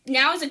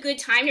now is a good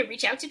time to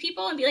reach out to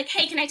people and be like,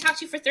 hey, can I talk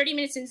to you for 30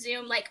 minutes in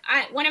Zoom? Like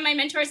one of my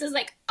mentors is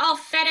like, I'll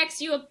FedEx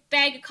you a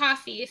bag of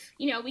coffee if,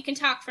 we can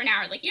talk for an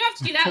hour. Like, you don't have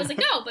to do that. I was like,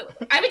 no,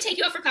 but I would take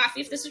you out for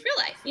coffee if this was real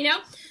life,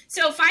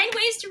 So find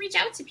ways to reach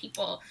out to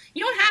people.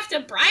 You don't have to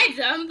bribe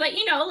them, but,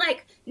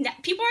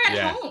 people are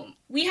at home.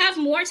 We have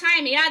more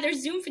time. Yeah,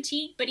 there's Zoom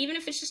fatigue, but even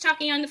if it's just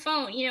talking on the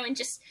phone, and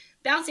just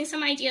bouncing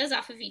some ideas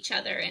off of each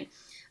other.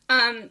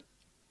 And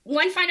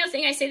one final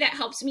thing I say that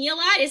helps me a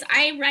lot is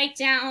I write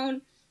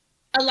down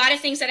a lot of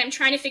things that I'm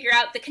trying to figure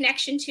out the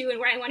connection to and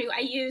where I want to. I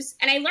use,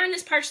 and I learned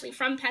this partially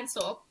from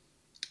pencil,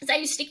 is I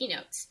use sticky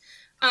notes.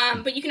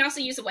 But you can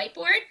also use a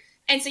whiteboard.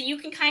 And so you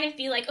can kind of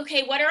be like,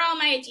 okay, what are all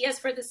my ideas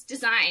for this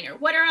design? Or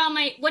what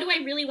do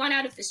I really want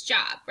out of this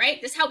job,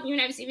 right? This helped me when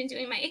I was even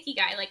doing my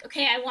Ikigai. Like,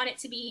 okay, I want it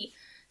to be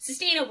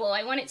sustainable.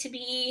 I want it to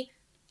be,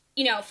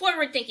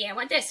 forward thinking. I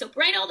want this. So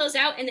write all those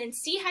out and then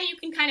see how you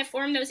can kind of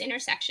form those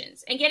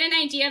intersections and get an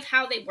idea of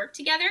how they work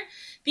together.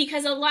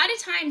 Because a lot of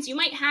times you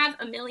might have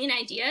a million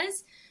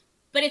ideas,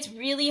 but it's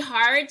really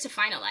hard to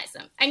finalize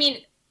them. I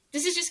mean,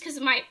 this is just because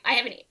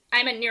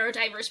I'm a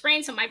neurodiverse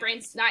brain, so my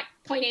brain's not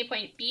point A,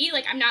 point B.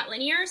 Like, I'm not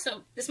linear,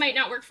 so this might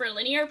not work for a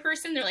linear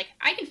person. They're like,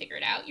 I can figure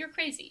it out. You're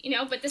crazy,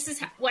 But this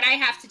is what I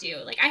have to do.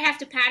 Like, I have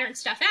to pattern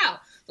stuff out.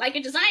 Like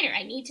a designer,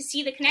 I need to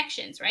see the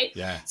connections, right?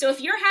 Yeah. So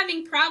if you're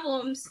having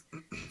problems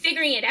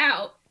figuring it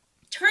out,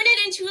 turn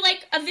it into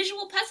like a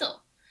visual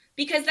puzzle.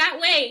 Because that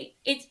way,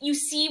 you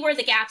see where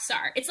the gaps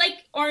are. It's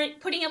like, or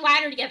putting a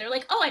ladder together.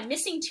 Like, oh, I'm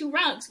missing 2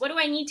 rungs. What do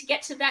I need to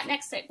get to that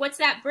next thing? What's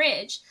that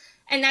bridge?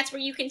 And that's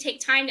where you can take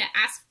time to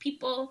ask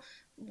people,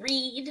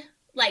 read,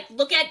 like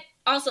look at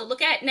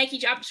Nike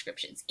job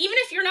descriptions. Even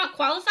if you're not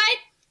qualified,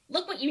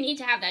 look what you need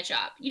to have that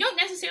job. You don't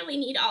necessarily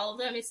need all of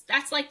them.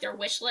 That's like their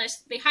wish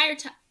list. They hire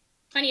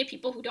plenty of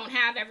people who don't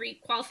have every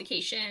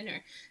qualification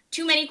or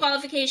too many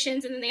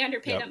qualifications and then they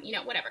underpay them,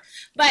 whatever.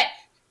 But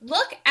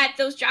look at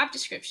those job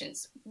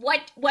descriptions.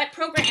 What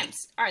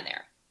programs are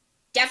there?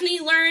 Definitely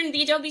learn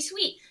the Adobe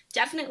Suite.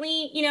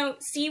 Definitely,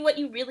 see what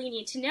you really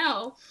need to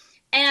know.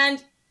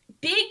 And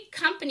big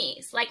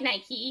companies like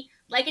Nike,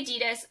 like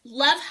Adidas,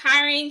 love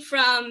hiring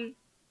from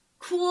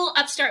cool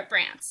upstart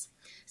brands.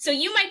 So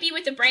you might be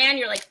with a brand,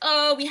 you're like,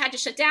 oh, we had to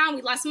shut down,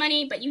 we lost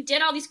money, but you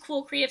did all these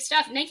cool creative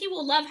stuff. Nike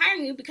will love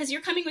hiring you because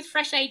you're coming with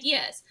fresh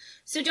ideas.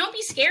 So don't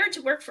be scared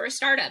to work for a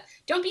startup.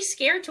 Don't be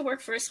scared to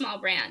work for a small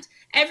brand.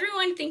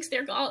 Everyone thinks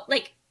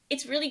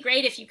it's really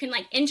great if you can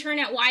intern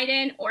at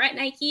Wyden or at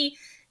Nike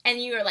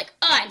and you're like,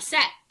 oh, I'm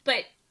set.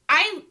 But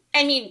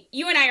I mean,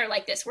 you and I are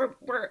like this.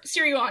 We're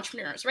serial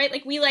entrepreneurs,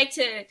 right? We like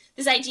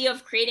this idea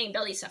of creating and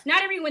building stuff.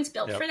 Not everyone's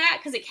built for that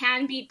because it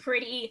can be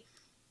pretty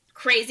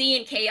crazy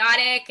and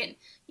chaotic and,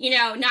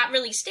 not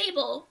really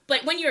stable.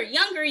 But when you're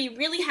younger, you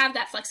really have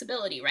that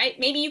flexibility, right?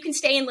 Maybe you can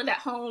stay and live at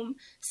home,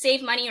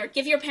 save money, or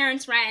give your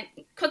parents rent,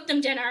 cook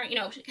them dinner,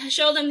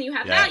 show them that you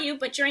have value.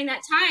 But during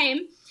that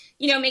time,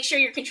 make sure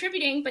you're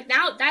contributing. But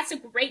now that's a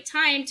great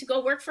time to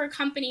go work for a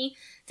company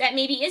that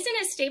maybe isn't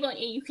as stable and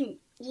you can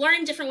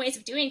learn different ways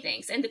of doing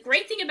things. And the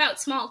great thing about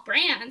small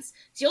brands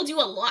is you'll do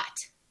a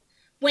lot.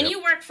 When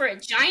you work for a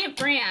giant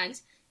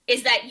brand,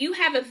 is that you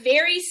have a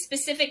very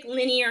specific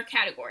linear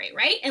category,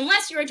 right?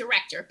 Unless you're a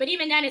director. But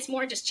even then, it's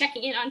more just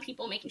checking in on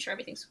people, making sure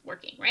everything's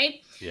working, right?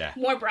 Yeah.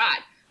 More broad.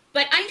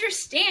 But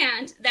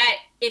understand that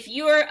if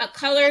you're a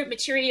color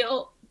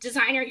material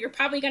designer, you're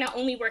probably going to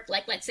only work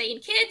let's say, in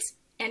kids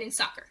and in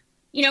soccer.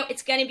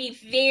 It's going to be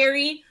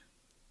very,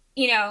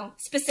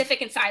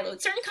 specific and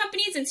siloed. Certain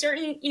companies and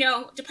certain,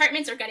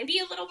 departments are going to be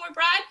a little more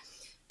broad.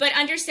 But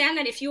understand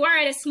that if you are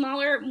at a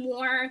smaller,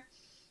 more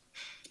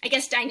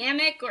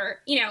dynamic or,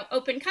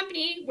 open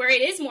company where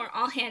it is more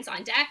all hands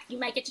on deck, you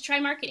might get to try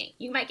marketing.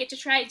 You might get to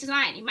try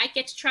design. You might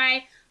get to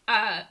try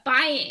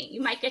buying.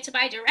 You might get to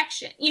buy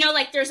direction.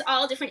 There's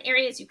all different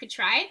areas you could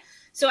try.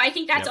 So I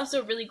think that's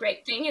also a really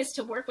great thing is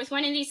to work with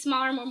one of these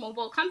smaller, more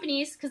mobile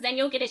companies because then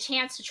you'll get a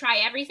chance to try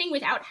everything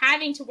without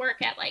having to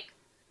work at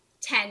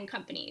 10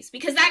 companies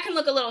because that can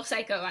look a little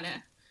psycho on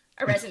a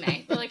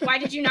resume. But why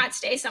did you not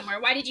stay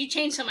somewhere? Why did you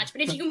change so much?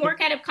 But if you can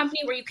work at a company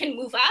where you can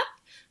move up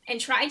and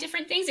try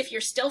different things, if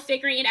you're still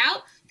figuring it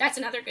out, that's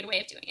another good way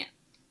of doing it.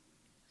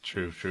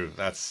 True.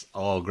 That's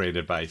all great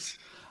advice.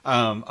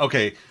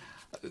 Okay.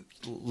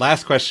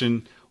 Last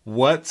question.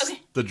 What's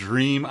the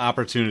dream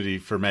opportunity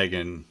for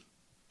Megan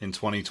in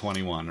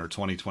 2021 or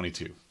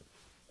 2022?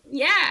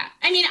 Yeah.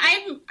 I mean,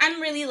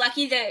 I'm really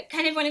lucky that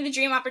kind of one of the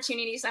dream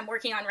opportunities I'm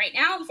working on right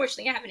now,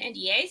 unfortunately I have an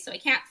NDA, so I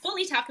can't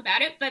fully talk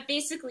about it, but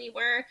basically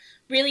we're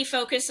really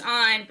focused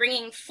on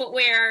bringing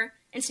footwear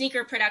and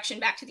sneaker production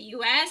back to the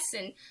US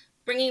and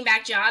bringing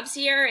back jobs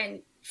here.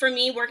 And for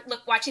me,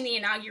 watching the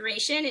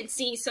inauguration and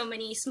seeing so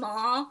many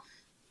small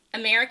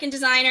American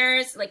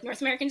designers,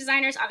 North American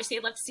designers, obviously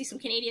I'd love to see some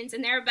Canadians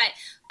in there,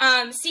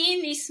 but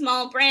seeing these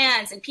small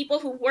brands and people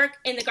who work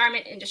in the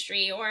garment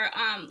industry or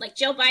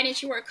Jill Biden,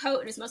 she wore a coat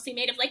and is mostly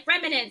made of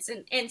remnants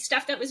and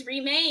stuff that was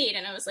remade.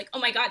 And I was like, oh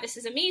my God, this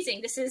is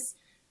amazing. This is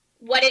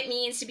what it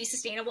means to be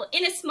sustainable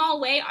in a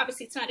small way.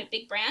 Obviously it's not a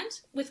big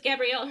brand with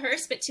Gabrielle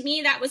Hearst, but to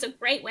me, that was a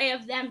great way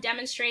of them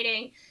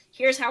demonstrating,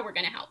 here's how we're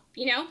going to help,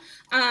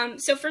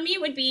 So for me,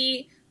 it would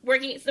be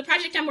the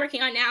project I'm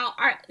working on now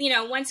are,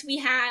 once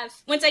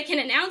I can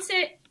announce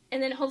it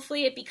and then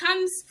hopefully it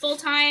becomes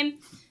full-time,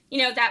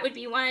 that would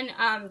be one.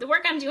 The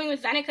work I'm doing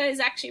with Venica is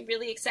actually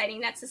really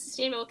exciting. That's a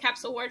sustainable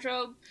capsule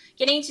wardrobe,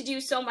 getting to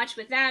do so much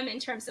with them in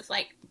terms of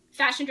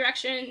fashion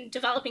direction,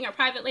 developing our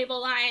private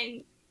label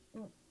line,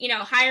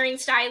 hiring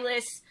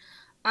stylists.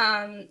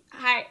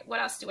 What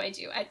else do I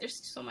do? There's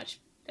so much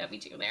that we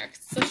do there.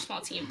 It's such a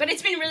small team, but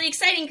it's been really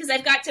exciting because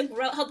I've got to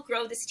help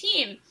grow this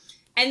team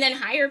and then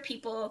hire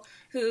people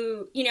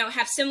who,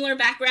 have similar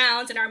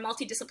backgrounds and are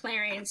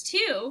multidisciplinarians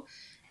too.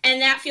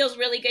 And that feels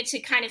really good to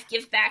kind of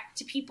give back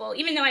to people,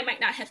 even though I might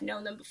not have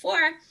known them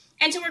before,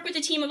 and to work with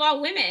a team of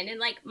all women.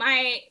 And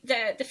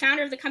the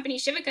founder of the company,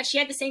 Shivika, she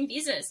had the same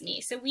visa as me.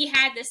 So we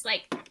had this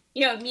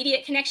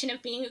immediate connection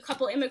of being a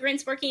couple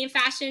immigrants working in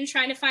fashion,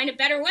 trying to find a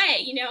better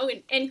way,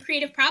 and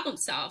creative problem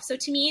solve. So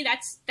to me,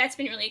 that's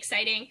been really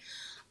exciting.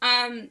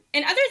 And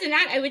other than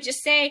that, I would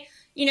just say,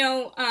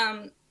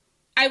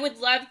 I would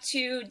love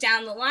to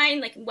down the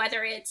line,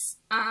 whether it's,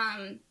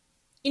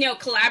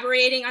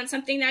 collaborating on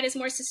something that is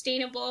more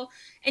sustainable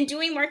and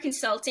doing more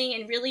consulting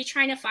and really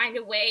trying to find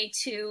a way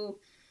to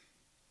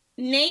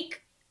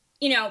make,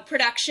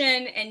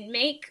 production and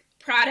make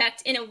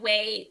product in a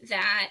way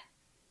that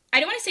I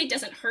don't want to say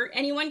doesn't hurt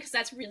anyone because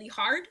that's really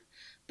hard,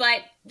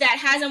 but that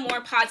has a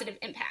more positive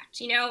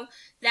impact,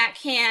 that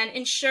can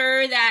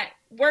ensure that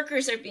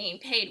workers are being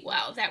paid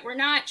well, that we're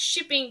not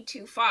shipping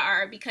too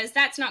far because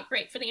that's not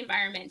great for the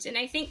environment. And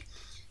I think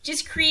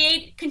just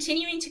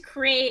continuing to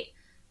create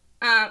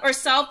or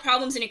solve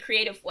problems in a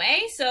creative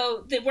way.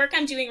 So the work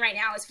I'm doing right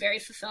now is very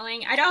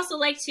fulfilling. I'd also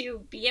like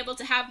to be able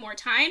to have more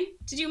time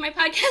to do my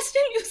podcast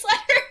and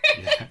newsletter.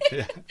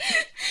 Yeah.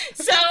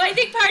 So I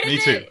think part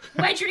of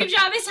my dream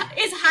job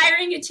is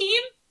hiring a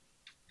team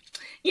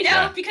you know,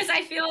 Yeah. because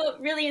I feel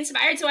really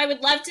inspired. So I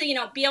would love to, you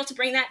know, be able to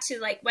bring that to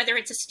like, whether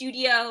it's a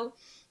studio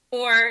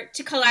or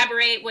to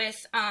collaborate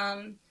with,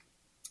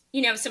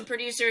 you know, some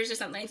producers or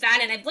something like that.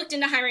 And I've looked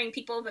into hiring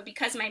people, but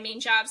because my main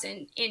job's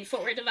in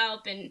footwear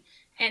development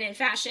and in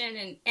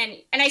fashion and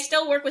I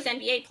still work with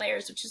NBA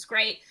players, which is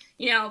great,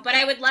 you know, but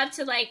I would love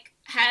to like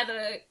have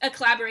a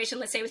collaboration,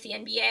 let's say with the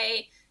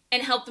NBA,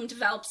 and help them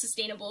develop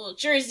sustainable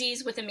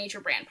jerseys with a major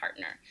brand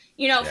partner,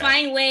 you know,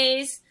 find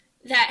ways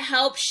that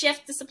help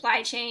shift the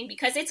supply chain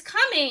because it's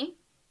coming,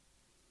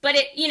 but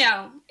it, you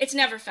know, it's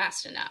never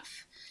fast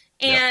enough.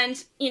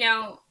 And, you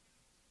know,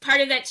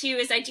 part of that too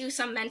is I do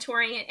some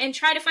mentoring and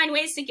try to find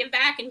ways to give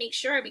back and make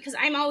sure, because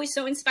I'm always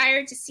so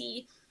inspired to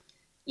see,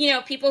 you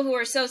know, people who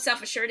are so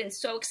self-assured and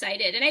so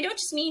excited. And I don't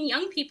just mean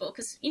young people,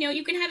 because, you know,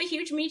 you can have a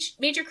huge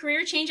major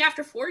career change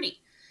after 40,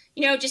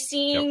 you know, just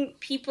seeing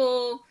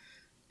people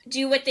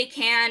do what they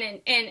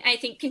can. And I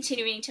think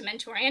continuing to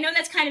mentor. I know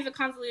that's kind of a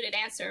convoluted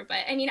answer, but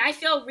I mean, I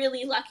feel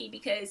really lucky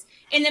because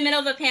in the middle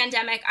of a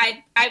pandemic,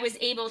 I was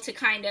able to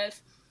kind of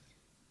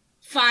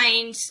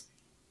find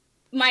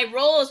my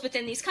roles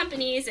within these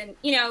companies, and,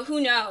 you know,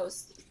 who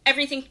knows,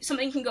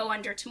 something can go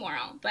under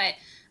tomorrow, but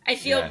I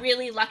feel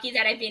really lucky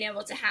that I've been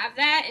able to have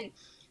that.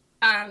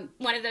 And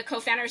one of the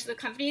co-founders of the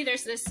company,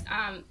 there's this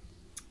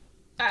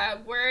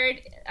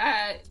word,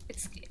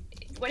 it's,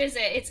 what is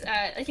it? It's,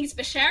 I think it's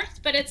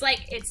Besherth, but it's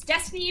like, it's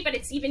destiny, but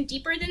it's even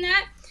deeper than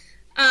that.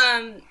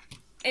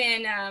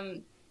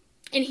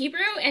 In Hebrew.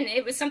 And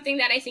it was something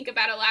that I think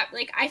about a lot.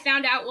 Like I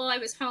found out while I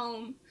was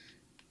home,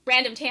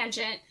 random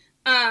tangent,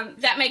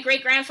 that my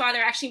great-grandfather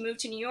actually moved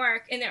to New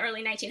York in the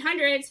early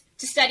 1900s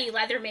to study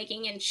leather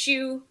making and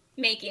shoe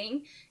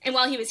making. And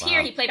while he was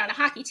here, he played on a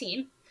hockey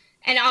team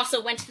and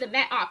also went to the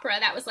Met Opera.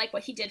 That was like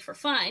what he did for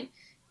fun.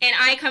 And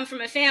I come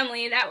from a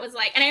family that was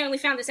like, and I only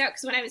found this out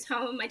because when I was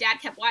home, my dad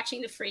kept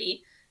watching the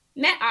free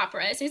Met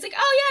Operas. And he's like,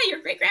 oh yeah,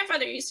 your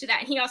great-grandfather used to that.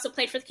 And he also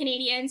played for the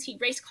Canadians. He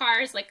raced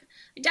cars. Like,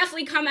 I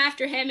definitely come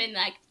after him, and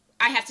like,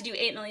 I have to do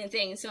 8 million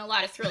things and a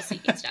lot of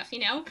thrill-seeking stuff, you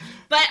know?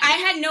 But I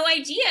had no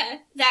idea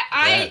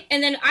that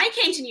and then I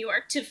came to New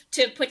York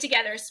to put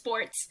together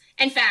sports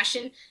and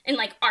fashion and,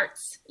 like,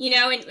 arts, you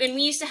know? And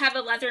we used to have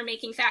a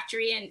leather-making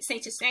factory in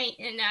Saint-Eustache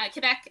in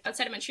Quebec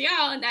outside of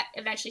Montreal, and that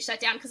eventually shut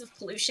down because of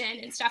pollution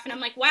and stuff. And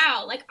I'm like,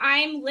 wow, like,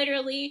 I'm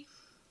literally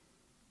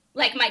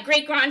like my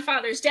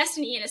great-grandfather's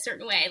destiny in a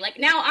certain way. Like,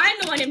 now I'm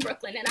the one in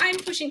Brooklyn, and I'm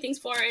pushing things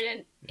forward.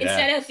 And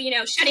instead of, you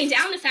know, shutting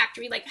down the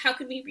factory, like, how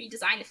could we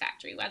redesign the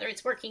factory? Whether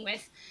it's working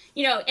with,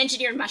 you know,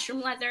 engineered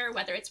mushroom leather,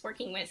 whether it's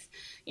working with,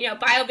 you know,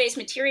 bio-based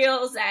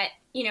materials that,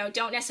 you know,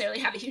 don't necessarily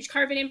have a huge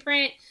carbon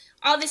imprint,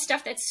 all this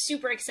stuff that's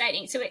super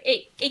exciting. So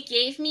it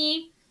gave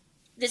me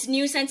this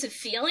new sense of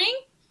feeling,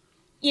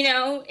 you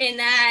know, in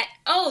that,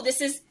 oh, this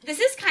is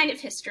kind of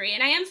history,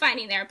 and I am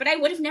finding there, but I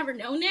would have never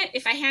known it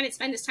if I hadn't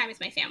spent this time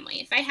with my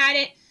family. If I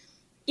hadn't,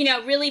 you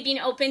know, really been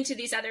open to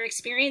these other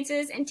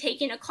experiences and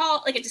taken a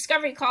call, like a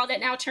discovery call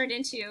that now turned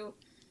into,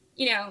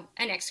 you know,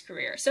 a next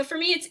career. So for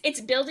me,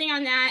 it's building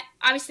on that,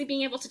 obviously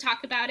being able to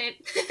talk about it,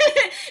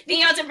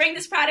 being able to bring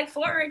this product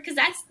forward, because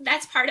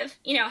that's part of,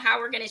 you know, how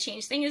we're going to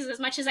change things. As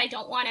much as I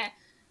don't want to,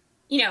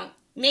 you know,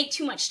 make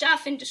too much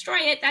stuff and destroy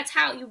it, that's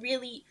how you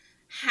really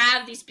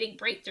have these big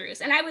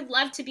breakthroughs. And I would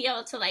love to be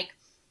able to like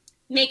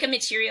make a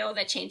material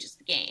that changes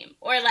the game,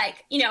 or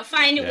like, you know,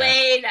 find a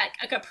way that,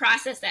 like, a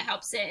process that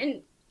helps it.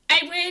 And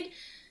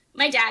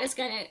my dad is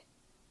going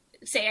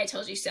to say I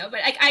told you so, but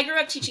like I grew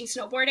up teaching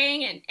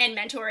snowboarding and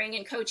mentoring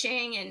and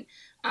coaching and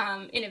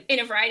in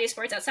a variety of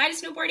sports outside of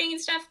snowboarding and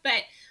stuff.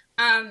 But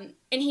and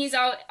he's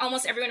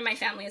almost everyone in my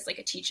family is like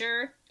a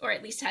teacher, or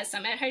at least has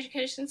some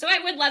education. So I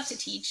would love to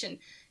teach and,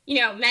 you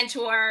know,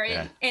 mentor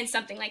and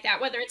something like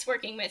that, whether it's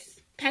working with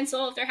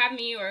Pencil if they're having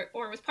me,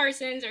 or with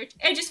Parsons, or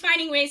just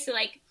finding ways to,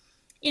 like,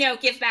 you know,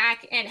 give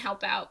back and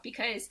help out.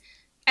 Because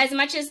as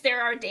much as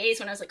there are days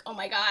when I was like, oh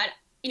my God,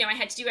 you know, I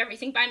had to do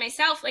everything by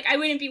myself, like I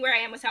wouldn't be where I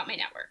am without my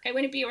network. I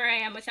wouldn't be where I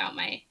am without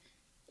my,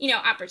 you know,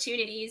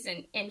 opportunities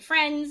and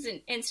friends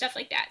and stuff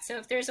like that. So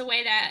if there's a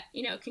way that,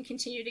 you know, can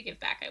continue to give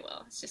back, I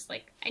will. It's just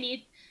like, I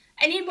need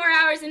more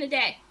hours in a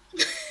day.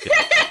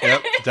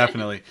 Yep,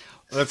 definitely.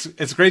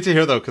 It's great to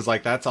hear though, because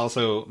like that's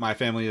also, my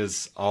family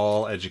is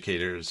all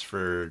educators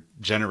for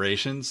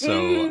generations.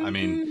 So I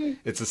mean,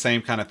 it's the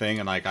same kind of thing,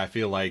 and like I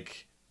feel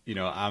like, you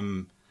know,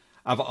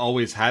 I've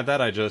always had that.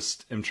 I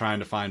just am trying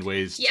to find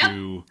ways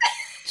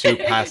to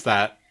pass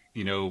that,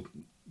 you know,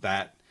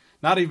 that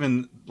not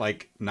even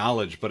like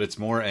knowledge, but it's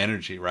more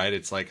energy, right?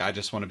 It's like I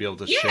just want to be able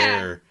to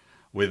share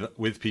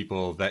with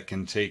people that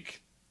can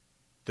take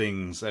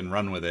things and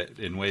run with it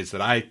in ways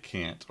that I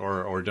can't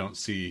or don't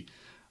see.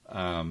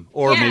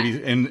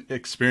 Maybe in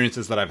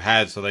experiences that I've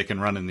had, so they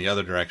can run in the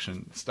other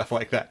direction, stuff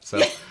like that. So,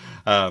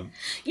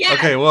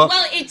 okay, well,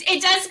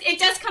 it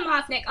does come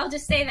off, Nick. I'll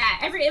just say that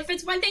if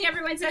it's one thing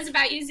everyone says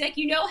about you, is like,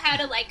 you know how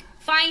to like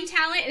find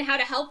talent and how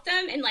to help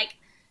them and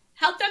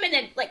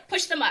then like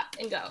push them up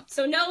and go.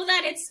 So know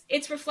that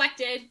it's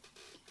reflected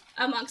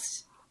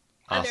amongst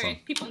other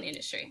people in the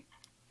industry.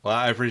 Well,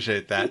 I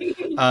appreciate that.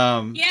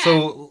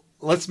 So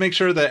let's make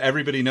sure that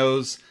everybody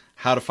knows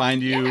how to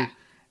find you. Yeah.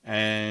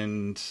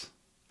 And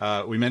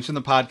we mentioned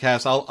the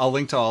podcast. I'll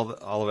link to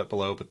all of it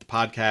below, but the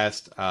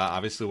podcast,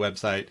 obviously the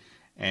website,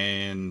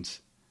 and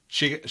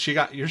she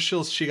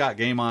got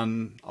game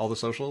on all the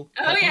social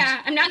platforms?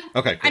 Yeah, I'm not.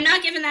 Okay, cool. I'm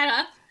not giving that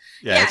up.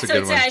 Yeah, it's a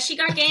good one. She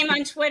Got Game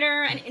on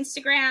Twitter and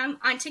Instagram.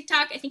 On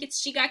TikTok, I think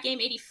it's She Got Game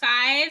 85.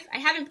 I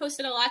haven't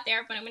posted a lot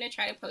there, but I'm going to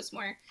try to post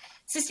more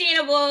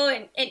sustainable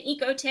and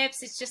eco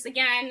tips. It's just,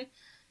 again,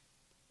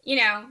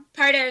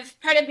 part of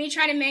me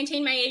trying to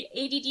maintain my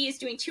ADD is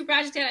doing 2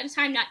 projects at a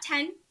time, not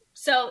 10.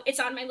 So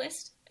it's on my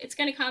list. It's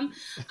going to come.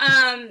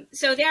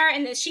 So there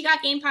in the She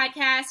Got Game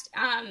podcast,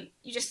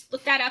 you just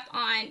look that up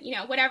on,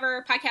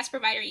 whatever podcast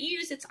provider you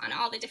use. It's on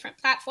all the different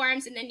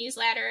platforms, and the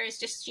newsletter is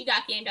just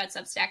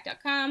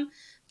shegotgame.substack.com.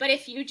 But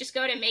if you just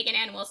go to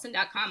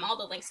meganannwilson.com, all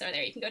the links are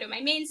there. You can go to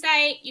my main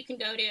site. You can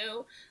go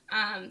to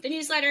the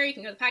newsletter. You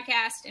can go to the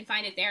podcast and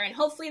find it there. And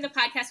hopefully the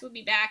podcast will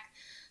be back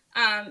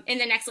in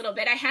the next little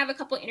bit. I have a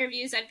couple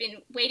interviews I've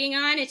been waiting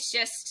on. It's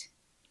just,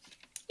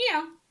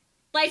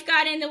 life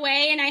got in the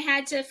way, and I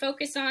had to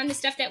focus on the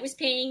stuff that was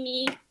paying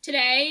me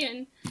today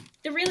and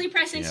the really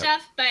pressing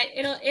stuff. But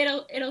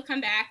it'll come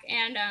back,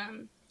 and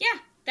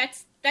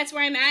that's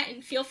where I'm at.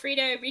 And feel free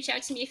to reach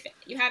out to me if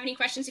you have any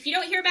questions. If you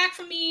don't hear back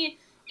from me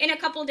in a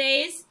couple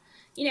days,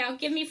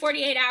 give me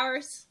 48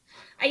 hours.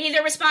 I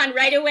either respond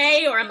right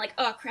away or I'm like,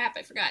 oh crap,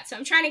 I forgot. So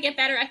I'm trying to get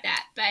better at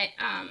that. But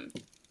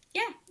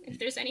if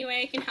there's any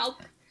way I can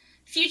help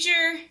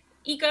future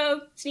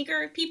eco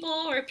sneaker people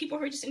or people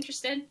who are just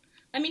interested,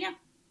 let me know.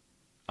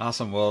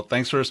 Awesome. Well,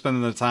 thanks for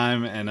spending the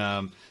time,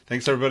 and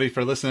thanks everybody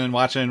for listening,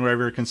 watching,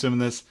 wherever you're consuming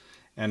this.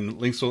 And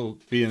links will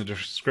be in the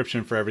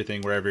description for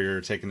everything, wherever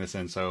you're taking this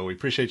in. So we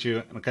appreciate you,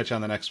 and I'll catch you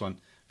on the next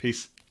one.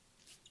 Peace.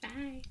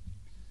 Bye.